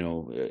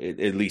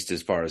 at least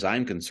as far as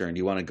I'm concerned,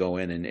 you want to go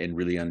in and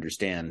really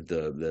understand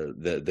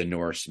the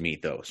Norse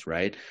mythos,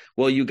 right?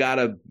 Well, you got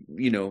to,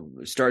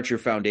 start your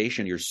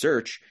foundation, your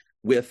search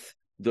with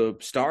the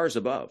stars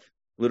above,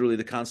 literally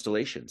the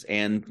constellations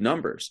and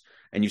numbers.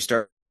 And you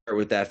start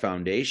with that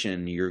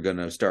foundation, you're going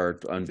to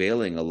start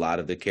unveiling a lot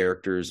of the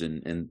characters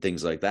and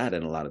things like that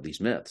in a lot of these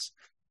myths.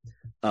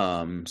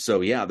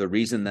 So yeah, the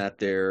reason that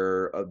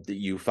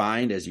you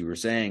find, as you were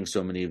saying,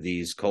 so many of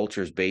these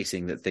cultures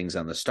basing that things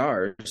on the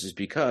stars is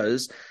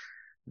because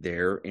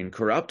they're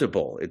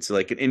incorruptible. It's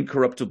like an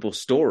incorruptible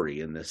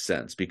story in this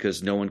sense,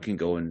 because no one can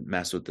go and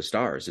mess with the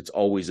stars. It's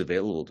always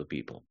available to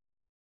people.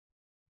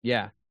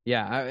 Yeah.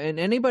 And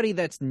anybody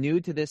that's new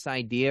to this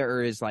idea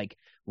or is like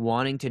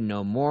wanting to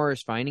know more,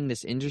 is finding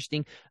this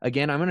interesting,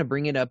 again, I'm going to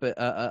bring it up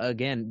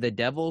again. The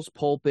Devil's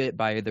Pulpit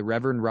by the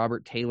Reverend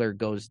Robert Taylor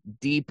goes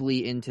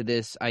deeply into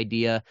this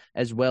idea,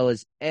 as well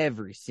as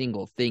every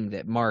single thing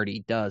that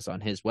Marty does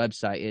on his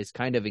website is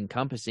kind of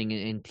encompassing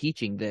and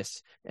teaching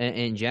this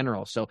in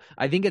general. So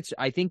I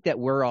think that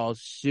we're all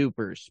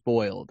super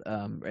spoiled.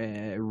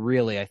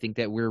 Really, I think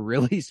that we're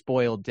really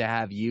spoiled to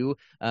have you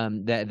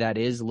that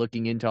is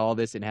looking into all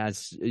this and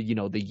has,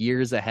 the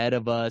years ahead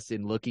of us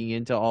and looking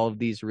into all of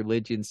these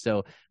religions mentioned.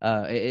 So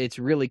it's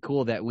really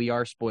cool that we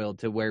are spoiled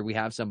to where we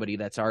have somebody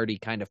that's already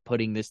kind of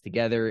putting this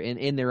together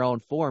in their own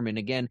form. And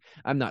again,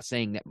 I'm not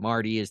saying that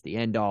Marty is the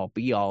end all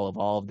be all of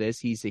all of this.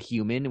 He's a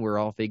human. We're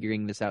all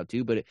figuring this out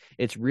too, but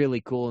it's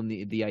really cool.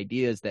 And the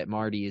ideas that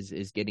Marty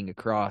is getting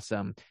across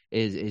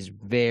is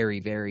very,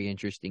 very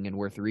interesting and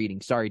worth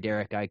reading. Sorry,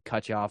 Derek, I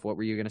cut you off. What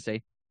were you going to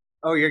say?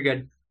 Oh, you're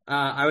good.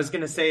 I was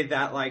going to say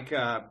that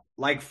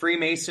like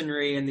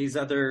Freemasonry and these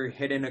other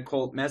hidden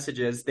occult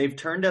messages, they've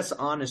turned us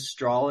on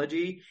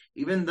astrology,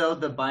 even though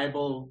the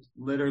Bible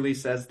literally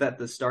says that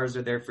the stars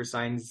are there for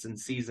signs and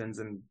seasons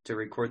and to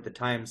record the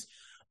times.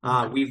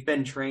 We've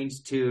been trained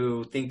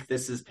to think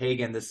this is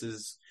pagan, this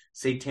is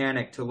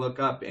satanic, to look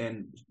up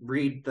and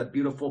read the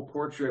beautiful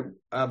portrait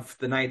of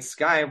the night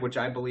sky, which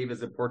I believe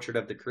is a portrait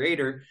of the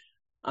Creator,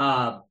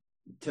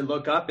 to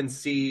look up and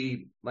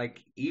see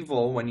like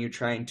evil when you're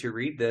trying to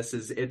read this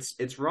is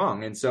it's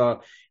wrong. And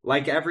so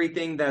like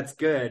everything that's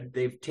good,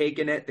 they've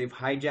taken it, they've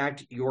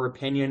hijacked your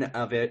opinion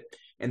of it,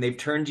 and they've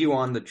turned you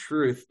on the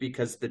truth,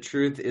 because the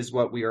truth is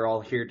what we are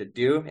all here to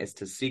do, is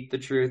to seek the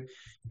truth.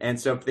 And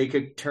so if they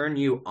could turn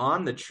you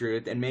on the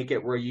truth and make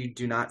it where you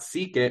do not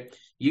seek it,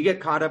 you get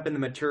caught up in the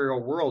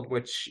material world,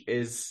 which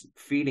is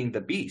feeding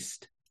the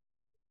beast.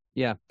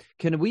 Yeah.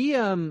 Can we,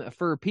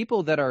 for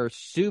people that are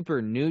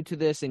super new to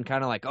this and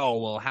kind of like, oh,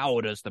 well,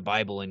 how does the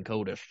Bible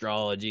encode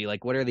astrology?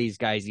 Like, what are these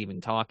guys even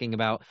talking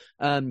about?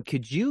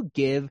 Could you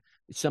give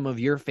some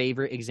of your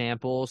favorite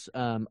examples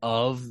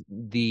of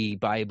the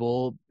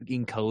Bible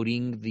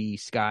encoding the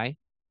sky?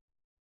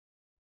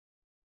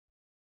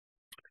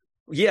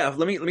 Yeah,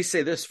 let me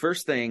say this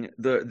first thing.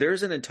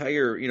 There's an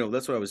entire,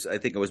 that's what I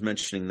think I was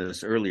mentioning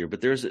this earlier,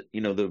 but there's,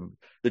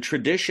 the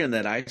tradition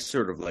that I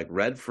sort of like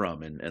read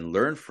from and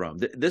learned from.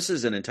 This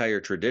is an entire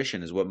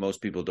tradition, is what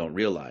most people don't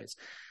realize.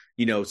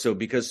 So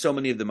because so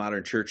many of the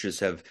modern churches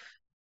have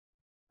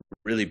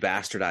really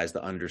bastardized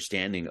the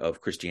understanding of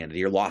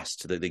Christianity, or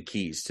lost the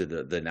keys to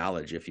the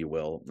knowledge, if you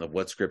will, of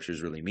what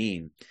scriptures really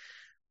mean.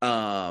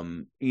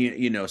 So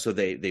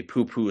they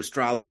poo-poo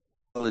astrology,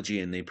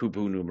 and they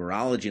poo-poo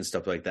numerology and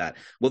stuff like that.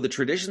 Well, the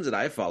traditions that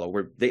I follow,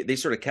 where they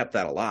sort of kept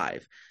that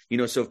alive.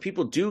 So if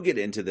people do get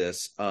into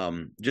this,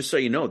 just so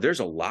you know, there's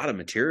a lot of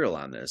material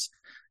on this.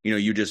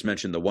 You just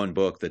mentioned the one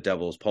book, The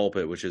Devil's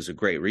Pulpit, which is a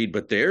great read,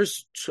 but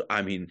there's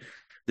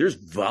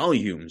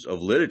volumes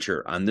of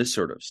literature on this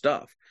sort of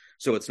stuff.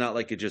 So it's not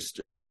like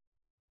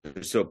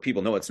so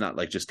people know it's not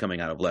like just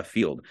coming out of left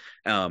field.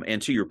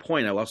 And to your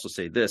point, I'll also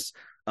say this.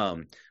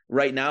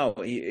 Right now,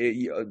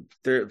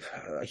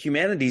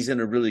 humanity's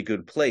in a really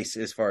good place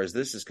as far as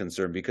this is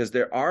concerned, because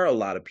there are a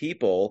lot of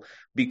people,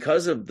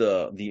 because of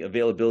the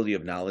availability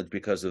of knowledge,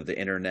 because of the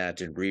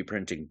internet and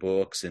reprinting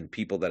books, and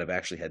people that have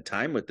actually had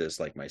time with this,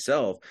 like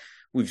myself.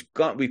 We've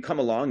come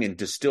along and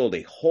distilled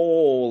a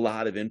whole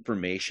lot of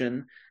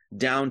information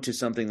down to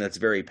something that's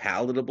very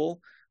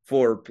palatable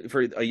for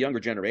a younger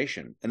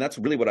generation, and that's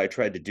really what I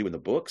tried to do in the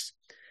books.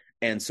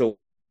 And so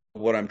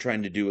what I'm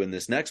trying to do in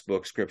this next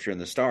book, Scripture and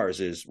the Stars,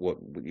 is what,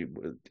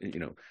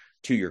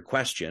 to your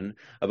question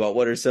about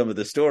what are some of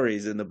the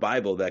stories in the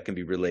Bible that can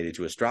be related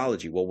to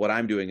astrology. Well, what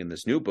I'm doing in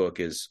this new book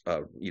is,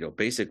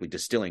 basically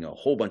distilling a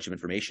whole bunch of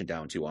information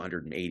down to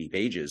 180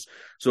 pages.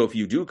 So if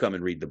you do come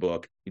and read the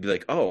book, you'd be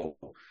like, oh,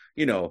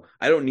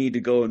 I don't need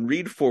to go and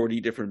read 40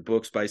 different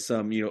books by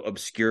some,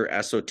 obscure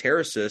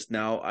esotericist.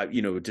 Now, I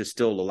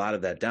distilled a lot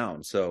of that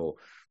down. So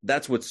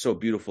that's what's so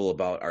beautiful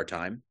about our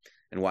time,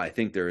 and why I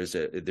think there is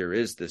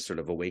this sort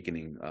of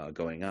awakening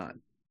going on.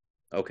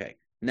 Okay,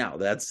 now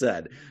that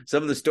said,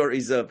 some of the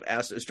stories of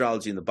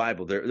astrology in the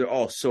Bible, they're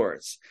all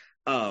sorts.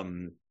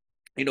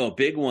 A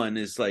big one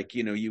is like,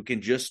 you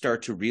can just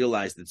start to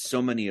realize that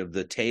so many of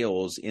the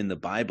tales in the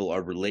Bible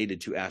are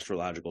related to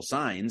astrological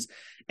signs,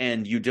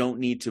 and you don't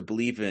need to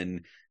believe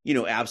in,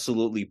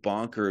 absolutely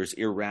bonkers,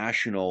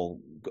 irrational,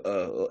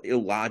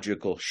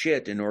 illogical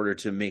shit in order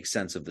to make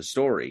sense of the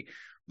story.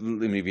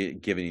 Let me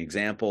give an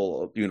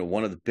example.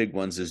 One of the big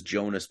ones is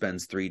Jonah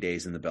spends 3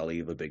 days in the belly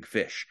of a big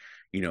fish,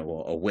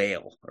 a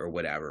whale or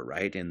whatever,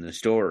 right, in the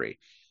story.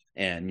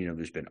 And,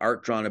 there's been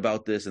art drawn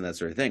about this and that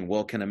sort of thing.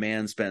 Well, can a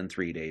man spend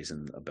 3 days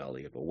in the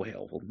belly of a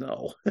whale? Well,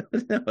 no,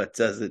 no, it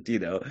doesn't,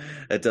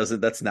 it doesn't,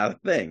 that's not a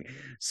thing.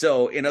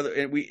 So in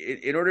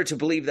order to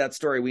believe that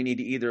story, we need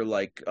to either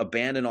like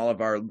abandon all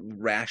of our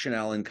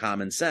rationale and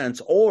common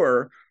sense,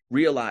 or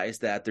realize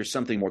that there's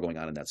something more going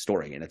on in that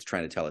story, and it's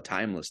trying to tell a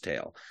timeless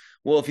tale.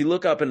 Well, if you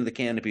look up into the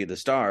canopy of the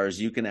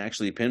stars, you can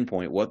actually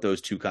pinpoint what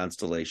those two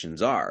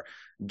constellations are.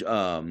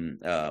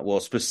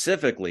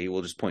 Specifically,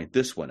 we'll just point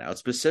this one out.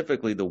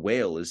 Specifically, the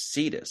whale is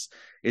Cetus.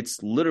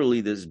 It's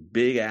literally this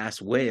big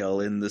ass whale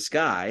in the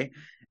sky.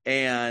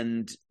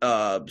 And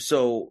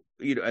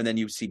and then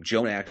you see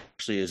Jonah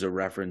actually is a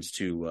reference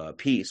to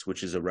peace,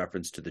 which is a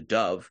reference to the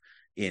dove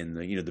in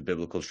the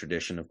biblical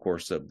tradition. Of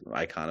course, the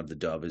icon of the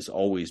dove has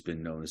always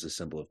been known as a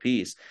symbol of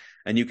peace.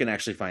 And you can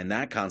actually find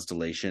that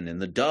constellation in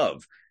the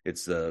dove.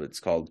 It's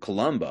called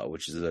Columba,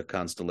 which is a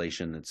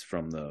constellation that's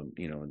from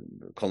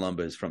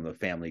Columba is from the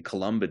family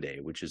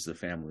Columbidae, which is the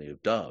family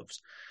of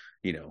doves.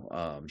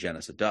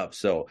 genus of dove.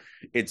 So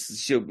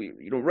it's,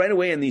 right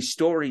away in these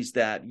stories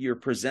that you're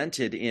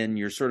presented in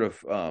your sort of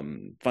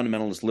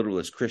fundamentalist,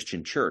 literalist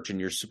Christian church, and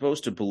you're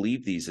supposed to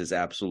believe these as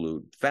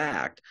absolute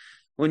fact.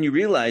 When you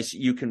realize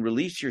you can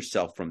release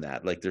yourself from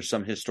that, like there's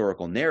some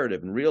historical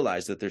narrative, and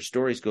realize that there's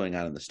stories going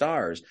on in the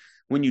stars,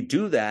 when you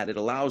do that, it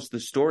allows the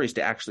stories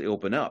to actually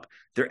open up,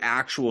 their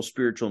actual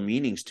spiritual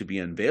meanings to be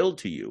unveiled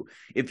to you.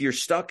 If you're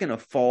stuck in a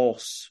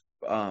false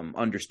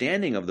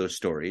understanding of those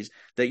stories,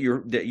 that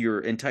your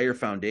entire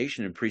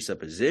foundation and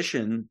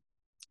presupposition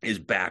is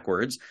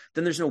backwards,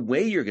 then there's no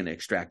way you're going to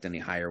extract any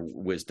higher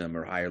wisdom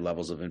or higher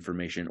levels of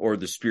information or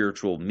the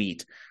spiritual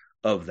meat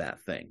of that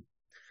thing.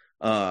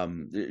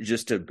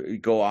 Just to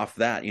go off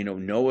that,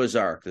 Noah's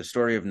Ark, the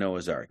story of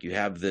Noah's Ark, you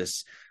have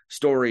this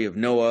story of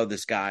Noah,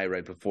 this guy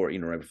right before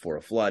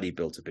a flood, he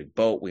built a big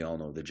boat. We all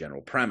know the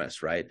general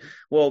premise, right?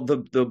 Well,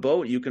 the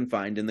boat you can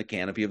find in the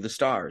canopy of the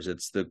stars.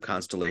 It's the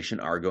constellation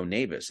Argo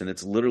Navis, and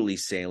it's literally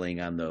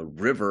sailing on the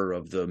river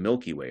of the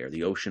Milky Way, or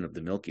the ocean of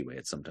the Milky Way,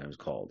 it's sometimes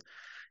called.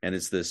 And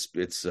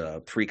it's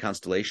three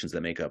constellations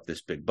that make up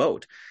this big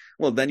boat.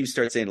 Well, then you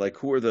start saying, like,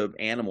 who are the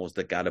animals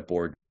that got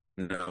aboard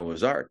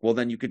Noah's Ark? Well,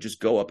 then you could just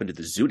go up into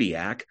the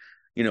zodiac,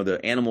 the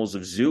animals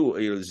of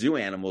zoo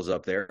animals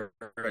up there,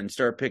 and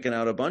start picking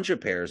out a bunch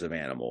of pairs of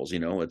animals.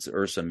 It's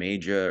Ursa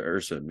Major,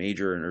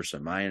 and Ursa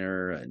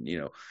Minor,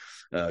 and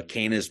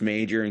Canis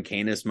Major and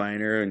Canis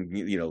Minor, and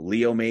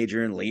Leo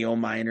Major and Leo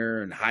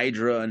Minor, and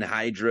Hydra and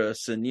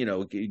Hydrus, and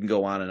you can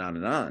go on and on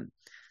and on.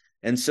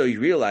 And so you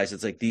realize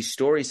it's like these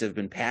stories have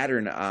been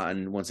patterned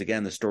on, once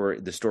again, the story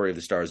of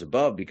the stars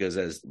above, because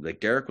as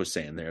like Derek was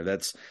saying there,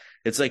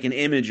 it's like an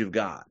image of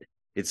God.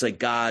 It's like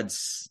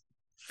God's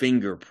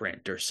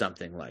fingerprint or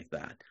something like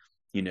that,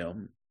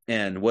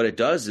 and what it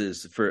does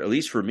is, at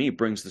least for me,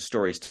 brings the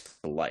stories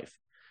to life.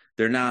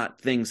 They're not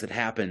things that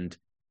happened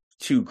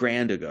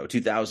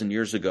 2,000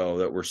 years ago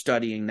that we're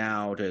studying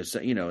now it's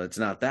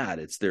not that.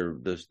 It's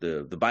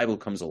the Bible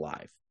comes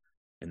alive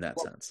in that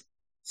sense.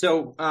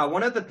 So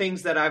one of the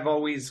things that I've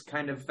always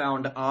kind of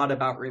found odd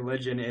about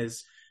religion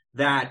is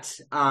that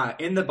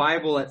in the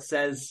Bible, it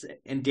says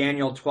in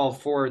Daniel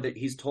 12:4 that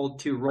he's told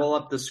to roll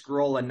up the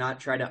scroll and not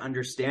try to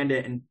understand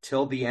it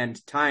until the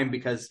end time,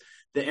 because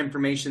the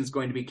information is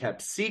going to be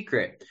kept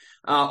secret.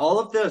 All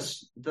of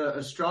the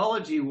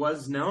astrology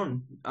was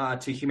known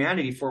to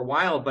humanity for a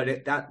while,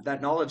 but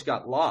that knowledge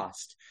got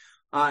lost.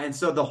 And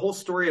so the whole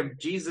story of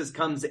Jesus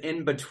comes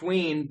in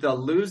between the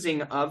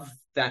losing of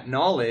that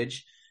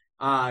knowledge.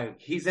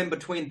 He's in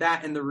between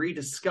that and the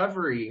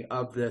rediscovery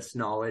of this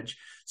knowledge.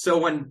 So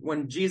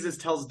when Jesus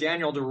tells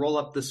Daniel to roll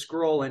up the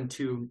scroll and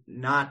to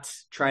not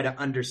try to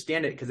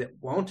understand it, because it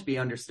won't be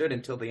understood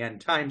until the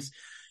end times,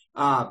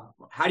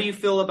 how do you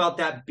feel about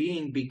that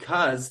being?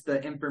 Because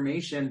the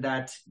information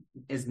that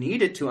is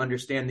needed to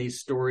understand these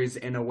stories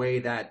in a way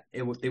that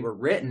they were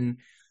written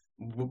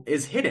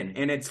is hidden,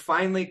 and it's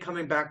finally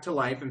coming back to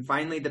life, and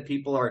finally the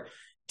people are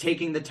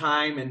taking the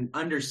time and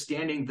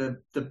understanding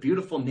the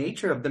beautiful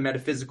nature of the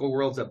metaphysical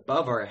worlds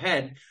above our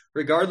head,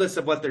 regardless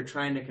of what they're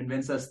trying to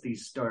convince us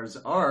these stars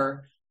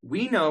are.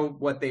 We know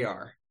what they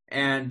are.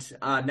 And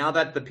now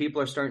that the people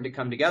are starting to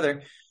come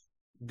together,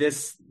 the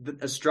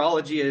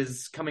astrology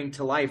is coming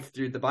to life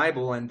through the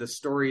Bible, and the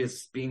story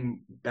is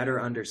being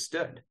better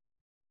understood.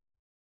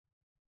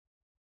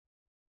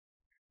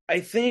 I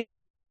think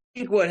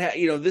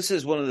this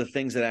is one of the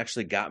things that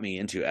actually got me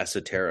into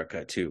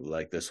esoterica too.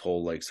 Like this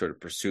whole sort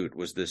of pursuit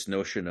was this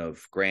notion of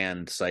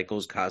grand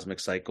cycles, cosmic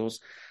cycles,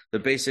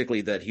 that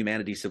basically that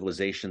humanity,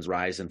 civilizations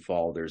rise and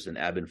fall. There's an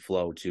ebb and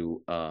flow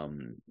to,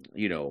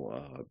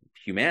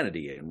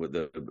 humanity, and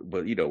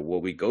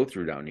what we go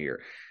through down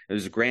here.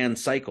 There's grand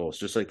cycles,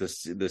 just like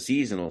the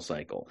seasonal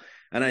cycle.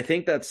 And I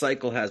think that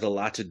cycle has a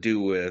lot to do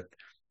with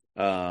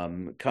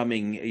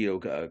coming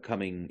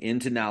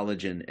into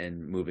knowledge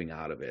and moving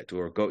out of it,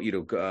 or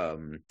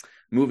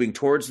moving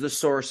towards the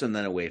source and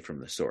then away from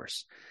the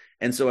source.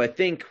 And so I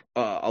think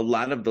a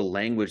lot of the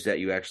language that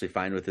you actually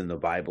find within the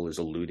Bible is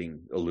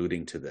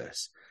alluding to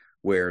this,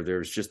 where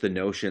there's just the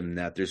notion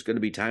that there's going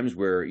to be times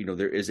where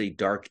there is a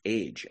dark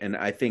age, and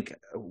I think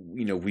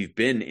we've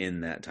been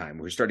in that time.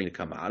 We're starting to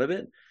come out of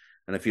it,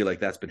 and I feel like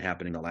that's been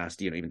happening the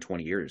last even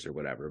 20 years or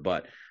whatever.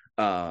 But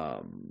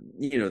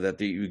that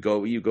you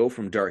go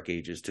from dark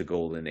ages to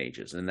golden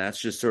ages, and that's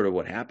just sort of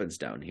what happens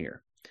down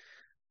here.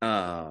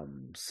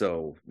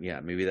 So yeah,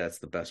 maybe that's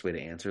the best way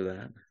to answer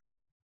that.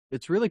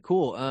 It's really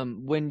cool.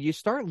 When you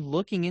start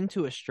looking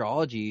into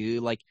astrology,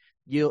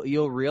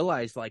 you'll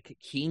realize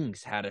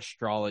kings had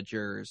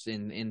astrologers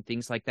and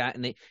things like that,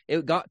 and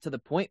it got to the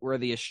point where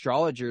the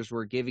astrologers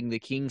were giving the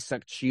kings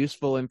such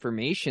useful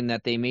information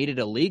that they made it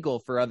illegal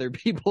for other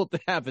people to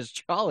have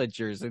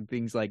astrologers and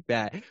things like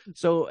that.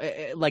 So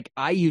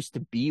I used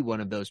to be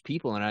one of those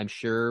people, and I'm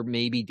sure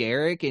maybe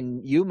Derek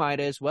and you might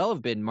as well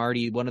have been,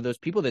 Marty, one of those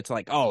people that's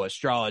like, oh,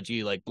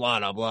 astrology, blah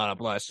blah blah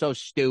blah, so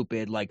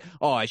stupid,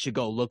 I should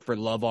go look for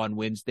love on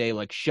Wednesday,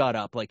 shut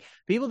up.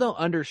 People don't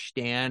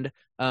understand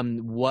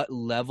what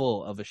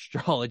level of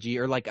astrology,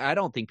 or like, I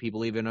don't think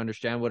people even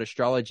understand what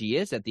astrology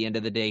is at the end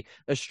of the day.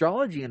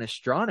 Astrology and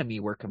astronomy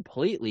were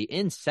completely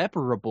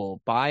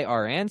inseparable by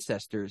our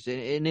ancestors.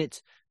 And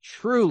it's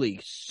truly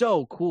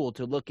so cool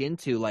to look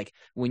into. Like,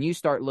 when you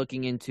start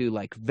looking into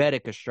like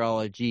Vedic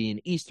astrology and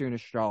Eastern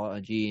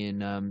astrology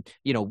and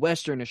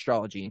Western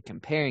astrology, and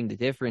comparing the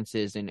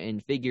differences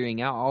and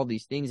figuring out all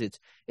these things,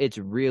 it's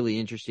really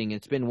interesting.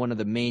 It's been one of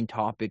the main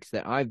topics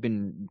that I've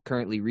been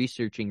currently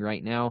researching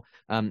right now.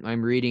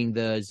 I'm reading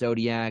the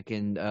Zodiac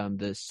and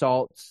the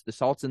salts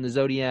in the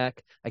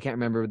Zodiac. I can't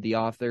remember the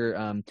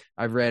author.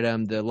 I've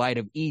read The Light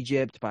of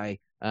Egypt by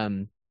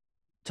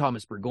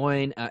Thomas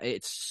Burgoyne.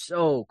 It's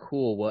so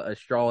cool what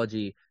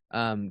astrology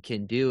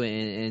can do,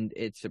 and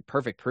it's a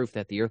perfect proof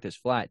that the earth is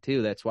flat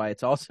too. That's why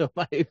it's also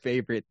my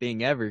favorite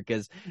thing ever,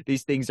 because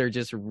these things are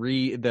just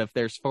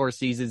there's 4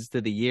 seasons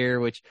to the year,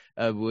 which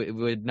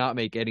would not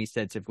make any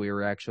sense if we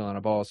were actually on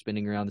a ball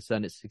spinning around the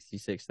sun at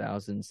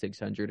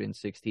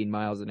 66,616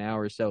 miles an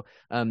hour. So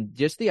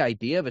just the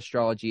idea of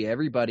astrology,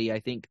 everybody I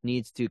think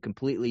needs to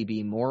completely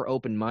be more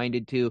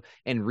open-minded to,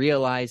 and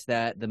realize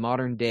that the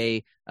modern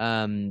day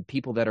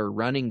people that are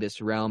running this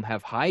realm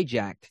have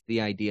hijacked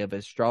the idea of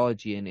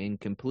astrology and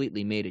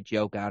completely made a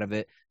joke out of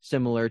it,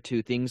 similar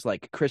to things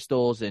like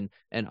crystals and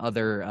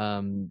other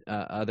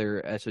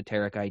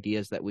esoteric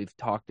ideas that we've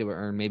talked about.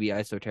 Or maybe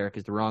esoteric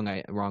is the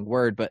wrong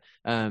word, but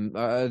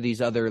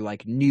these other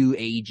like new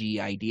agey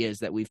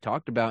ideas that we've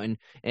talked about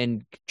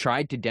and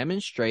tried to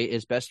demonstrate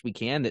as best we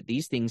can that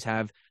these things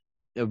have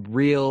a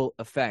real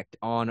effect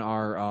on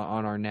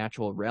our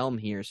natural realm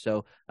here.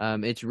 So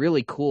it's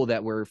really cool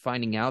that we're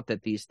finding out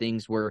that these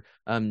things were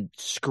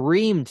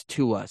screamed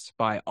to us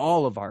by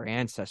all of our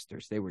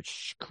ancestors. They were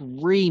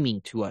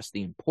screaming to us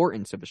the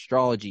importance of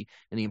astrology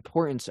and the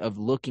importance of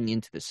looking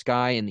into the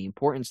sky and the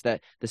importance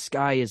that the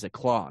sky is a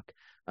clock.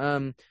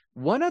 One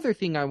other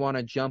thing I want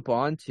to jump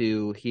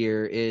onto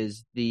here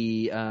is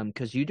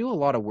because you do a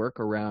lot of work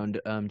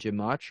around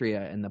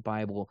Gematria in the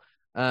Bible.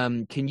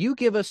 Can you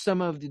give us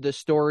some of the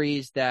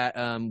stories that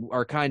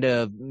are kind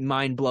of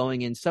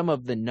mind-blowing, and some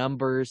of the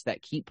numbers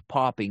that keep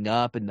popping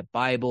up in the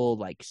Bible,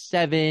 like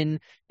 7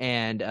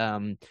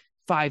 and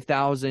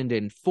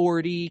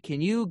 5,040? Can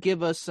you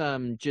give us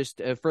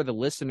just for the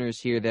listeners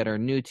here that are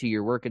new to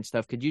your work and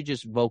stuff, could you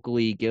just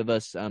vocally give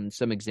us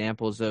some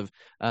examples of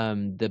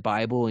the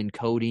Bible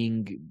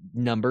encoding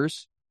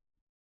numbers?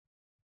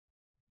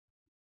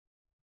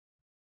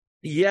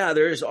 Yeah,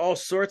 there's all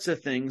sorts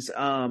of things.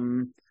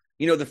 I'll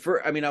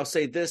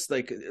say this,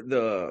 like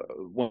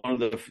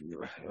let's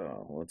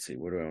see,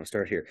 where do I want to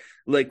start here?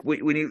 Like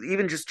when you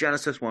even just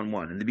Genesis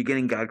 1:1, in the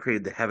beginning, God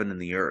created the heaven and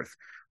the earth.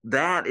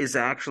 That is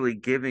actually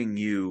giving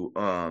you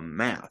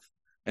math.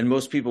 And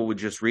most people would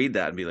just read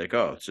that and be like,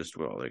 oh, it's just,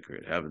 well, they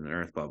created heaven and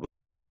earth, blah, blah,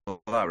 blah,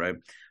 blah, right?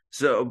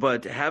 So,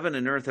 but heaven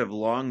and earth have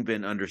long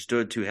been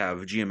understood to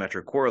have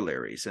geometric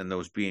corollaries, and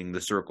those being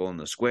the circle and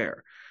the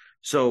square.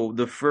 So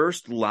the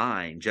first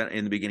line,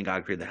 in the beginning,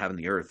 God created the heaven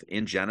and the earth,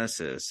 in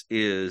Genesis,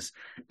 is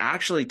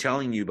actually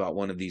telling you about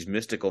one of these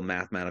mystical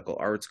mathematical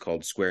arts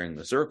called squaring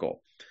the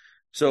circle.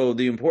 So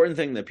the important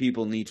thing that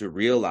people need to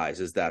realize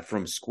is that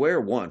from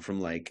square one,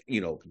 from like,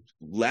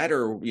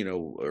 letter,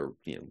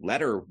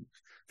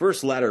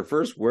 first letter,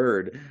 first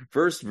word,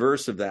 first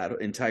verse of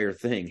that entire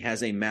thing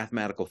has a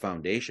mathematical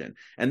foundation.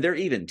 And they're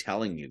even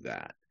telling you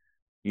that,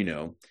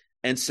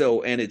 And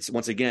so, and it's,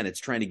 once again,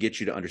 it's trying to get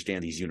you to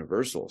understand these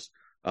universals.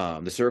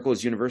 The circle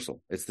is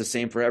universal. It's the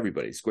same for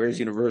everybody. Square is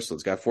universal.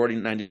 It's got 40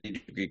 and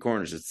 90-degree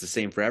corners. It's the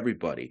same for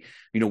everybody.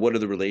 What are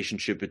the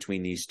relationship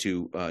between these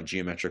two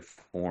geometric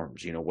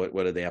forms?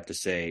 What do they have to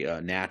say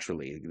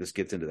naturally? This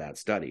gets into that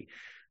study.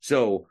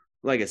 So,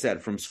 like I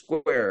said, from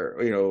square,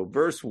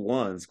 verse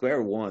 1,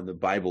 square 1, the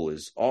Bible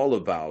is all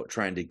about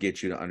trying to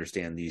get you to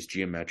understand these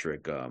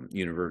geometric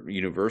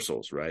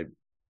universals, right?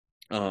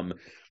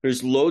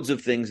 There's loads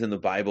of things in the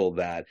Bible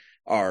that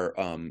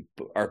are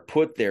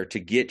put there to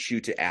get you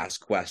to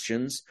ask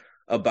questions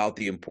about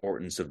the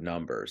importance of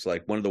numbers.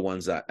 Like one of the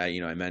ones that I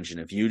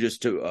mentioned, if you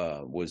just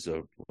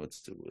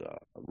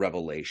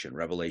Revelation.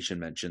 Revelation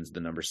mentions the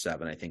number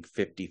 7, I think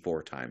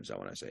 54 times. I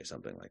want to say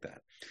something like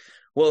that.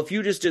 Well, if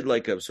you just did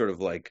like a sort of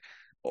like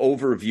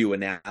overview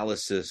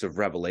analysis of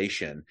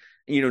Revelation,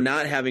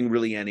 not having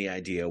really any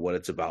idea what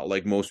it's about,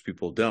 like most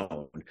people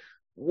don't.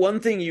 One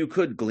thing you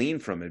could glean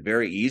from it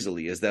very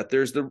easily is that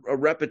there's a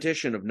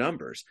repetition of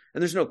numbers,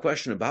 and there's no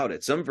question about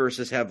it. Some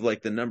verses have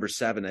like the number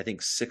 7, I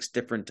think 6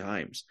 different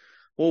times.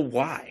 Well,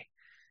 why?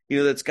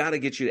 That's got to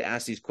get you to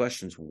ask these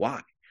questions. Why?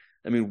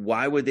 I mean,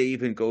 why would they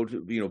even go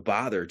to,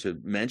 bother to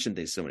mention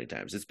things so many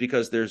times? It's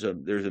because there's a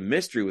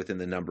mystery within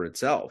the number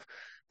itself.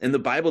 And the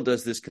Bible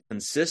does this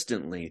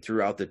consistently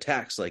throughout the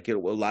text. Like a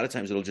lot of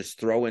times it'll just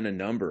throw in a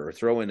number or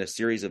throw in a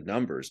series of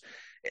numbers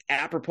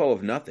apropos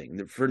of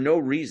nothing, for no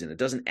reason. It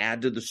doesn't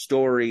add to the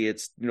story.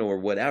 It's, or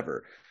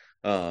whatever.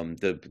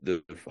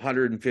 The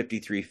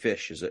 153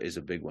 fish is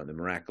a big one. The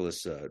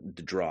miraculous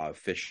draw of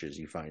fishes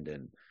you find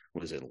in,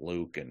 what is it,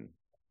 Luke, and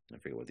I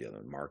forget what the other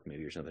one, Mark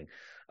maybe or something.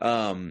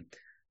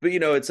 But,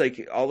 it's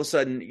like all of a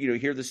sudden,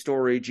 hear the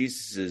story.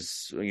 Jesus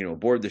is,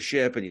 aboard the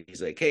ship, and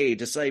he's like, hey,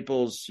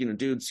 disciples,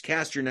 dudes,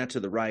 cast your net to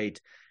the right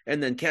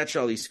and then catch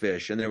all these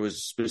fish. And there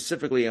was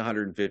specifically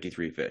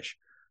 153 fish.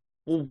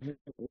 Well,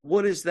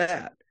 what is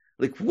that?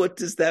 Like, what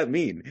does that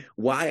mean?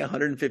 Why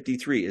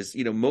 153 is,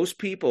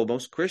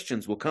 most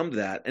Christians will come to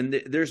that,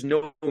 and there's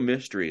no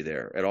mystery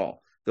there at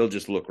all. They'll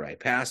just look right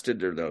past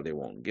it, or they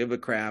won't give a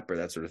crap or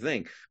that sort of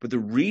thing. But the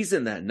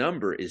reason that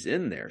number is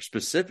in there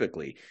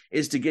specifically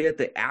is to get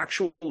the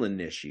actual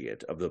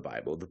initiate of the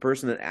Bible, the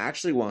person that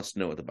actually wants to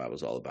know what the Bible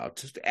is all about,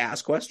 to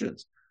ask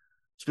questions.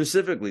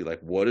 Specifically,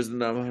 like, what is the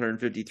number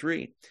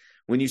 153?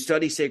 When you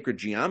study sacred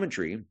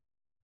geometry,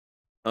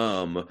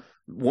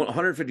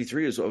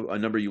 153 is a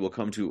number you will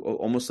come to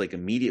almost like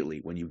immediately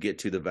when you get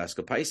to the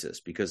Vesca Piscis,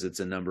 because it's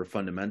a number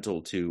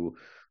fundamental to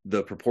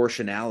the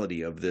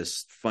proportionality of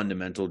this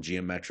fundamental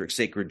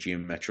sacred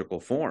geometrical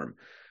form,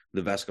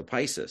 the Vesca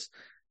Piscis.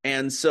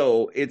 And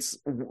so it's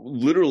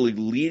literally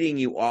leading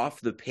you off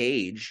the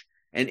page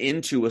and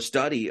into a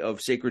study of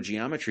sacred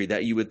geometry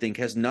that you would think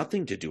has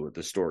nothing to do with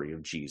the story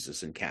of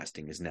Jesus and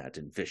casting his net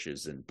and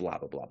fishes and blah,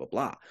 blah, blah, blah,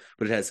 blah.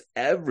 But it has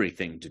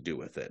everything to do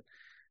with it.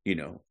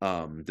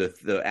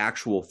 The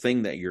actual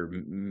thing that you're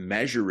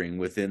measuring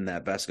within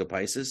that Vesca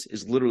Piscis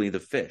is literally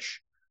the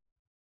fish.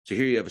 So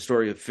here you have a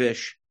story of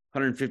fish,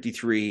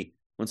 153.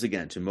 Once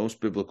again, to most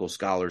biblical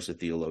scholars and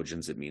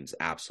theologians, it means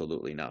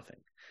absolutely nothing.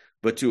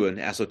 But to an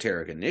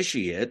esoteric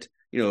initiate,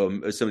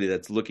 somebody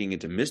that's looking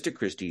into mystic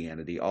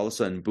Christianity, all of a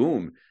sudden,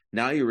 boom,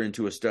 now you're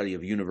into a study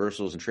of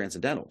universals and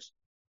transcendentals.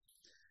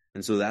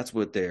 And so that's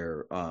what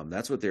they're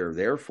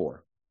there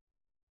for.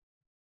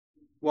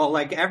 Well,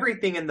 like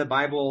everything in the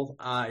Bible,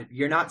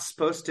 you're not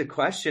supposed to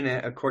question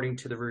it according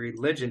to the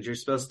religions. You're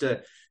supposed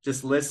to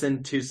just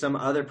listen to some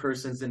other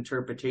person's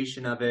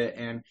interpretation of it.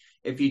 And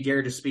if you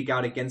dare to speak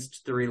out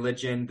against the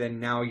religion,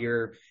 then now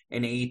you're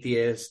an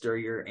atheist or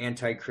you're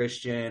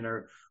anti-Christian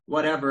or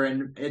whatever.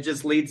 And it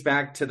just leads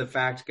back to the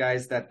fact,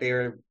 guys, that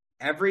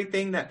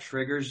everything that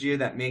triggers you,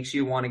 that makes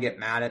you want to get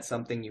mad at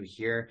something you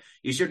hear,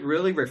 you should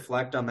really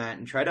reflect on that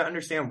and try to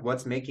understand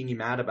what's making you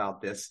mad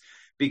about this.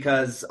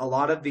 Because a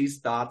lot of these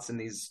thoughts and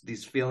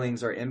these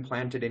feelings are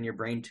implanted in your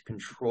brain to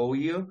control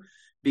you,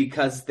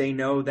 because they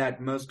know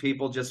that most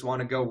people just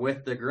want to go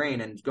with the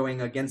grain, and going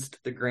against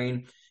the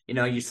grain,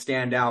 you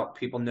stand out,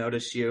 people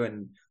notice you,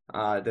 and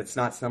that's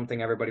not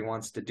something everybody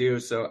wants to do.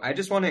 So I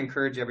just want to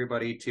encourage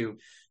everybody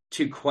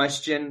to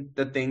question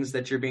the things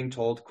that you're being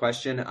told,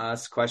 question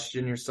us,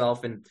 question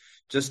yourself, and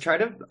just try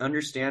to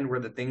understand where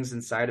the things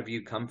inside of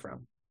you come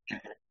from.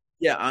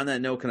 Yeah, on that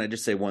note, can I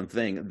just say one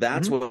thing?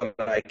 That's what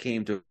I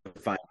came to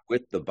find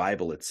with the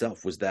Bible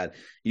itself, was that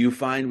you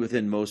find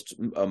within most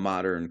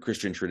modern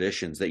Christian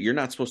traditions that you're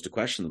not supposed to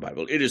question the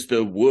Bible. It is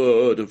the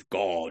word of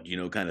God,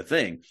 kind of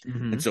thing.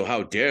 And so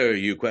how dare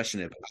you question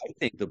it? But I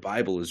think the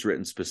Bible is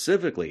written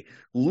specifically,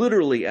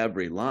 literally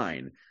every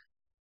line,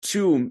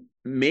 to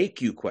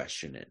make you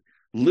question it.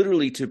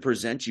 Literally to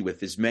present you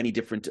with as many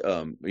different,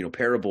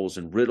 parables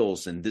and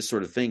riddles and this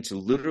sort of thing, to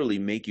literally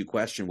make you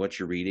question what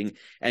you're reading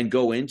and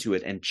go into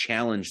it and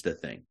challenge the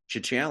thing, to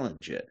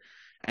challenge it.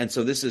 And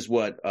so this is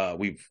what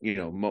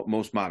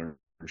most modern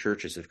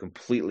churches have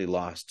completely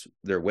lost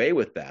their way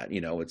with that.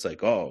 It's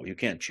like, oh, you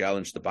can't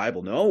challenge the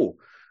Bible. No,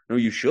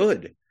 you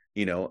should.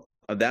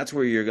 That's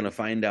where you're going to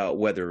find out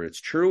whether it's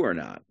true or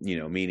not,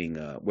 meaning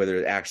whether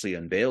it actually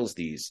unveils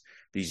these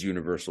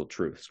universal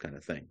truths, kind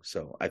of thing.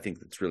 So I think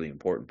that's a really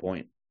important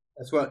point.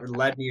 That's what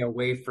led me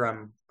away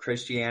from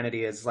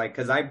Christianity, is like,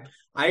 because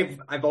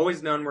I've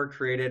always known we're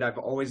created. I've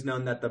always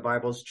known that the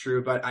Bible's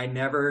true, but it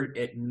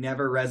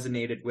never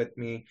resonated with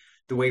me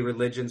the way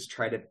religions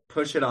try to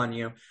push it on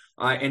you.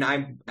 And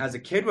I, as a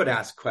kid, would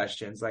ask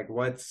questions like,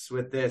 what's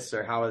with this,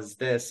 or how is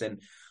this?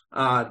 And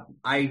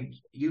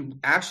you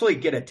actually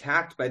get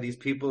attacked by these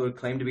people who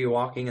claim to be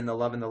walking in the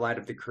love and the light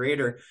of the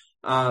Creator,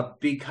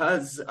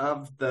 because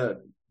of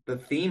the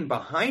theme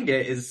behind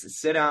it is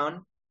sit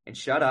down and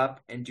shut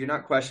up and do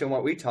not question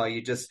what we tell you.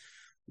 Just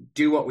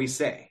do what we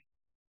say.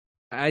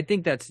 I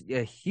think that's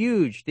a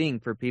huge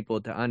thing for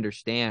people to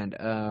understand.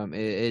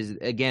 Is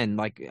again,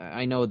 like,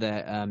 I know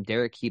that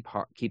Derek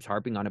keeps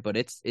harping on it, but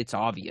it's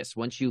obvious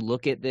once you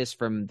look at this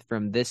from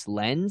this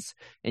lens,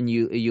 and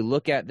you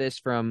look at this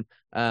from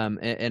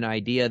an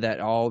idea that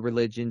all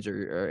religions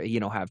are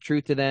have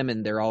truth to them,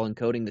 and they're all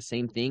encoding the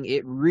same thing.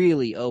 It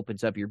really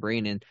opens up your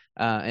brain,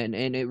 and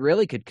it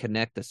really could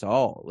connect us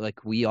all.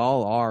 Like, we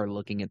all are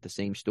looking at the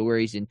same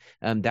stories,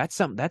 and that's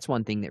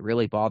one thing that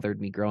really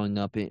bothered me growing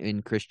up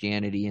in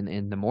Christianity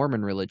and the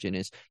Mormon religion,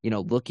 is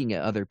looking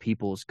at other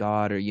people's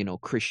God, or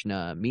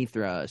Krishna,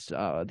 Mithras,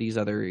 these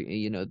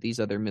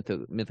other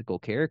mythical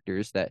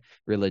characters that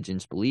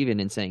religions believe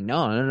in, and saying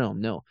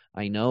no,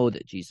 I know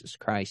that Jesus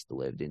Christ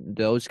lived, and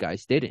those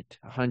guys didn't.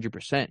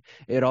 100%.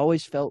 It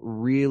always felt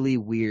really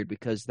weird,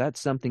 because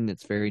that's something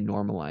that's very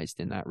normalized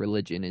in that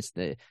religion, is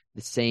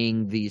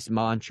saying these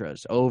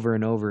mantras over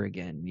and over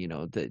again,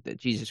 that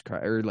Jesus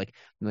Christ, or like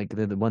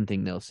the one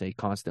thing they'll say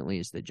constantly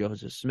is that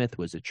Joseph Smith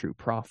was a true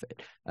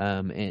prophet.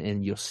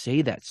 And you'll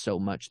say that so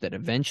much that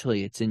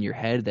eventually it's in your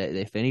head that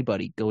if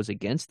anybody goes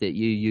against it,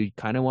 you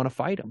kind of want to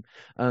fight them.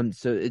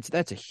 So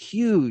that's a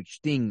huge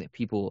thing that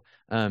people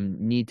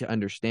need to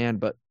understand.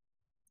 But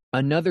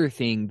another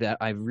thing that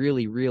I've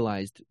really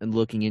realized in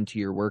looking into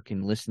your work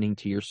and listening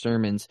to your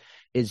sermons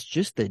is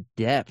just the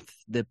depth,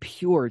 the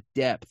pure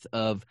depth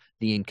of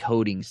the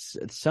encodings.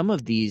 Some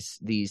of these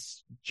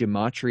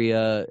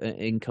gematria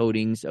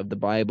encodings of the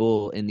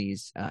Bible and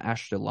these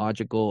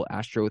astrotheological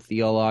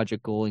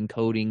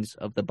encodings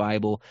of the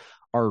Bible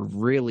are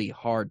really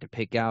hard to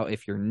pick out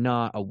if you're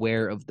not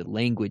aware of the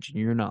language and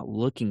you're not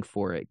looking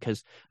for it,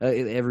 because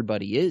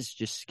everybody is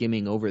just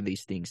skimming over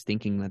these things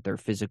thinking that they're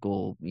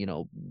physical,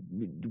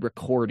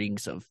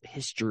 recordings of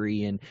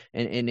history, and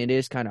it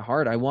is kind of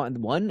hard. I want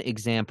one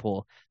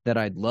example that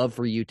I'd love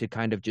for you to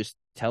kind of just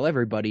tell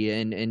everybody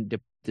and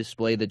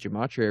display the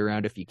gematria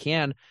around if you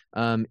can,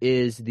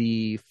 is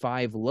the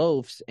 5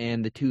 loaves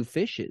and the 2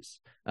 fishes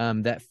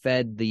that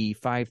fed the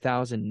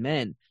 5,000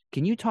 men.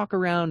 Can you talk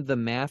around the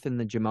math and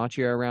the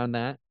gematria around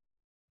that?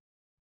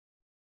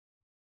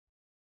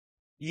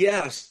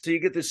 Yes. So you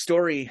get this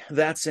story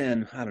that's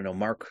in, I don't know,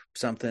 Mark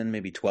something,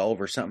 maybe 12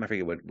 or something. I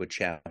forget what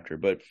chapter,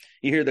 but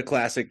you hear the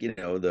classic,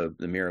 the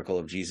miracle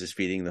of Jesus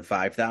feeding the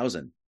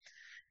 5,000.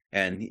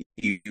 And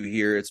you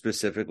hear it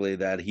specifically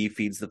that he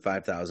feeds the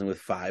 5,000 with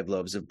 5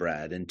 loaves of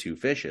bread and 2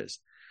 fishes.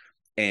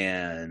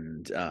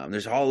 And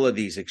there's all of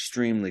these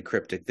extremely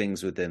cryptic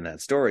things within that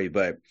story.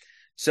 But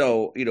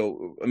so,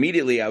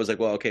 immediately I was like,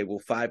 well, okay,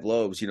 5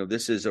 loaves,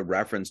 this is a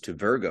reference to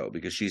Virgo,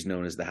 because she's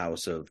known as the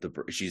house of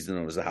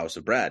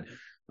bread.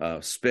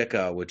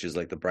 Spica, which is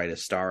like the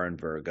brightest star in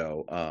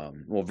Virgo.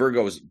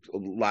 Virgo is a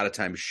lot of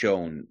times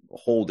shown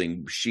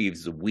holding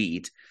sheaves of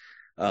wheat.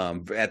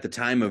 At the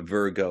time of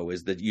Virgo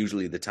is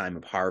usually the time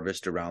of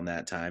harvest around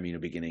that time,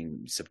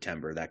 beginning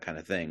September, that kind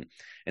of thing.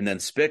 And then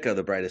Spica,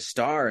 the brightest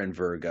star in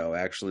Virgo,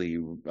 actually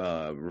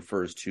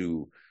refers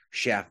to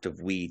shaft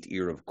of wheat,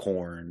 ear of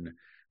corn,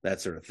 that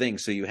sort of thing.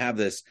 So you have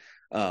this,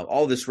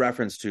 all this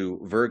reference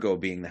to Virgo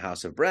being the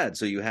house of bread.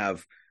 So you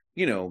have,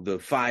 the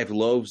 5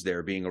 loaves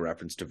there being a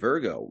reference to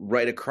Virgo.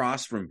 Right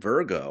across from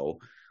Virgo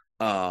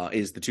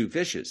is the 2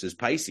 fishes, is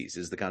Pisces,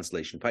 is the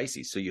constellation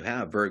Pisces. So you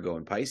have Virgo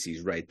and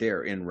Pisces right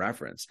there in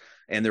reference,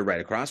 and they're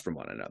right across from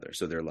one another.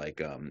 So they're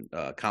like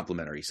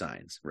complementary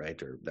signs,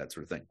 right? Or that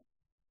sort of thing.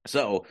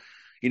 So,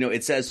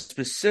 it says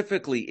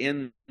specifically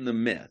in the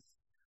myth,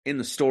 in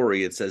the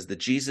story, it says that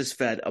Jesus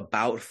fed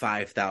about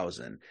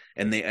 5,000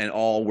 and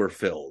all were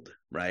filled,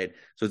 right?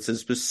 So it says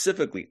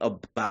specifically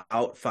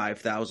about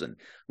 5,000.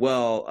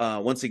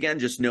 Well, once again,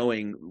 just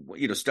knowing,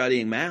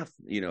 studying math,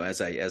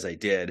 as I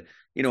did,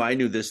 I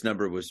knew this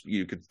number was,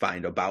 you could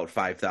find about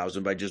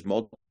 5,000 by just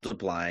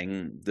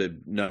multiplying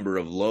the number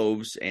of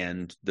loaves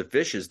and the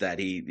fishes that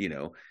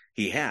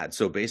he had.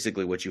 So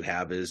basically what you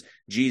have is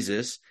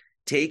Jesus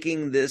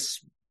taking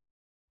this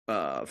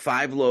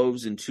 5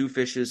 loaves and 2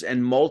 fishes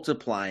and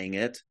multiplying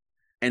it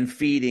and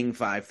feeding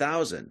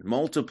 5,000,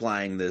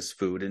 multiplying this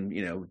food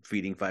and,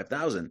 feeding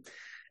 5,000.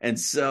 And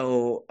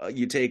so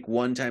you take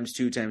 1 times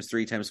 2 times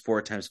 3 times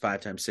 4 times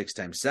 5 times 6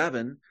 times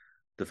 7,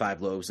 the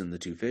 5 loaves and the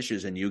 2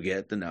 fishes, and you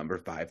get the number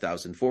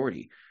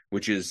 5,040,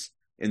 which is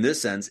in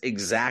this sense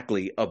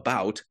exactly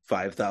about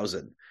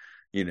 5,000,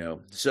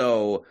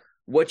 So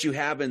what you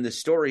have in this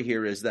story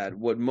here is that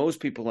what most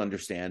people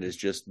understand is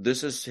just,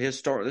 this is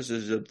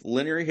a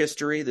linear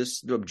history,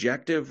 this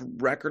objective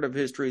record of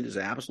history. This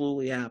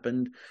absolutely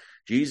happened.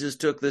 Jesus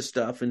took this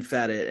stuff and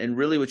fed it. And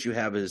really what you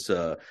have is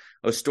a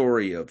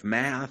story of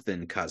math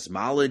and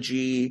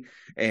cosmology,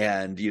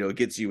 and, it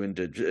gets you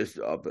into just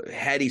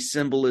heady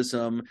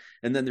symbolism.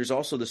 And then there's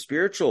also the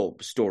spiritual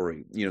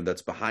story,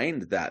 that's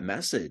behind that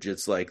message.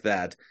 It's like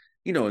that,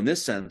 in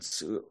this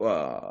sense,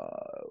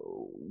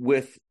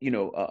 with,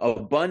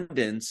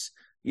 abundance,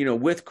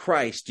 with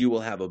Christ, you will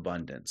have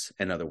abundance.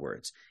 In other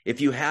words, if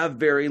you have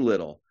very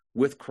little,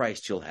 with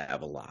Christ, you'll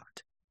have a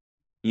lot,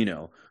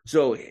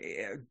 so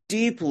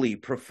deeply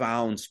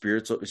profound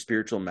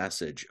spiritual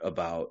message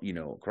about,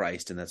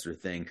 Christ and that sort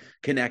of thing,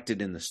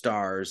 connected in the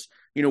stars.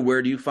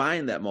 Where do you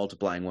find that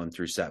multiplying 1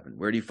 through 7?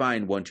 Where do you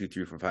find 1, 2,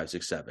 3, 4, 5,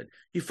 6, 7?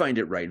 You find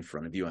it right in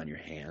front of you on your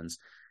hands.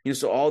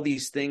 So all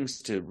these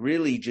things to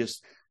really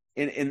just,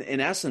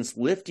 in essence,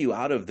 lift you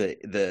out of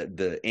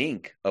the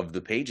ink of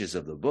the pages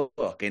of the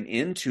book and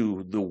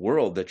into the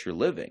world that you're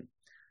living.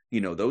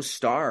 Those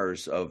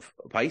stars of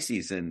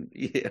Pisces and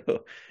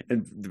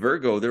and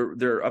Virgo,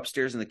 they're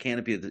upstairs in the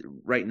canopy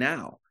right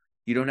now.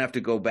 You don't have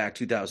to go back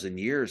 2,000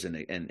 years and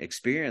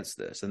experience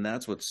this, and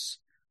that's what's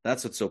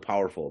so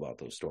powerful about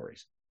those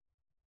stories.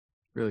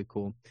 Really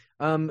cool.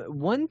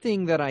 One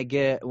thing that I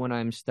get when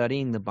I'm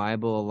studying the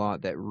Bible a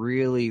lot that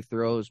really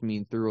throws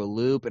me through a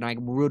loop, and I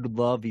would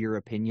love your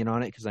opinion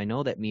on it because I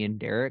know that me and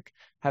Derek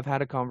have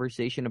had a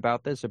conversation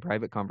about this, a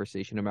private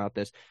conversation about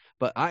this.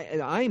 But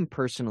I'm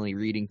personally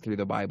reading through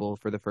the Bible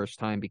for the first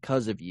time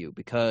because of you,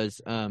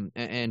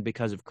 and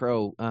because of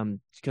Crow,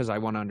 because I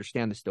want to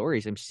understand the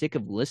stories. I'm sick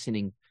of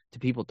listening to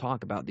people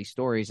talk about these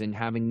stories and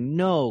having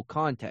no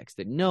context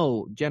and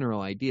no general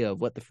idea of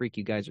what the freak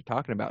you guys are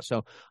talking about.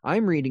 So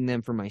I'm reading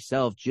them for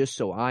myself just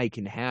so I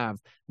can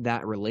have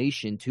that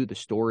relation to the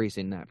stories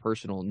and that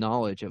personal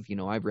knowledge of,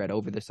 I've read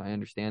over this, I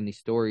understand these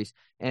stories.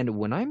 And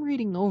when I'm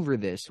reading over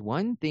this,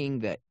 one thing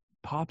that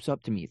pops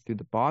up to me through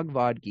the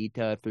Bhagavad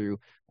Gita, through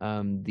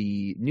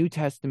the New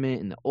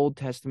Testament and the Old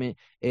Testament,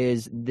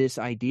 is this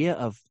idea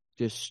of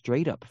just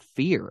straight up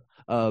fear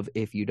of,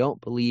 if you don't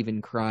believe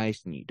in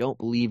Christ and you don't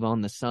believe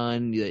on the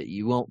Son, that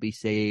you won't be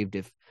saved.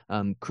 If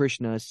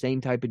Krishna,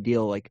 same type of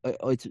deal. Like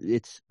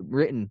it's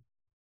written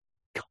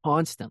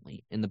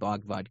constantly in the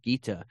Bhagavad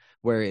Gita,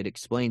 where it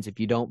explains, if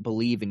you don't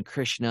believe in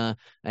Krishna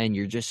and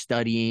you're just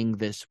studying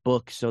this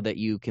book so that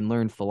you can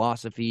learn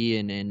philosophy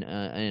and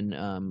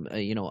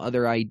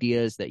other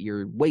ideas, that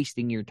you're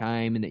wasting your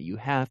time and that you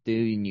have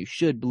to and you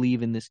should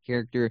believe in this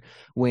character.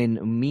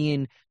 When me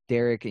and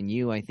Derek and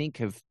you, I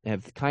think,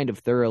 have kind of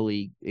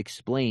thoroughly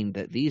explained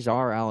that these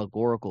are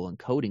allegorical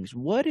encodings.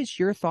 What is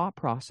your thought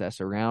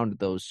process around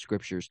those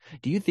scriptures?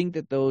 Do you think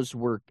that those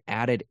were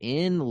added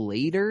in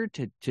later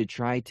to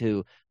try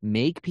to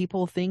make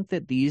people think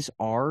that these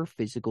are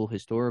physical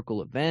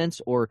historical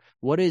events? Or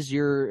what is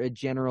your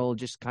general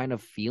just kind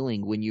of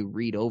feeling when you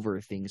read over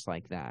things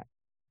like that?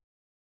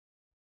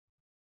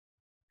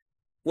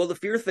 Well, the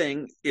fear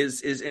thing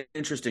is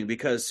interesting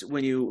because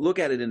when you look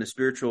at it in a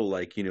spiritual,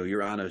 like,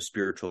 you're on a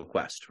spiritual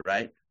quest,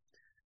 right?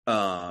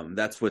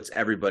 That's what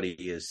everybody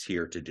is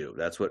here to do.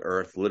 That's what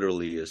Earth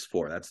literally is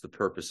for. That's the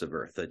purpose of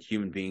Earth, that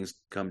human beings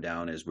come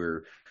down as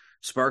we're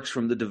sparks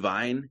from the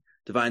divine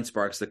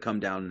sparks that come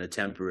down in a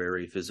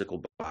temporary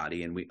physical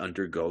body, and we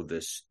undergo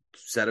this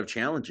set of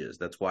challenges.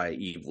 That's why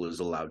evil is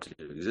allowed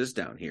to exist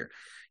down here.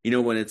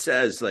 When it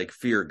says, like,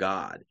 fear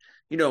God,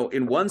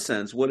 in one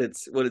sense, what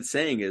it's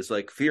saying is,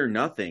 like, fear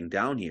nothing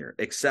down here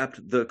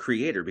except the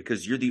Creator,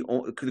 because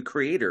the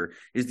Creator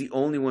is the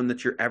only one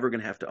that you're ever going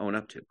to have to own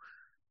up to.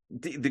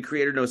 The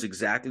Creator knows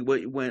exactly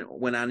what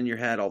went on in your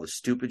head, all the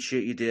stupid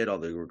shit you did, all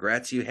the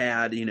regrets you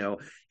had.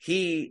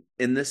 He,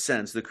 in this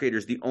sense, the Creator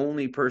is the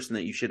only person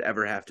that you should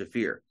ever have to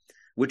fear,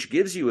 which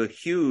gives you a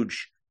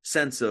huge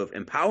sense of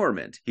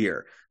empowerment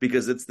here,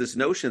 because it's this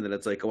notion that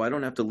it's like, oh, I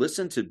don't have to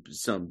listen to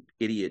some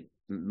idiot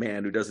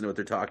man who doesn't know what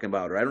they're talking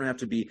about, or I don't have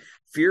to be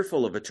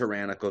fearful of a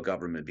tyrannical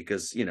government,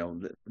 because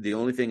the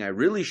only thing I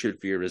really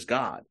should fear is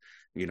God,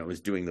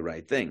 is doing the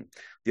right thing.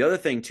 The other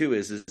thing too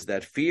is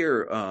that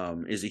fear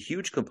is a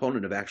huge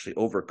component of actually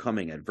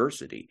overcoming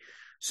adversity.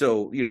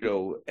 So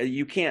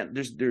you can't,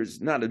 there's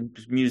not a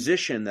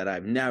musician that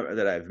I've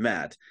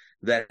met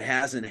that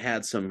hasn't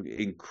had some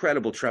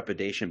incredible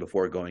trepidation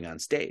before going on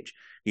stage,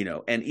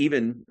 and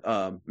even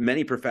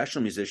many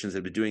professional musicians that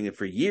have been doing it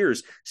for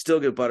years still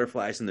get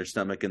butterflies in their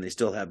stomach, and they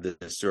still have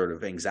this sort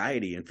of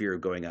anxiety and fear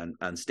of going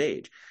on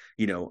stage,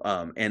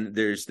 and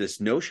there's this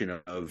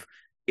notion of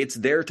it's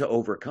there to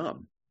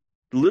overcome.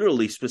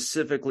 Literally,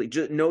 specifically,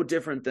 no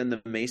different than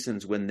the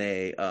Masons when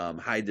they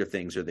hide their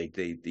things, or they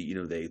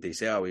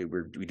say, oh,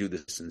 we do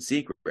this in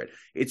secret.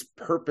 It's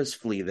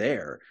purposefully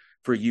there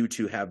for you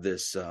to have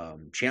this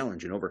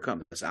challenge and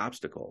overcome this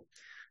obstacle.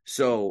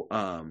 So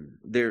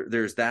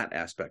there's that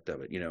aspect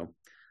of it,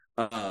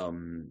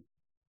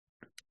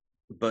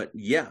 But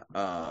yeah,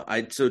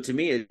 so to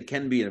me, it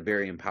can be a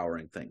very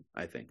empowering thing,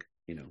 I think,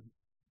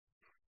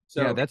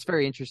 So, yeah, that's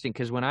very interesting,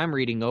 because when I'm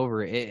reading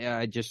over it,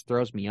 it just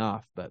throws me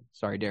off. But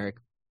sorry, Derek,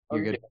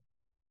 you're good.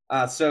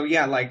 So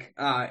yeah,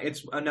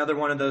 it's another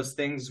one of those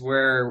things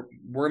where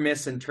we're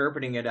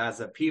misinterpreting it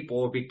as a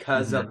people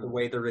because of the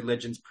way the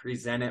religions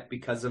present it,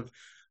 because of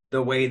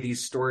the way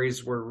these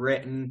stories were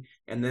written,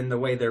 and then the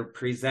way they're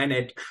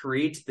presented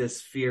creates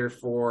this fear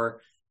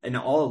for an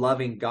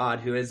all-loving God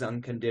who is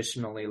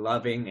unconditionally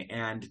loving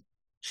and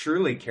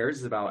truly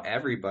cares about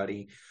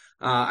everybody.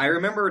 I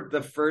remember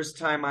the first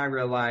time I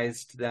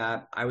realized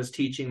that I was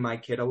teaching my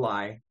kid a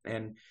lie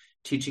and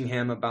teaching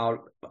him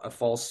about a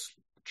false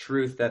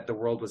truth that the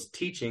world was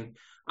teaching.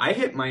 I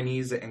hit my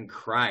knees and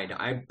cried.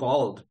 I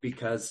bawled,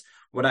 because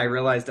what I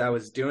realized I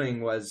was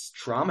doing was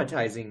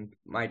traumatizing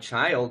my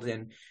child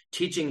and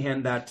teaching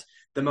him that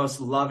the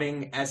most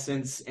loving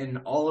essence in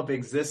all of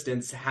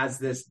existence has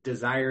this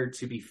desire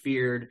to be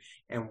feared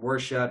and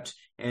worshipped,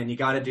 and you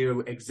got to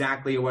do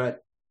exactly what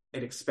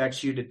it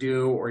expects you to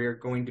do, or you're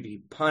going to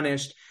be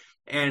punished.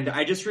 And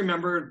I just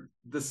remember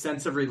the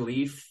sense of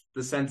relief,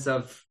 the sense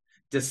of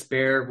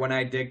despair when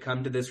I did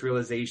come to this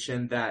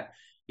realization that,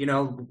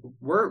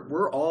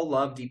 we're all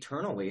loved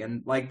eternally.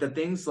 And like the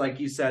things, like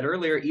you said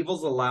earlier,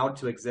 evil's allowed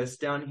to exist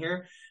down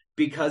here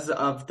because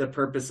of the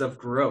purpose of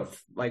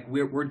growth. Like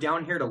we're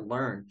down here to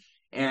learn.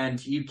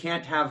 and you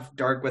can't have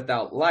dark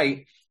without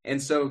light.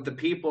 And so the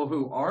people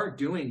who are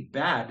doing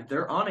bad,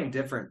 they're on a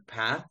different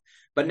path,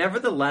 but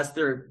nevertheless,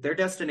 their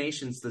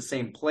destination's the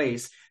same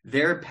place.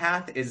 Their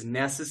path is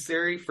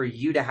necessary for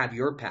you to have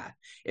your path.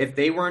 If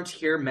they weren't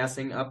here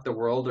messing up the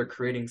world or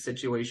creating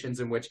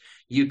situations in which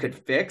you could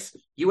fix,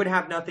 you would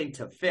have nothing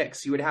to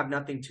fix. You would have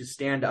nothing to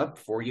stand up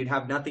for. You'd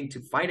have nothing to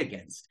fight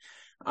against.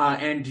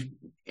 And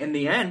in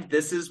the end,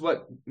 this is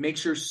what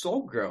makes your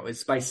soul grow,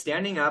 is by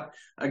standing up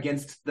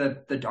against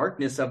the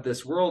darkness of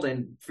this world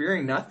and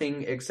fearing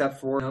nothing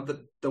except for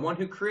the one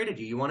who created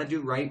you. You want to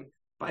do right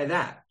by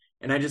that.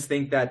 And I just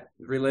think that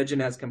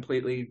religion has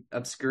completely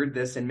obscured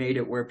this and made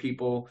it where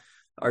people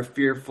are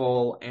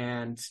fearful,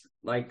 and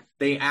like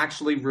they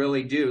actually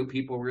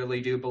people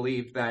really do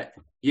believe that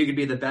you could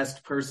be the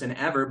best person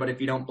ever, but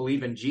if you don't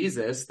believe in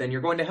Jesus, then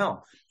you're going to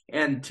hell.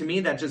 And to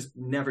me, that just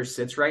never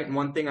sits right. And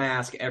one thing I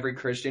ask every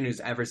Christian who's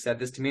ever said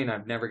this to me, and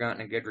I've never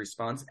gotten a good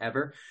response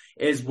ever,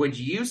 is would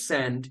you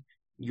send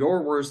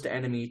your worst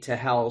enemy to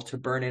hell to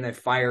burn in a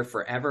fire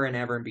forever and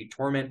ever and be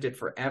tormented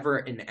forever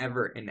and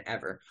ever and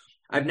ever?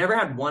 I've never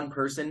had one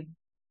person,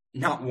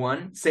 not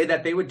one, say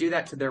that they would do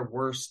that to their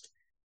worst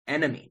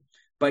enemy.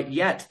 But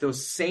yet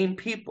those same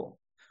people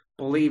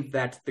believe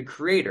that the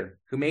Creator,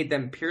 who made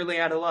them purely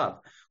out of love,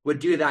 would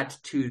do that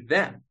to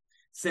them,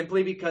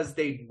 simply because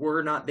they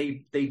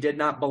did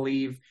not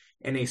believe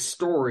in a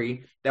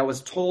story that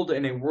was told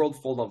in a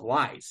world full of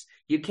lies.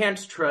 You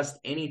can't trust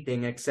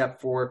anything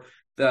except for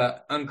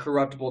the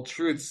uncorruptible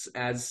truths,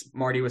 as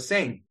Marty was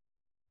saying.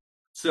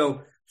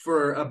 So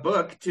for a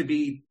book to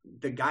be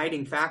the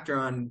guiding factor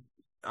on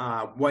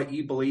what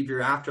you believe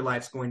your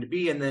afterlife's going to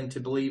be, and then to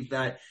believe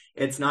that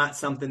it's not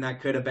something that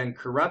could have been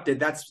corrupted,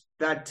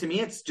 that to me,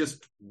 it's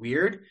just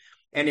weird.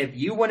 And if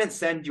you wouldn't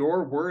send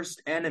your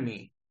worst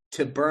enemy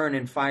to burn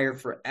in fire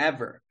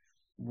forever,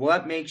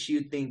 what makes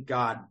you think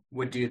God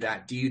would do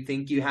that? Do you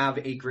think you have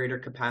a greater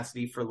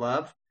capacity for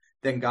love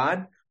than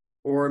God?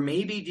 Or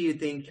maybe do you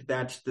think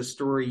that the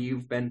story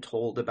you've been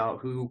told about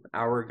who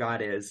our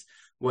God is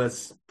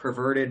was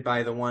perverted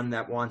by the one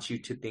that wants you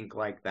to think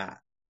like that?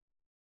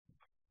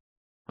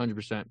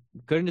 100%.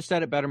 Couldn't have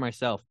said it better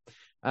myself.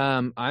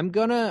 I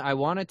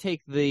want to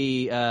take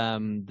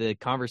the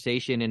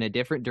conversation in a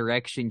different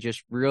direction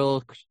just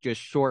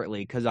shortly,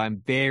 because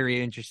I'm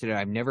very interested.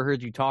 I've never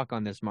heard you talk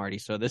on this, Marty.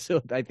 So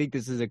I think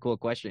this is a cool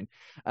question.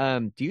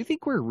 Do you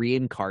think we're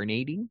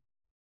reincarnating?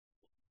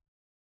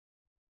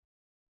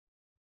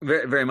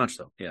 Very, very much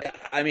so. Yeah.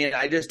 I mean,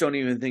 I just don't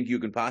even think you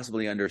can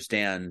possibly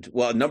understand.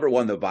 Well, number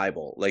one, the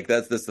Bible. Like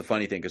that's the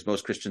funny thing, because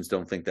most Christians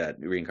don't think that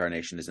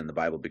reincarnation is in the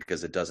Bible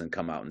because it doesn't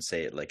come out and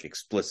say it like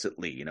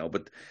explicitly,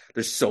 but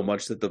there's so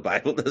much that the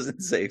Bible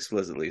doesn't say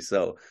explicitly.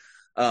 So,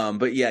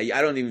 but yeah,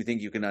 I don't even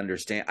think you can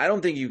understand. I don't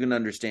think you can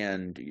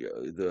understand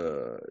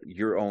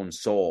your own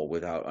soul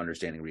without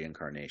understanding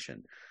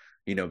reincarnation.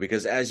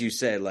 Because as you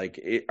said,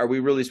 are we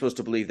really supposed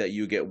to believe that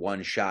you get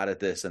one shot at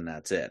this and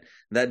that's it?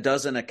 That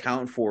doesn't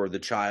account for the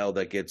child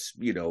that gets,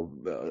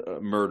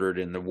 murdered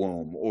in the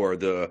womb, or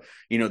the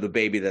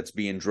baby that's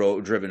being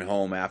driven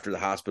home after the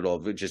hospital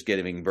of just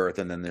giving birth,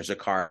 and then there's a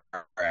car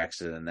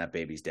accident and that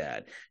baby's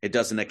dead. It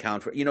doesn't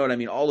account for, what I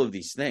mean? All of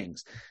these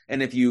things.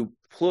 And if you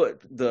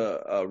put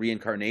the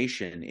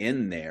reincarnation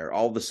in there,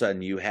 all of a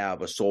sudden you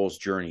have a soul's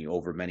journey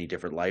over many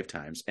different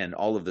lifetimes, and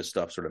all of this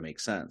stuff sort of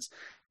makes sense.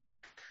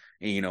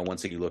 And,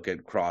 once you look at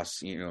across,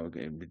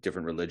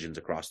 different religions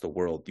across the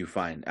world, you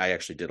find, I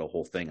actually did a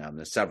whole thing on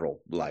this,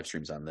 several live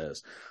streams on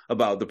this,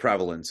 about the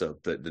prevalence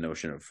of the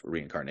notion of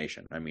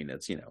reincarnation. I mean,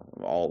 it's,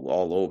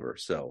 all over.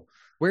 So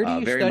where do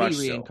you very study much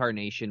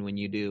reincarnation when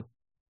you do?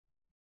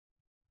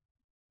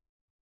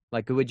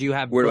 Like, would you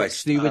have Where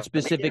books you would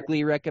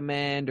specifically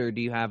recommend, or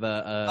do you have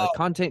a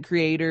content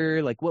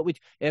creator? Like, what would?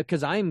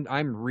 Because I'm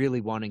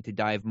really wanting to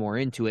dive more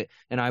into it,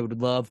 and I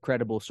would love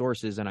credible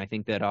sources, and I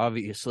think that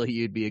obviously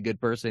you'd be a good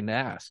person to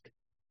ask.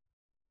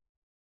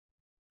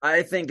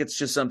 I think it's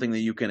just something that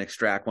you can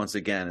extract, once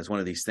again, as one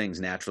of these things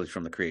naturally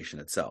from the creation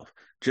itself,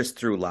 just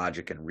through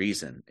logic and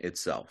reason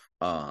itself.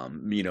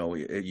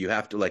 You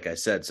have to, like I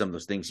said, some of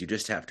those things you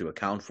just have to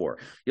account for.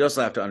 You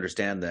also have to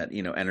understand that,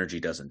 energy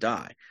doesn't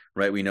die,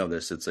 right? We know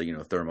this, it's a,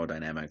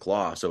 thermodynamic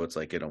law. So it's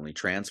like it only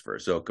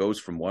transfers. So it goes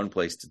from one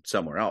place to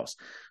somewhere else.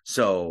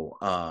 So,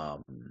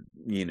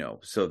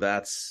 so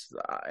that's,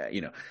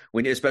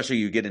 when, especially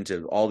you get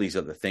into all these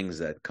other things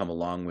that come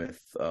along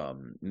with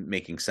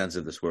making sense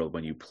of this world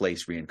when you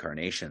place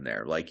reincarnation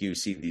there. Like you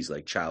see these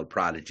like child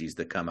prodigies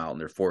that come out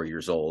and they're 4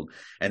 years old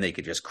and they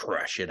could just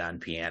crush it on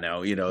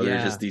piano.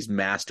 They're just these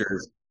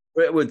masters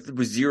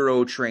with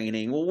zero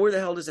training. Well, where the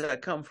hell does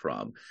that come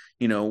from?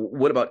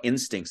 What about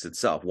instincts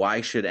itself?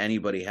 Why should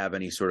anybody have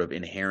any sort of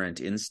inherent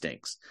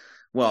instincts?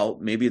 Well,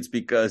 maybe it's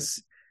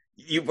because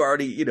you've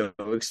already,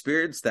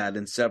 experienced that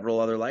in several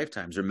other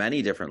lifetimes, or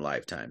many different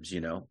lifetimes,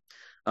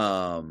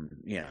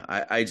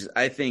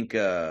 I think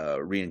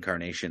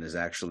reincarnation is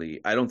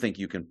actually, I don't think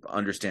you can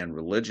understand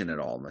religion at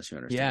all unless you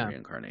understand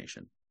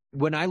reincarnation.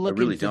 when I look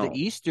really into the don't.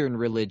 Eastern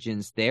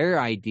religions, their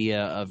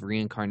idea of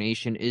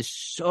reincarnation is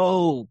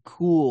so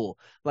cool.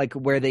 Like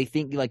where they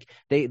think like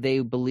they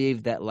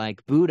believe that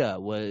like Buddha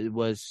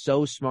was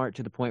so smart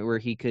to the point where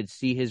he could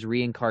see his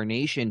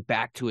reincarnation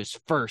back to his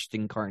first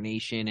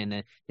incarnation,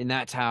 and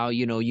that's how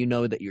you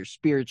know that you're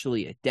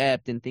spiritually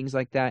adept and things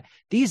like that.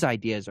 These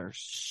ideas are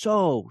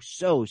so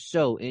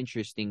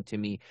interesting to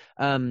me.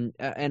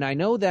 And I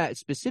know that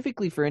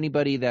specifically for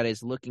anybody that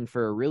is looking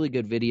for a really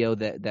good video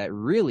that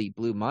really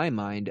blew my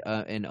mind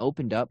and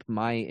opened up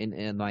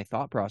my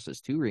thought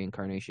process to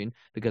reincarnation,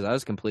 because I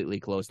was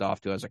completely closed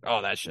off to it. I was like,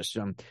 oh, that's just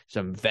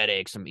some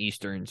Vedic, some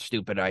Eastern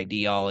stupid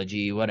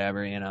ideology,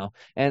 whatever,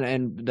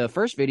 And the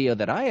first video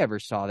that I ever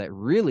saw that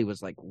really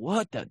was like,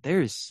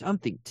 there is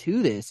something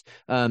to this,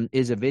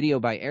 is a video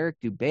by Eric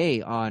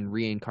Dubay on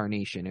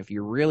reincarnation. If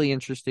you're really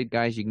interested,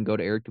 guys, you can go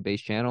to Eric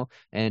Dubay's channel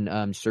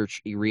and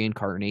search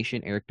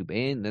reincarnation, Eric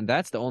Dubay, and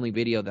that's the only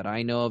video that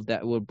I know of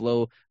that would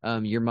blow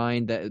your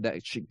mind.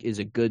 That is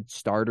a good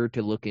starter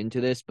to look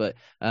into this. But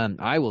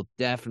I will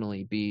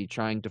definitely be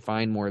trying to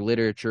find more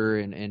literature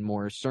and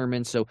more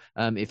sermons. So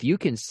if you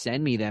can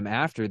send me them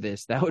after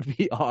this, that would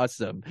be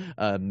awesome,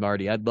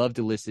 Marty. I'd love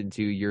to listen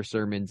to your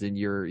sermons and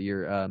your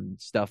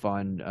stuff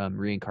on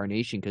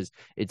reincarnation, because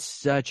it's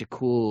such a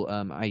cool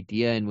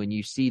idea. And when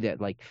you see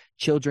that like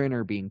children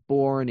are being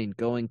born and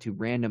going to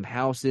random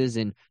houses,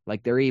 and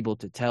like they're able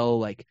to tell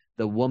like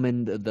the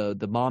woman,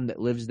 the mom that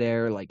lives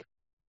there, like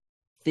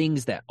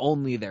things that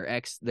only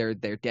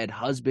their dead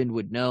husband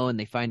would know, and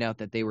they find out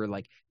that they were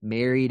like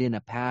married in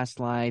a past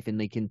life, and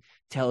they can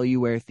tell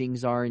you where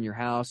things are in your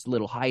house,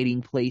 little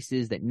hiding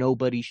places that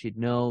nobody should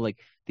know. Like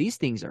these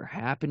things are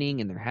happening,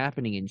 and they're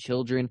happening in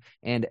children.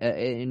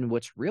 And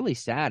what's really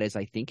sad is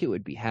I think it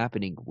would be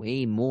happening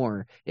way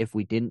more if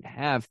we didn't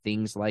have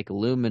things like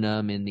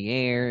aluminum in the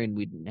air, and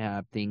we didn't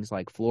have things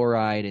like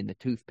fluoride in the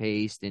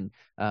toothpaste, and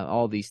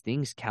all these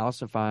things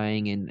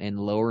calcifying and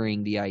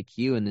lowering the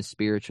IQ and the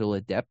spiritual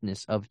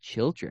adeptness of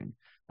children.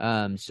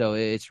 So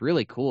it's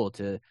really cool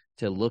to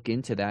look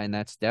into that, and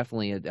that's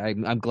definitely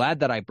I'm glad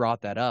that I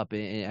brought that up.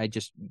 I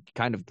just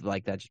kind of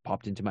like that just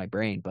popped into my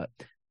brain. But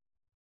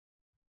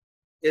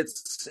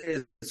it's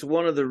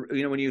one of the,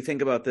 when you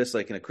think about this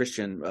like in a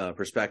Christian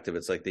perspective,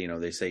 it's like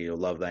they say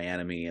love thy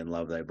enemy and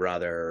love thy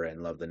brother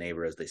and love the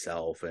neighbor as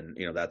thyself, and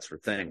that sort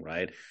of thing,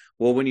 right?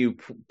 Well, when you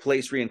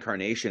place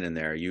reincarnation in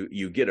there,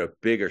 you get a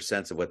bigger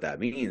sense of what that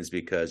means,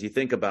 because you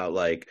think about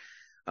like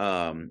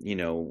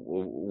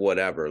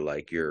whatever,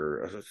 like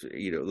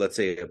let's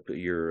say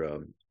you're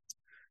a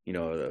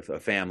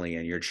family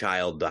and your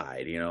child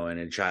died, and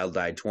a child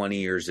died 20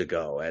 years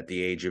ago at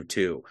the age of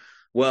 2.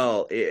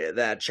 Well,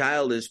 that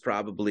child is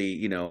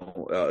probably,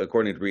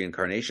 according to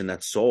reincarnation,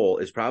 that soul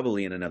is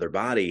probably in another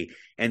body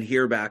and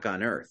here back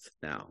on earth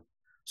now.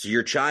 So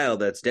your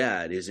child that's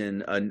dead is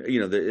in,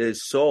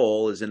 his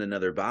soul is in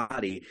another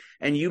body,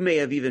 and you may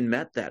have even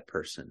met that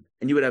person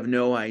and you would have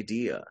no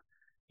idea.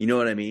 You know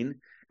what I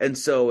mean? And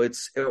so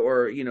it's,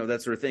 or,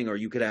 that sort of thing. Or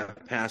you could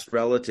have past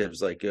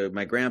relatives like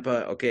my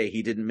grandpa. Okay,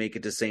 he didn't make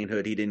it to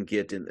sainthood. He didn't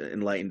get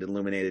enlightened,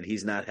 illuminated.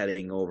 He's not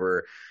heading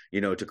over,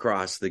 to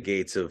cross the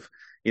gates of,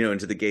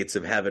 into the gates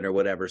of heaven or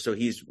whatever. So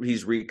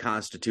he's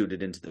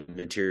reconstituted into the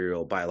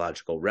material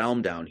biological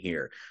realm down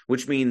here,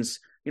 which means,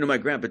 my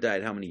grandpa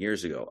died how many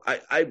years ago?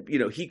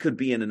 He could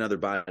be in another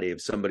body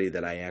of somebody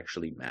that I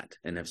actually met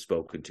and have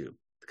spoken to,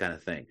 kind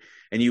of thing.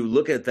 And you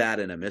look at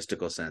that in a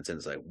mystical sense, and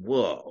it's like,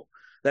 whoa,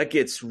 that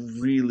gets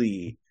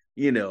really,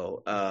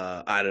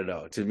 I don't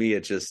know. To me,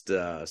 it just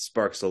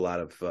sparks a lot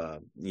of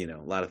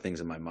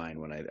things in my mind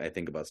when I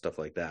think about stuff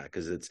like that,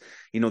 because it's,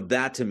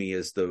 that to me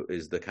is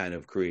the kind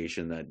of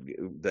creation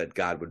that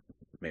God would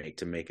make,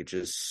 to make it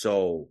just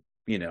so,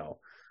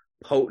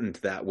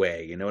 potent that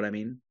way. You know what I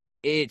mean?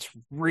 It's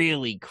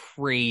really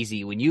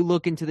crazy when you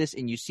look into this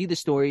and you see the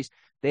stories.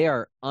 They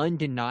are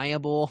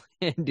undeniable,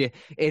 and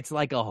it's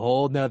like a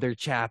whole nother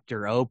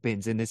chapter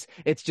opens, and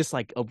it's just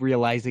like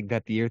realizing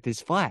that the earth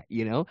is flat.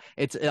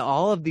 It's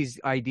all of these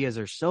ideas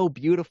are so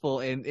beautiful,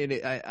 and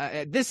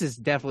this is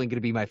definitely going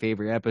to be my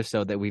favorite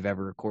episode that we've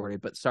ever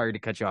recorded. But sorry to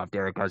cut you off,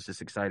 Derek. I was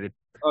just excited.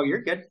 Oh,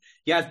 you're good.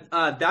 Yeah,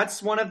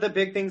 that's one of the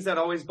big things that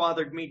always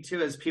bothered me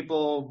too, is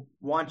people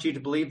want you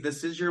to believe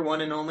this is your one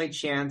and only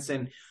chance,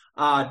 and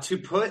to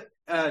put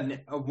a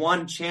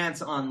one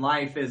chance on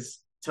life is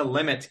to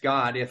limit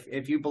God.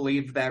 If you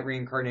believe that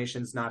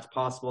reincarnation is not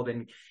possible,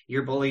 then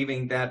you're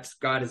believing that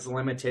God is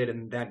limited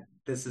and that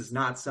this is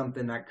not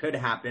something that could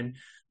happen.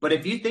 But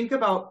if you think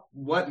about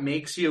what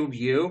makes you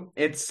you,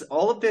 it's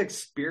all of the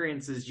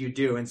experiences you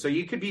do. And so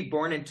you could be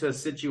born into a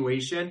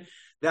situation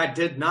that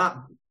did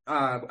not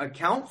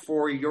account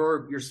for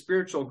your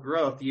spiritual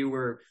growth. You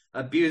were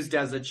abused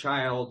as a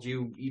child.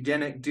 You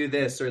didn't do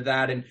this or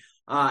that. And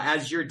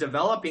as you're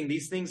developing,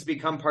 these things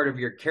become part of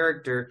your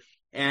character.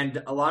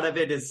 And a lot of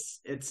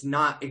it's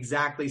not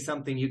exactly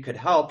something you could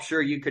help.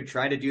 Sure, you could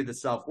try to do the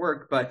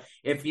self-work, but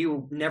if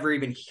you never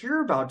even hear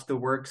about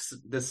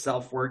the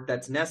self-work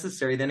that's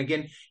necessary, then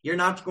again, you're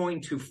not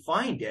going to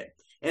find it.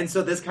 And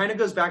so this kind of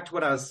goes back to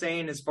what I was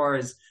saying as far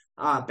as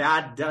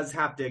bad does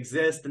have to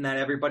exist, and that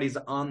everybody's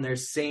going to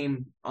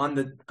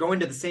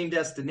the same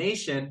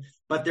destination,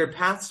 but their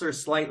paths are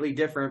slightly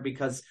different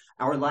because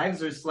our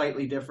lives are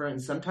slightly different.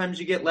 And sometimes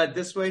you get led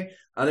this way,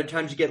 other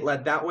times you get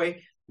led that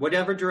way.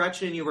 Whatever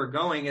direction you were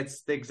going,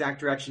 it's the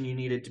exact direction you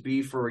needed to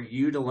be for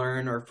you to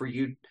learn, or for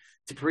you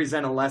to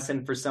present a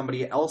lesson for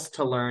somebody else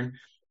to learn.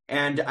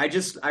 And I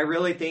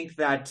really think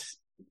that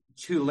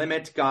to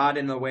limit God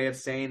in the way of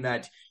saying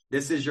that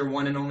this is your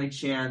one and only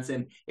chance,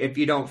 and if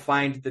you don't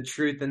find the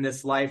truth in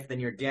this life, then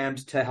you're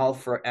damned to hell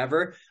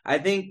forever. I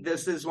think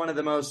this is one of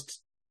the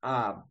most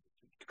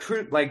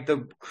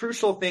the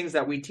crucial things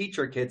that we teach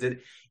our kids.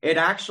 It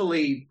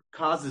actually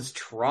causes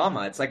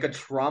trauma. It's like a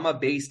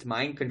trauma-based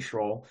mind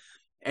control,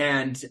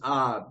 and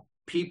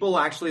people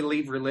actually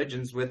leave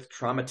religions with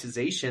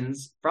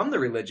traumatizations from the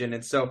religion.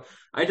 And so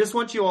I just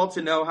want you all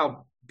to know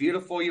how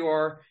beautiful you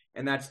are,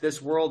 and that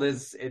this world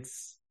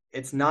it's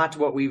not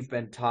what we've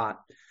been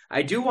taught.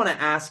 I do want to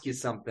ask you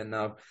something,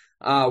 though.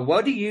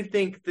 What do you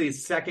think the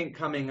second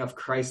coming of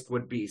Christ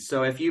would be?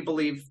 So if you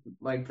believe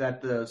like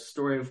that the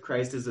story of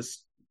Christ is a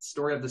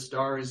story of the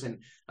stars and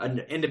an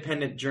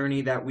independent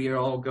journey that we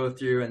all go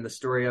through, and the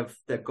story of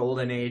the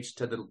golden age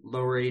to the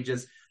lower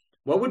ages,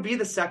 what would be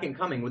the second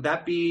coming? Would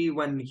that be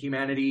when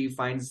humanity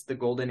finds the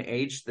golden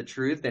age, the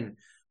truth, and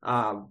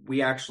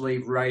we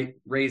actually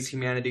raise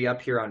humanity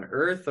up here on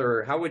earth?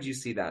 Or how would you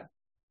see that?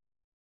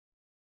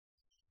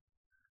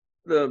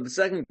 The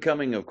second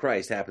coming of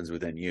Christ happens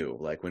within you.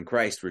 Like when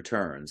Christ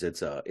returns,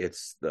 it's a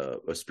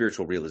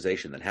spiritual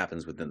realization that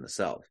happens within the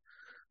self.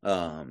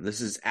 This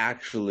is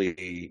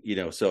actually,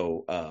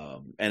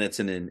 and it's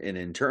an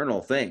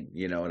internal thing.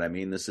 You know what I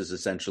mean? This is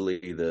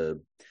essentially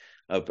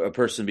a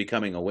person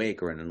becoming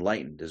awake or an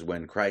enlightened is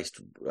when Christ,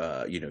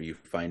 you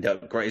find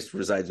out Christ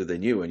resides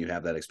within you and you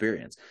have that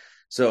experience.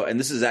 So, and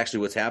this is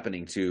actually what's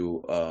happening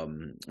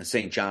to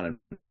St. John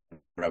in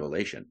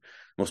Revelation.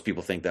 Most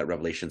people think that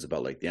Revelation's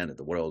about like the end of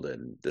the world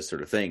and this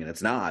sort of thing, and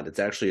it's not. It's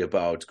actually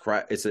about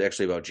Christ. It's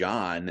actually about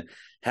John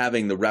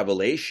having the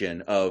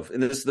revelation of,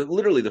 and this is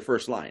literally the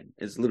first line.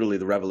 It's literally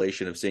the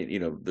revelation of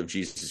of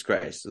Jesus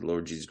Christ, the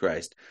Lord Jesus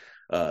Christ.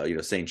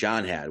 St.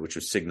 John had, which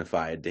was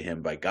signified to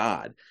him by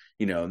God.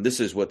 And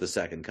this is what the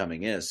second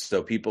coming is.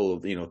 So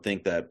people,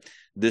 think that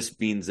this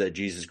means that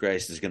Jesus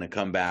Christ is going to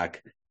come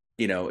back,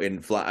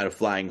 on a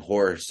flying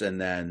horse,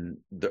 and then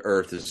the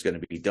earth is going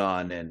to be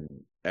done, and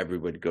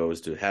everybody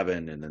goes to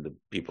heaven, and then the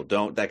people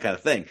don't, that kind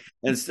of thing.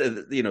 And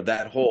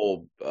that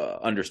whole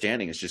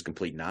understanding is just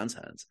complete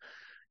nonsense.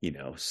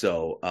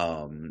 So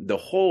the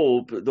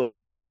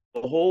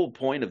whole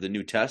point of the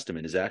New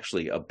Testament is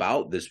actually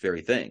about this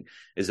very thing,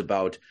 is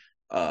about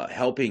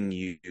helping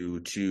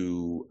you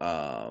to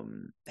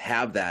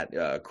have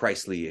that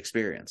Christly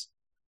experience,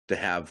 to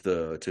have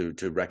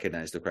to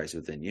recognize the Christ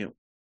within you.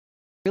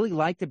 Really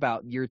liked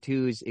about your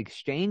two's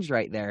exchange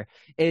right there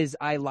is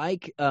I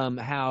like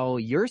how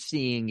you're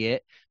seeing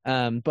it,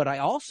 but I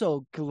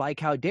also like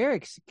how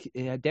Derek's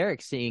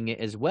seeing it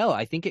as well.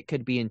 I think it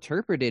could be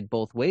interpreted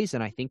both ways,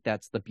 and I think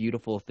that's the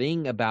beautiful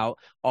thing about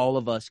all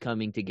of us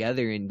coming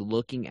together and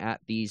looking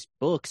at these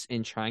books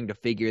and trying to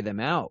figure them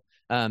out.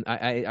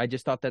 I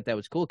just thought that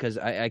was cool, because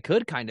I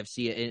could kind of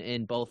see it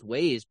in both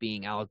ways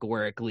being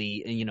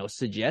allegorically,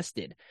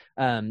 suggested.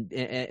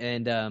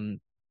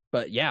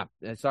 But yeah,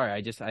 sorry,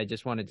 I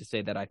just wanted to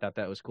say that I thought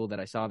that was cool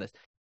that I saw this.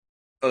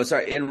 Oh,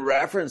 sorry. In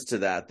reference to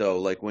that, though,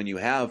 like when you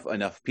have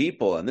enough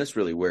people, and this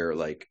really where,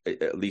 like,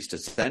 at least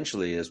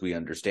essentially, as we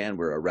understand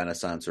where a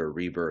renaissance or a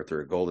rebirth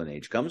or a golden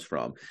age comes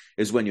from,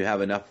 is when you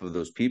have enough of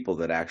those people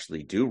that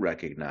actually do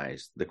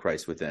recognize the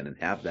Christ within and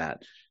have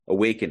that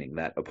awakening,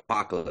 that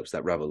apocalypse,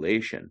 that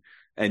revelation,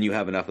 and you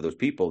have enough of those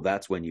people,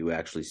 that's when you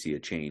actually see a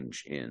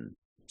change in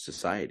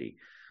society.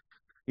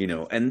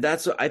 And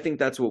I think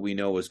that's what we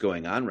know is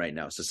going on right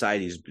now.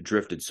 Society's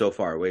drifted so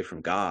far away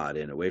from God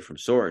and away from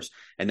source,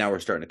 and now we're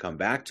starting to come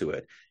back to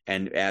it.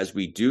 And as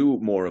we do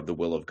more of the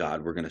will of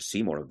God, we're going to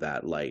see more of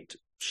that light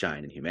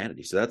shine in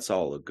humanity. So that's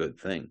all a good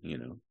thing,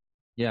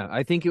 Yeah,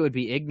 I think it would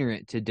be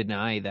ignorant to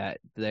deny that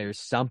there's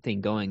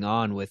something going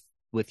on with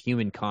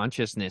human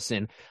consciousness.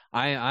 And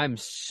I'm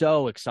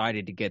so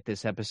excited to get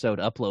this episode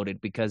uploaded,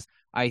 because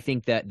I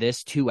think that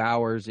this 2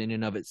 hours in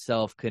and of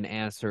itself can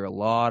answer a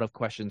lot of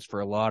questions for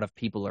a lot of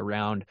people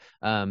around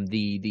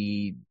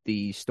the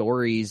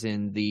stories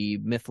and the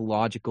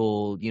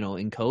mythological,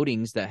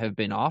 encodings that have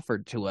been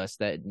offered to us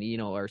that,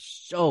 are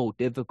so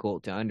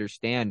difficult to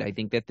understand. I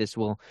think that this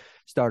will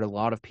start a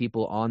lot of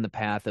people on the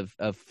path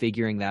of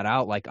figuring that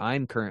out, like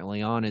I'm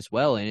currently on as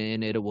well.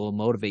 And it will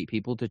motivate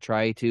people to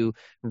try to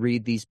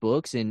read these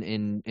books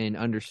and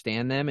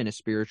understand them in a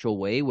spiritual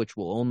way, which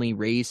will only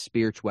raise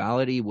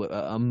spirituality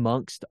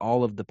amongst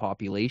all of the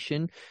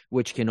population,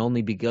 which can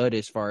only be good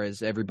as far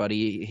as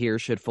everybody here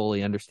should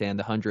fully understand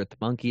the 100th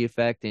monkey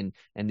effect and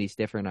these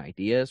different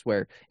ideas,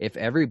 where if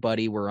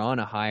everybody were on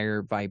a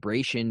higher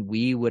vibration,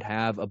 we would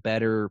have a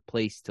better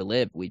place to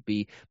live.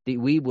 The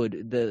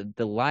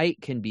light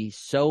can be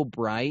so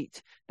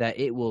bright that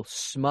it will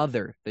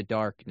smother the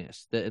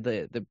darkness.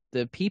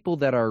 The people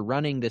that are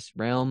running this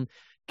realm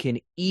can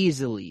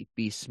easily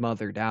be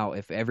smothered out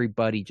if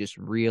everybody just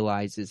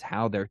realizes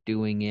how they're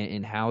doing it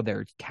and how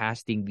they're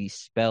casting these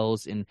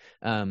spells and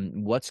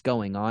what's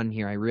going on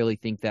here. I really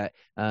think that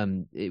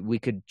we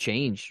could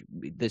change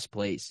this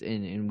place,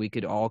 and we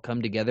could all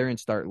come together and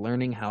start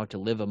learning how to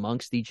live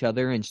amongst each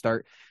other and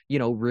start,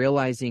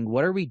 realizing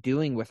what are we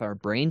doing with our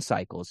brain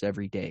cycles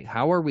every day?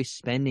 How are we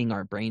spending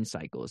our brain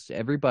cycles?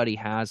 Everybody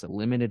has a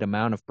limited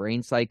amount of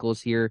brain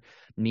cycles here,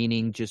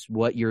 meaning just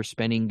what you're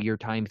spending your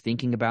time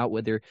thinking about,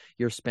 whether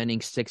you're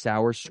spending 6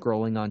 hours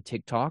scrolling on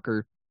TikTok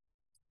or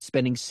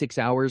spending 6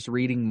 hours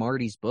reading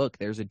Marty's book.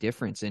 There's a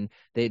difference, and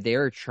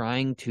they're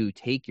trying to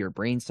take your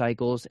brain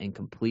cycles and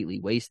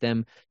completely waste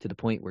them to the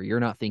point where you're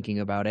not thinking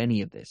about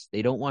any of this.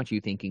 They don't want you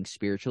thinking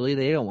spiritually.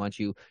 They don't want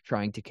you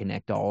trying to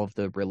connect all of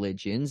the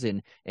religions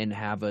and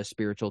have a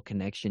spiritual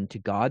connection to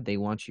God. They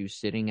want you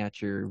sitting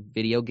at your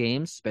video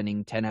games,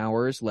 spending 10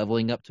 hours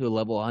leveling up to a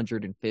level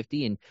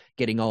 150 and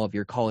getting all of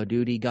your Call of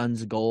Duty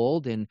guns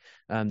gold, and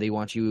they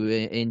want you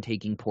in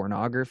taking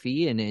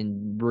pornography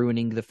and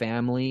ruining the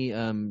family,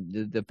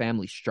 the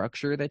family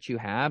structure that you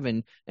have,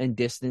 and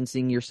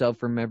distancing yourself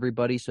from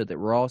everybody so that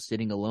we're all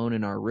sitting alone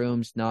in our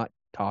rooms, not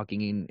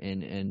talking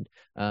and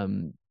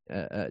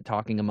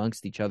talking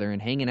amongst each other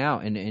and hanging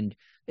out. And it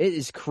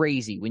is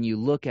crazy when you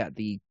look at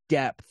the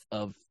depth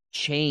of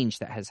change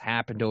that has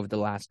happened over the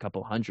last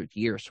couple hundred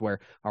years, where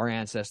our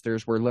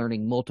ancestors were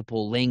learning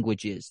multiple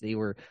languages, they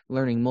were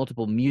learning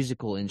multiple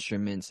musical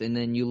instruments, and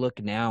then you look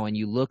now and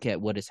you look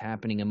at what is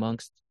happening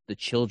amongst the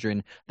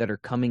children that are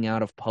coming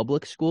out of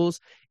public schools.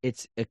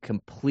 It's a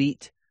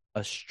complete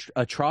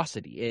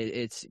atrocity.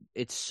 It's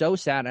so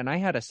sad. And I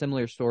had a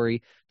similar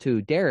story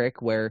to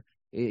Derek, where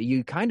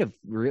you kind of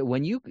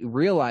when you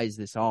realize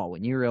this all,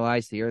 when you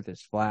realize the earth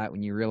is flat,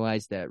 when you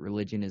realize that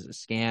religion is a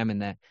scam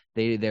and that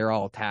they're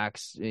all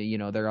tax,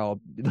 they're all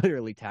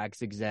literally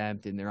tax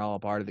exempt and they're all a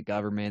part of the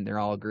government, they're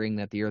all agreeing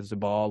that the earth is a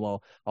ball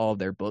while all of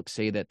their books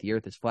say that the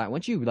earth is flat.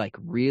 Once you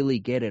really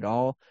get it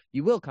all,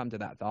 you will come to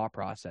that thought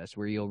process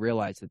where you'll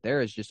realize that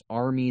there is just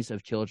armies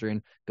of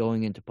children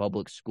going into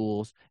public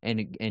schools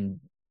and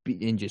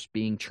just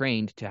being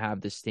trained to have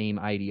the same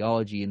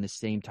ideology and the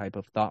same type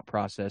of thought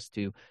process,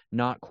 to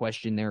not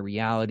question their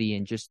reality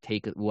and just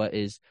take what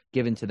is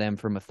given to them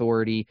from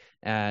authority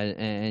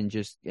and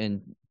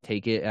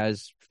take it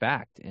as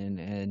fact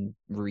and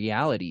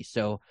reality.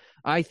 So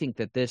I think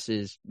that this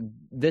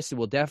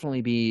will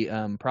definitely be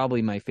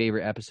probably my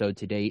favorite episode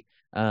to date.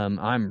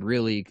 I'm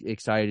really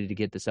excited to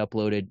get this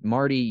uploaded.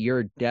 Marty,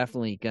 you're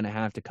definitely going to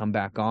have to come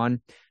back on.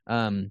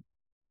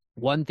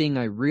 One thing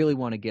I really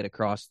want to get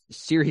across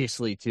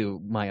seriously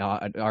to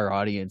our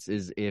audience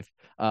is if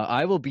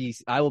I will be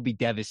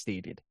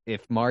devastated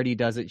if Marty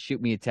doesn't shoot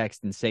me a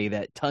text and say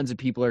that tons of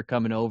people are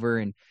coming over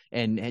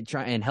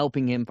and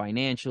helping him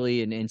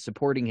financially and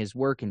supporting his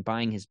work and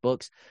buying his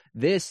books.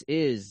 This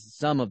is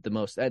some of the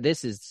most.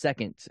 This is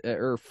second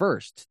or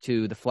first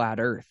to the flat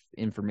Earth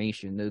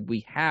information.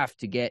 We have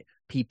to get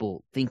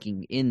people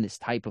thinking in this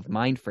type of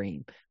mind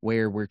frame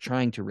where we're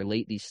trying to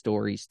relate these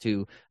stories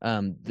to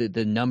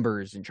the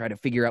numbers and try to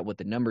figure out what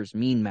the numbers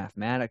mean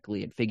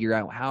mathematically and figure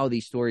out how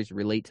these stories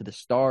relate to the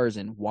stars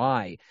and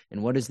why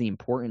and what is the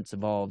importance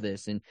of all of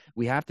this. And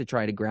we have to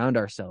try to ground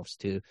ourselves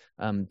to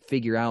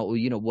figure out,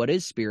 what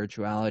is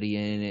spirituality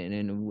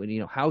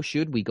and how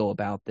should we go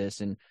about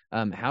this, and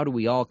how do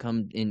we all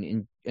come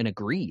in and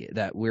agree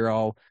that we're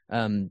all,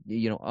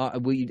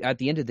 we at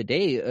the end of the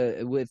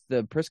day, with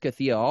the Prisca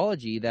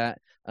theology that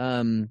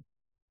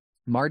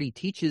Marty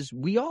teaches,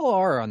 we all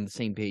are on the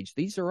same page.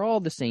 These are all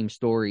the same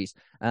stories.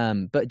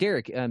 But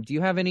Derek, do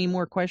you have any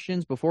more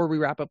questions before we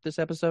wrap up this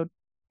episode?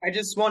 I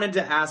just wanted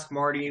to ask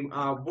Marty,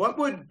 what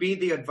would be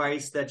the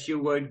advice that you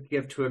would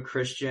give to a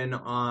Christian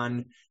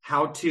on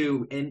how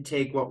to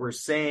intake what we're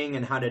saying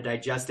and how to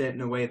digest it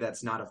in a way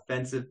that's not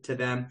offensive to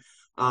them?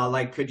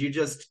 Could you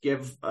just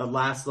give a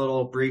last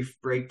little brief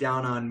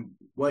breakdown on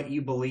what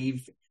you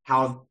believe,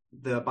 how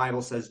the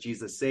Bible says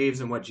Jesus saves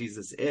and what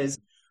Jesus is,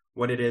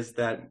 what it is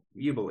that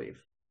you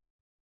believe?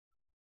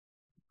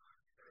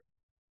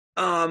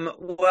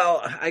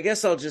 Well, I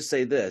guess I'll just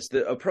say this.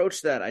 The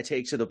approach that I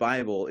take to the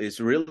Bible is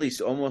really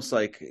almost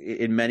like,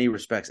 in many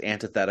respects,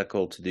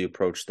 antithetical to the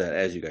approach that,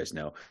 as you guys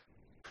know,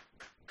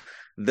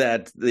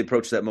 that the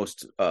approach that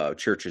most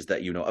churches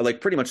that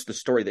like pretty much the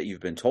story that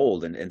you've been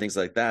told and things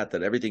like that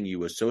everything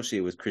you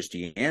associate with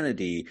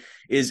Christianity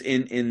is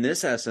in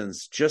this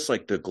essence just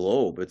like the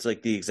globe. It's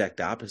like the exact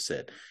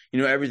opposite.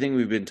 Everything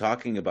we've been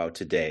talking about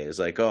today is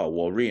like, oh,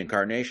 well,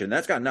 reincarnation,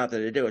 that's got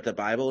nothing to do with the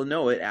Bible.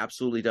 No, it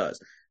absolutely does.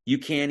 You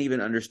can't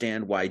even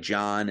understand why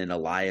John and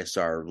Elias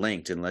are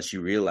linked unless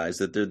you realize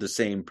that they're the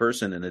same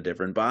person in a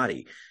different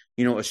body.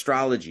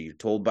 Astrology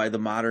told by the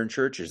modern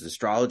churches,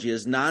 astrology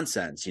is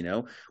nonsense.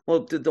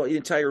 Well, the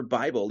entire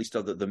Bible, at least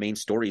of the main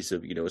stories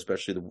of,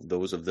 especially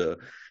those of the,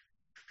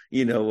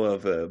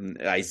 of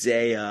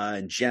Isaiah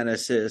and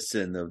Genesis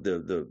and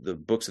the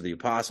books of the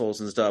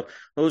apostles and stuff,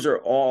 those are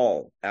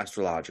all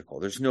astrological.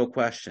 There's no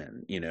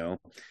question,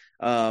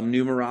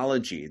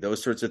 numerology,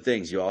 those sorts of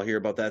things. You all hear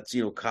about that,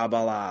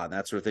 Kabbalah and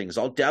that sort of thing. It's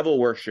all devil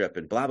worship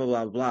and blah, blah,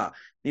 blah, blah. And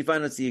you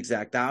find it's the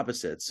exact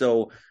opposite.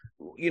 So,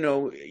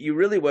 you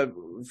really,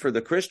 for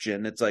the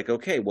Christian, it's like,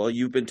 okay, well,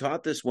 you've been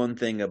taught this one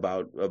thing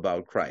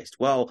about Christ.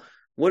 Well,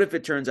 what if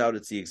it turns out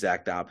it's the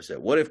exact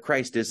opposite? What if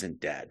Christ isn't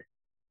dead?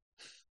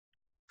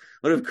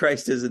 What if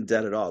Christ isn't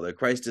dead at all? That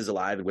Christ is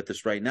alive and with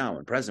us right now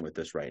and present with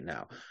us right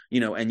now,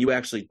 and you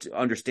actually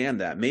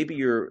understand that. Maybe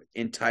your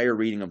entire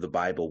reading of the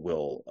Bible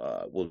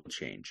will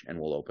change and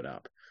will open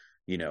up,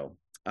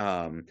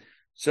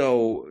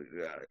 So,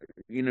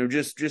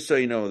 just so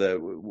you know that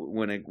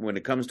when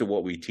it comes to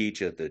what we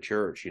teach at the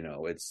church,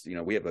 it's,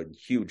 we have a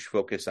huge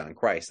focus on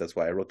Christ. That's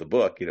why I wrote the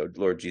book,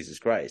 Lord Jesus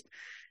Christ.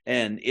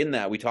 And in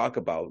that, we talk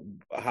about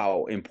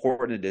how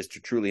important it is to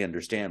truly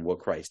understand what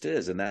Christ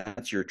is. And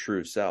that's your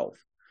true self.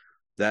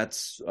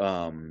 That's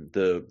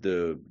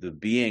the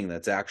being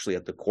that's actually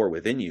at the core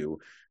within you,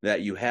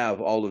 that you have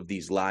all of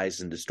these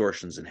lies and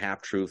distortions and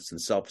half-truths and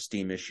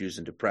self-esteem issues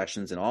and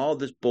depressions and all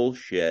this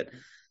bullshit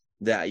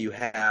that you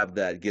have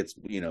that gets,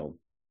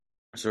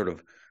 sort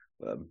of,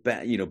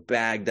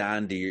 bagged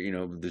onto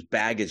your, this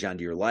baggage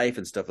onto your life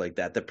and stuff like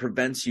that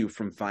prevents you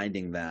from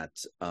finding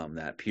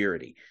that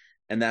purity.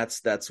 And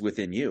that's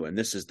within you. And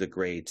this is the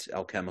great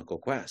alchemical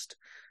quest.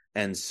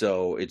 And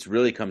so it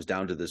really comes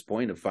down to this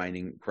point of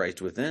finding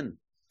Christ within.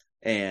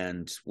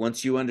 And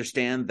once you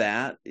understand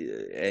that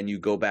and you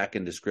go back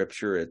into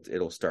scripture,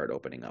 it'll start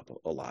opening up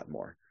a lot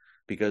more,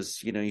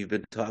 because, you've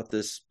been taught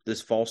this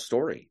false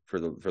story for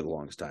the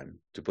longest time,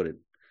 to put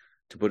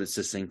it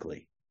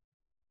succinctly.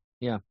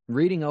 Yeah.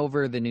 Reading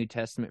over the New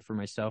Testament for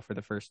myself for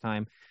the first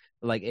time,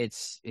 like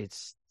it's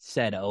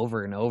said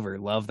over and over,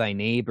 love thy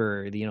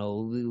neighbor,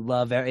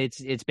 love.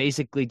 It's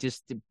basically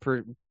just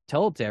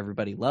told to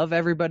everybody, love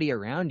everybody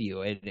around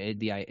you.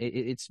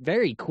 It's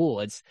very cool.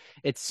 It's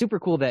super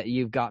cool that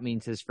you've got me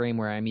into this frame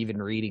where I'm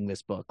even reading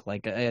this book.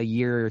 Like a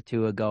year or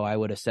two ago, I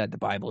would have said the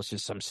Bible is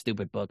just some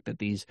stupid book that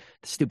these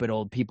stupid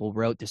old people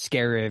wrote to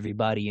scare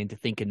everybody into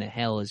thinking that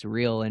hell is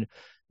real. And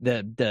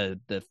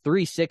the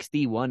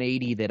 360,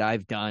 180 that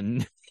I've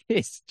done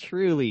is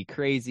truly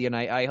crazy. And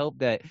I hope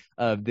that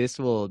this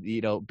will,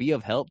 be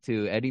of help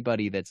to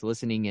anybody that's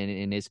listening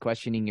and is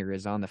questioning or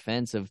is on the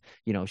fence of,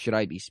 should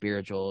I be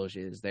spiritual?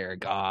 Is there a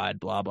God?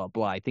 Blah, blah,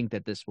 blah. I think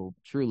that this will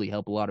truly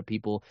help a lot of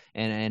people,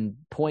 and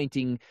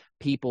pointing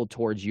people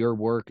towards your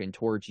work and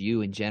towards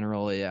you in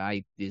general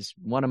is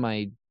one of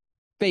my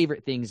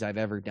favorite things I've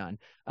ever done.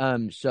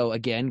 So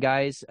again,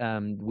 guys,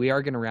 we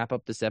are going to wrap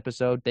up this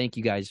episode. Thank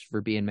you guys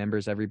for being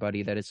members,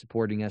 everybody that is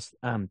supporting us.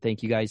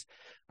 Thank you guys.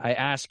 I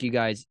ask you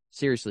guys,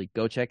 seriously,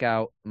 go check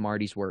out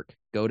Marty's work.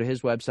 Go to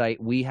his website.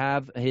 We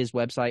have his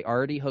website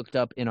already hooked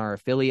up in our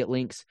affiliate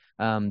links.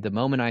 The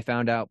moment I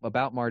found out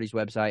about Marty's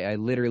website, I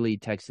literally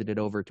texted it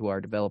over to our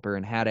developer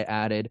and had it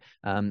added.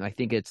 I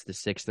think it's the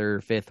 6th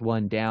or 5th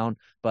one down,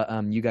 but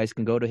you guys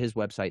can go to his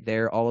website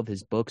there. All of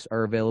his books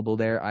are available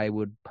there. I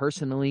would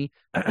personally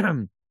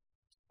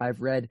I've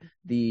read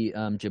the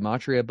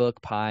Gematria book,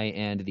 Pi,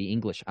 and the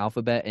English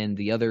alphabet, and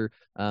the other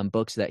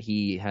books that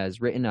he has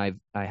written. I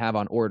have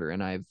on order,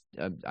 and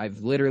I've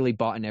literally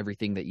bought in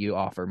everything that you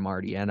offer,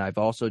 Marty, and I've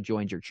also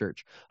joined your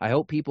church. I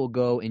hope people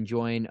go and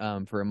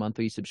join for a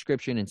monthly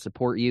subscription and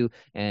support you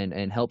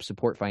and help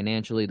support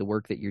financially the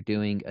work that you're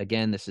doing.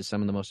 Again, this is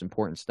some of the most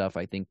important stuff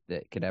I think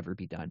that could ever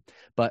be done.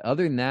 But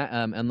other than that,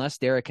 unless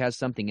Derek has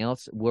something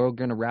else, we're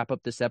going to wrap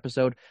up this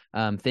episode.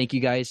 Thank you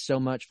guys so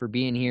much for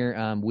being here.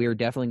 We're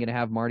definitely going to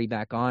have Marty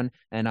back on,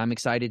 and I'm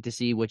excited to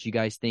see what you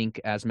guys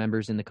think as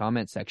members in the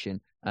comment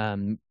section.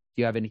 Do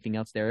you have anything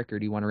else, Derek, or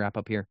do you want to wrap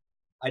up here?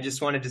 I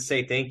just wanted to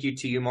say thank you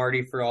to you,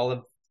 Marty, for all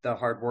of the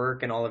hard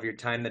work and all of your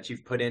time that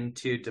you've put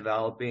into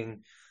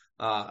developing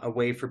a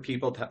way for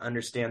people to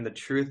understand the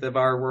truth of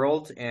our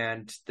world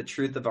and the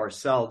truth of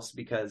ourselves,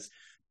 because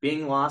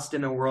being lost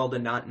in a world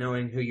and not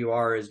knowing who you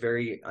are is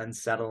very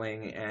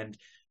unsettling. And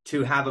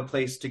to have a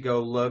place to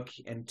go look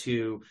and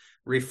to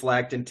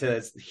reflect and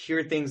to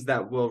hear things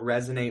that will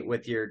resonate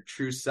with your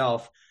true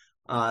self,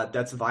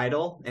 that's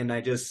vital. And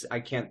I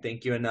can't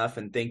thank you enough.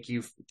 And thank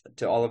you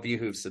to all of you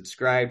who've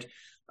subscribed.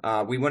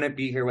 We wouldn't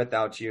be here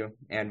without you.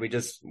 And we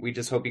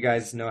just hope you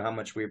guys know how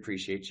much we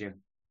appreciate you.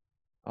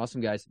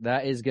 Awesome, guys.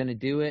 That is going to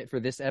do it for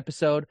this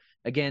episode.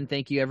 Again,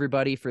 thank you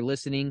everybody for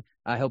listening.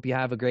 I hope you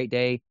have a great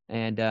day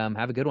and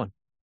have a good one.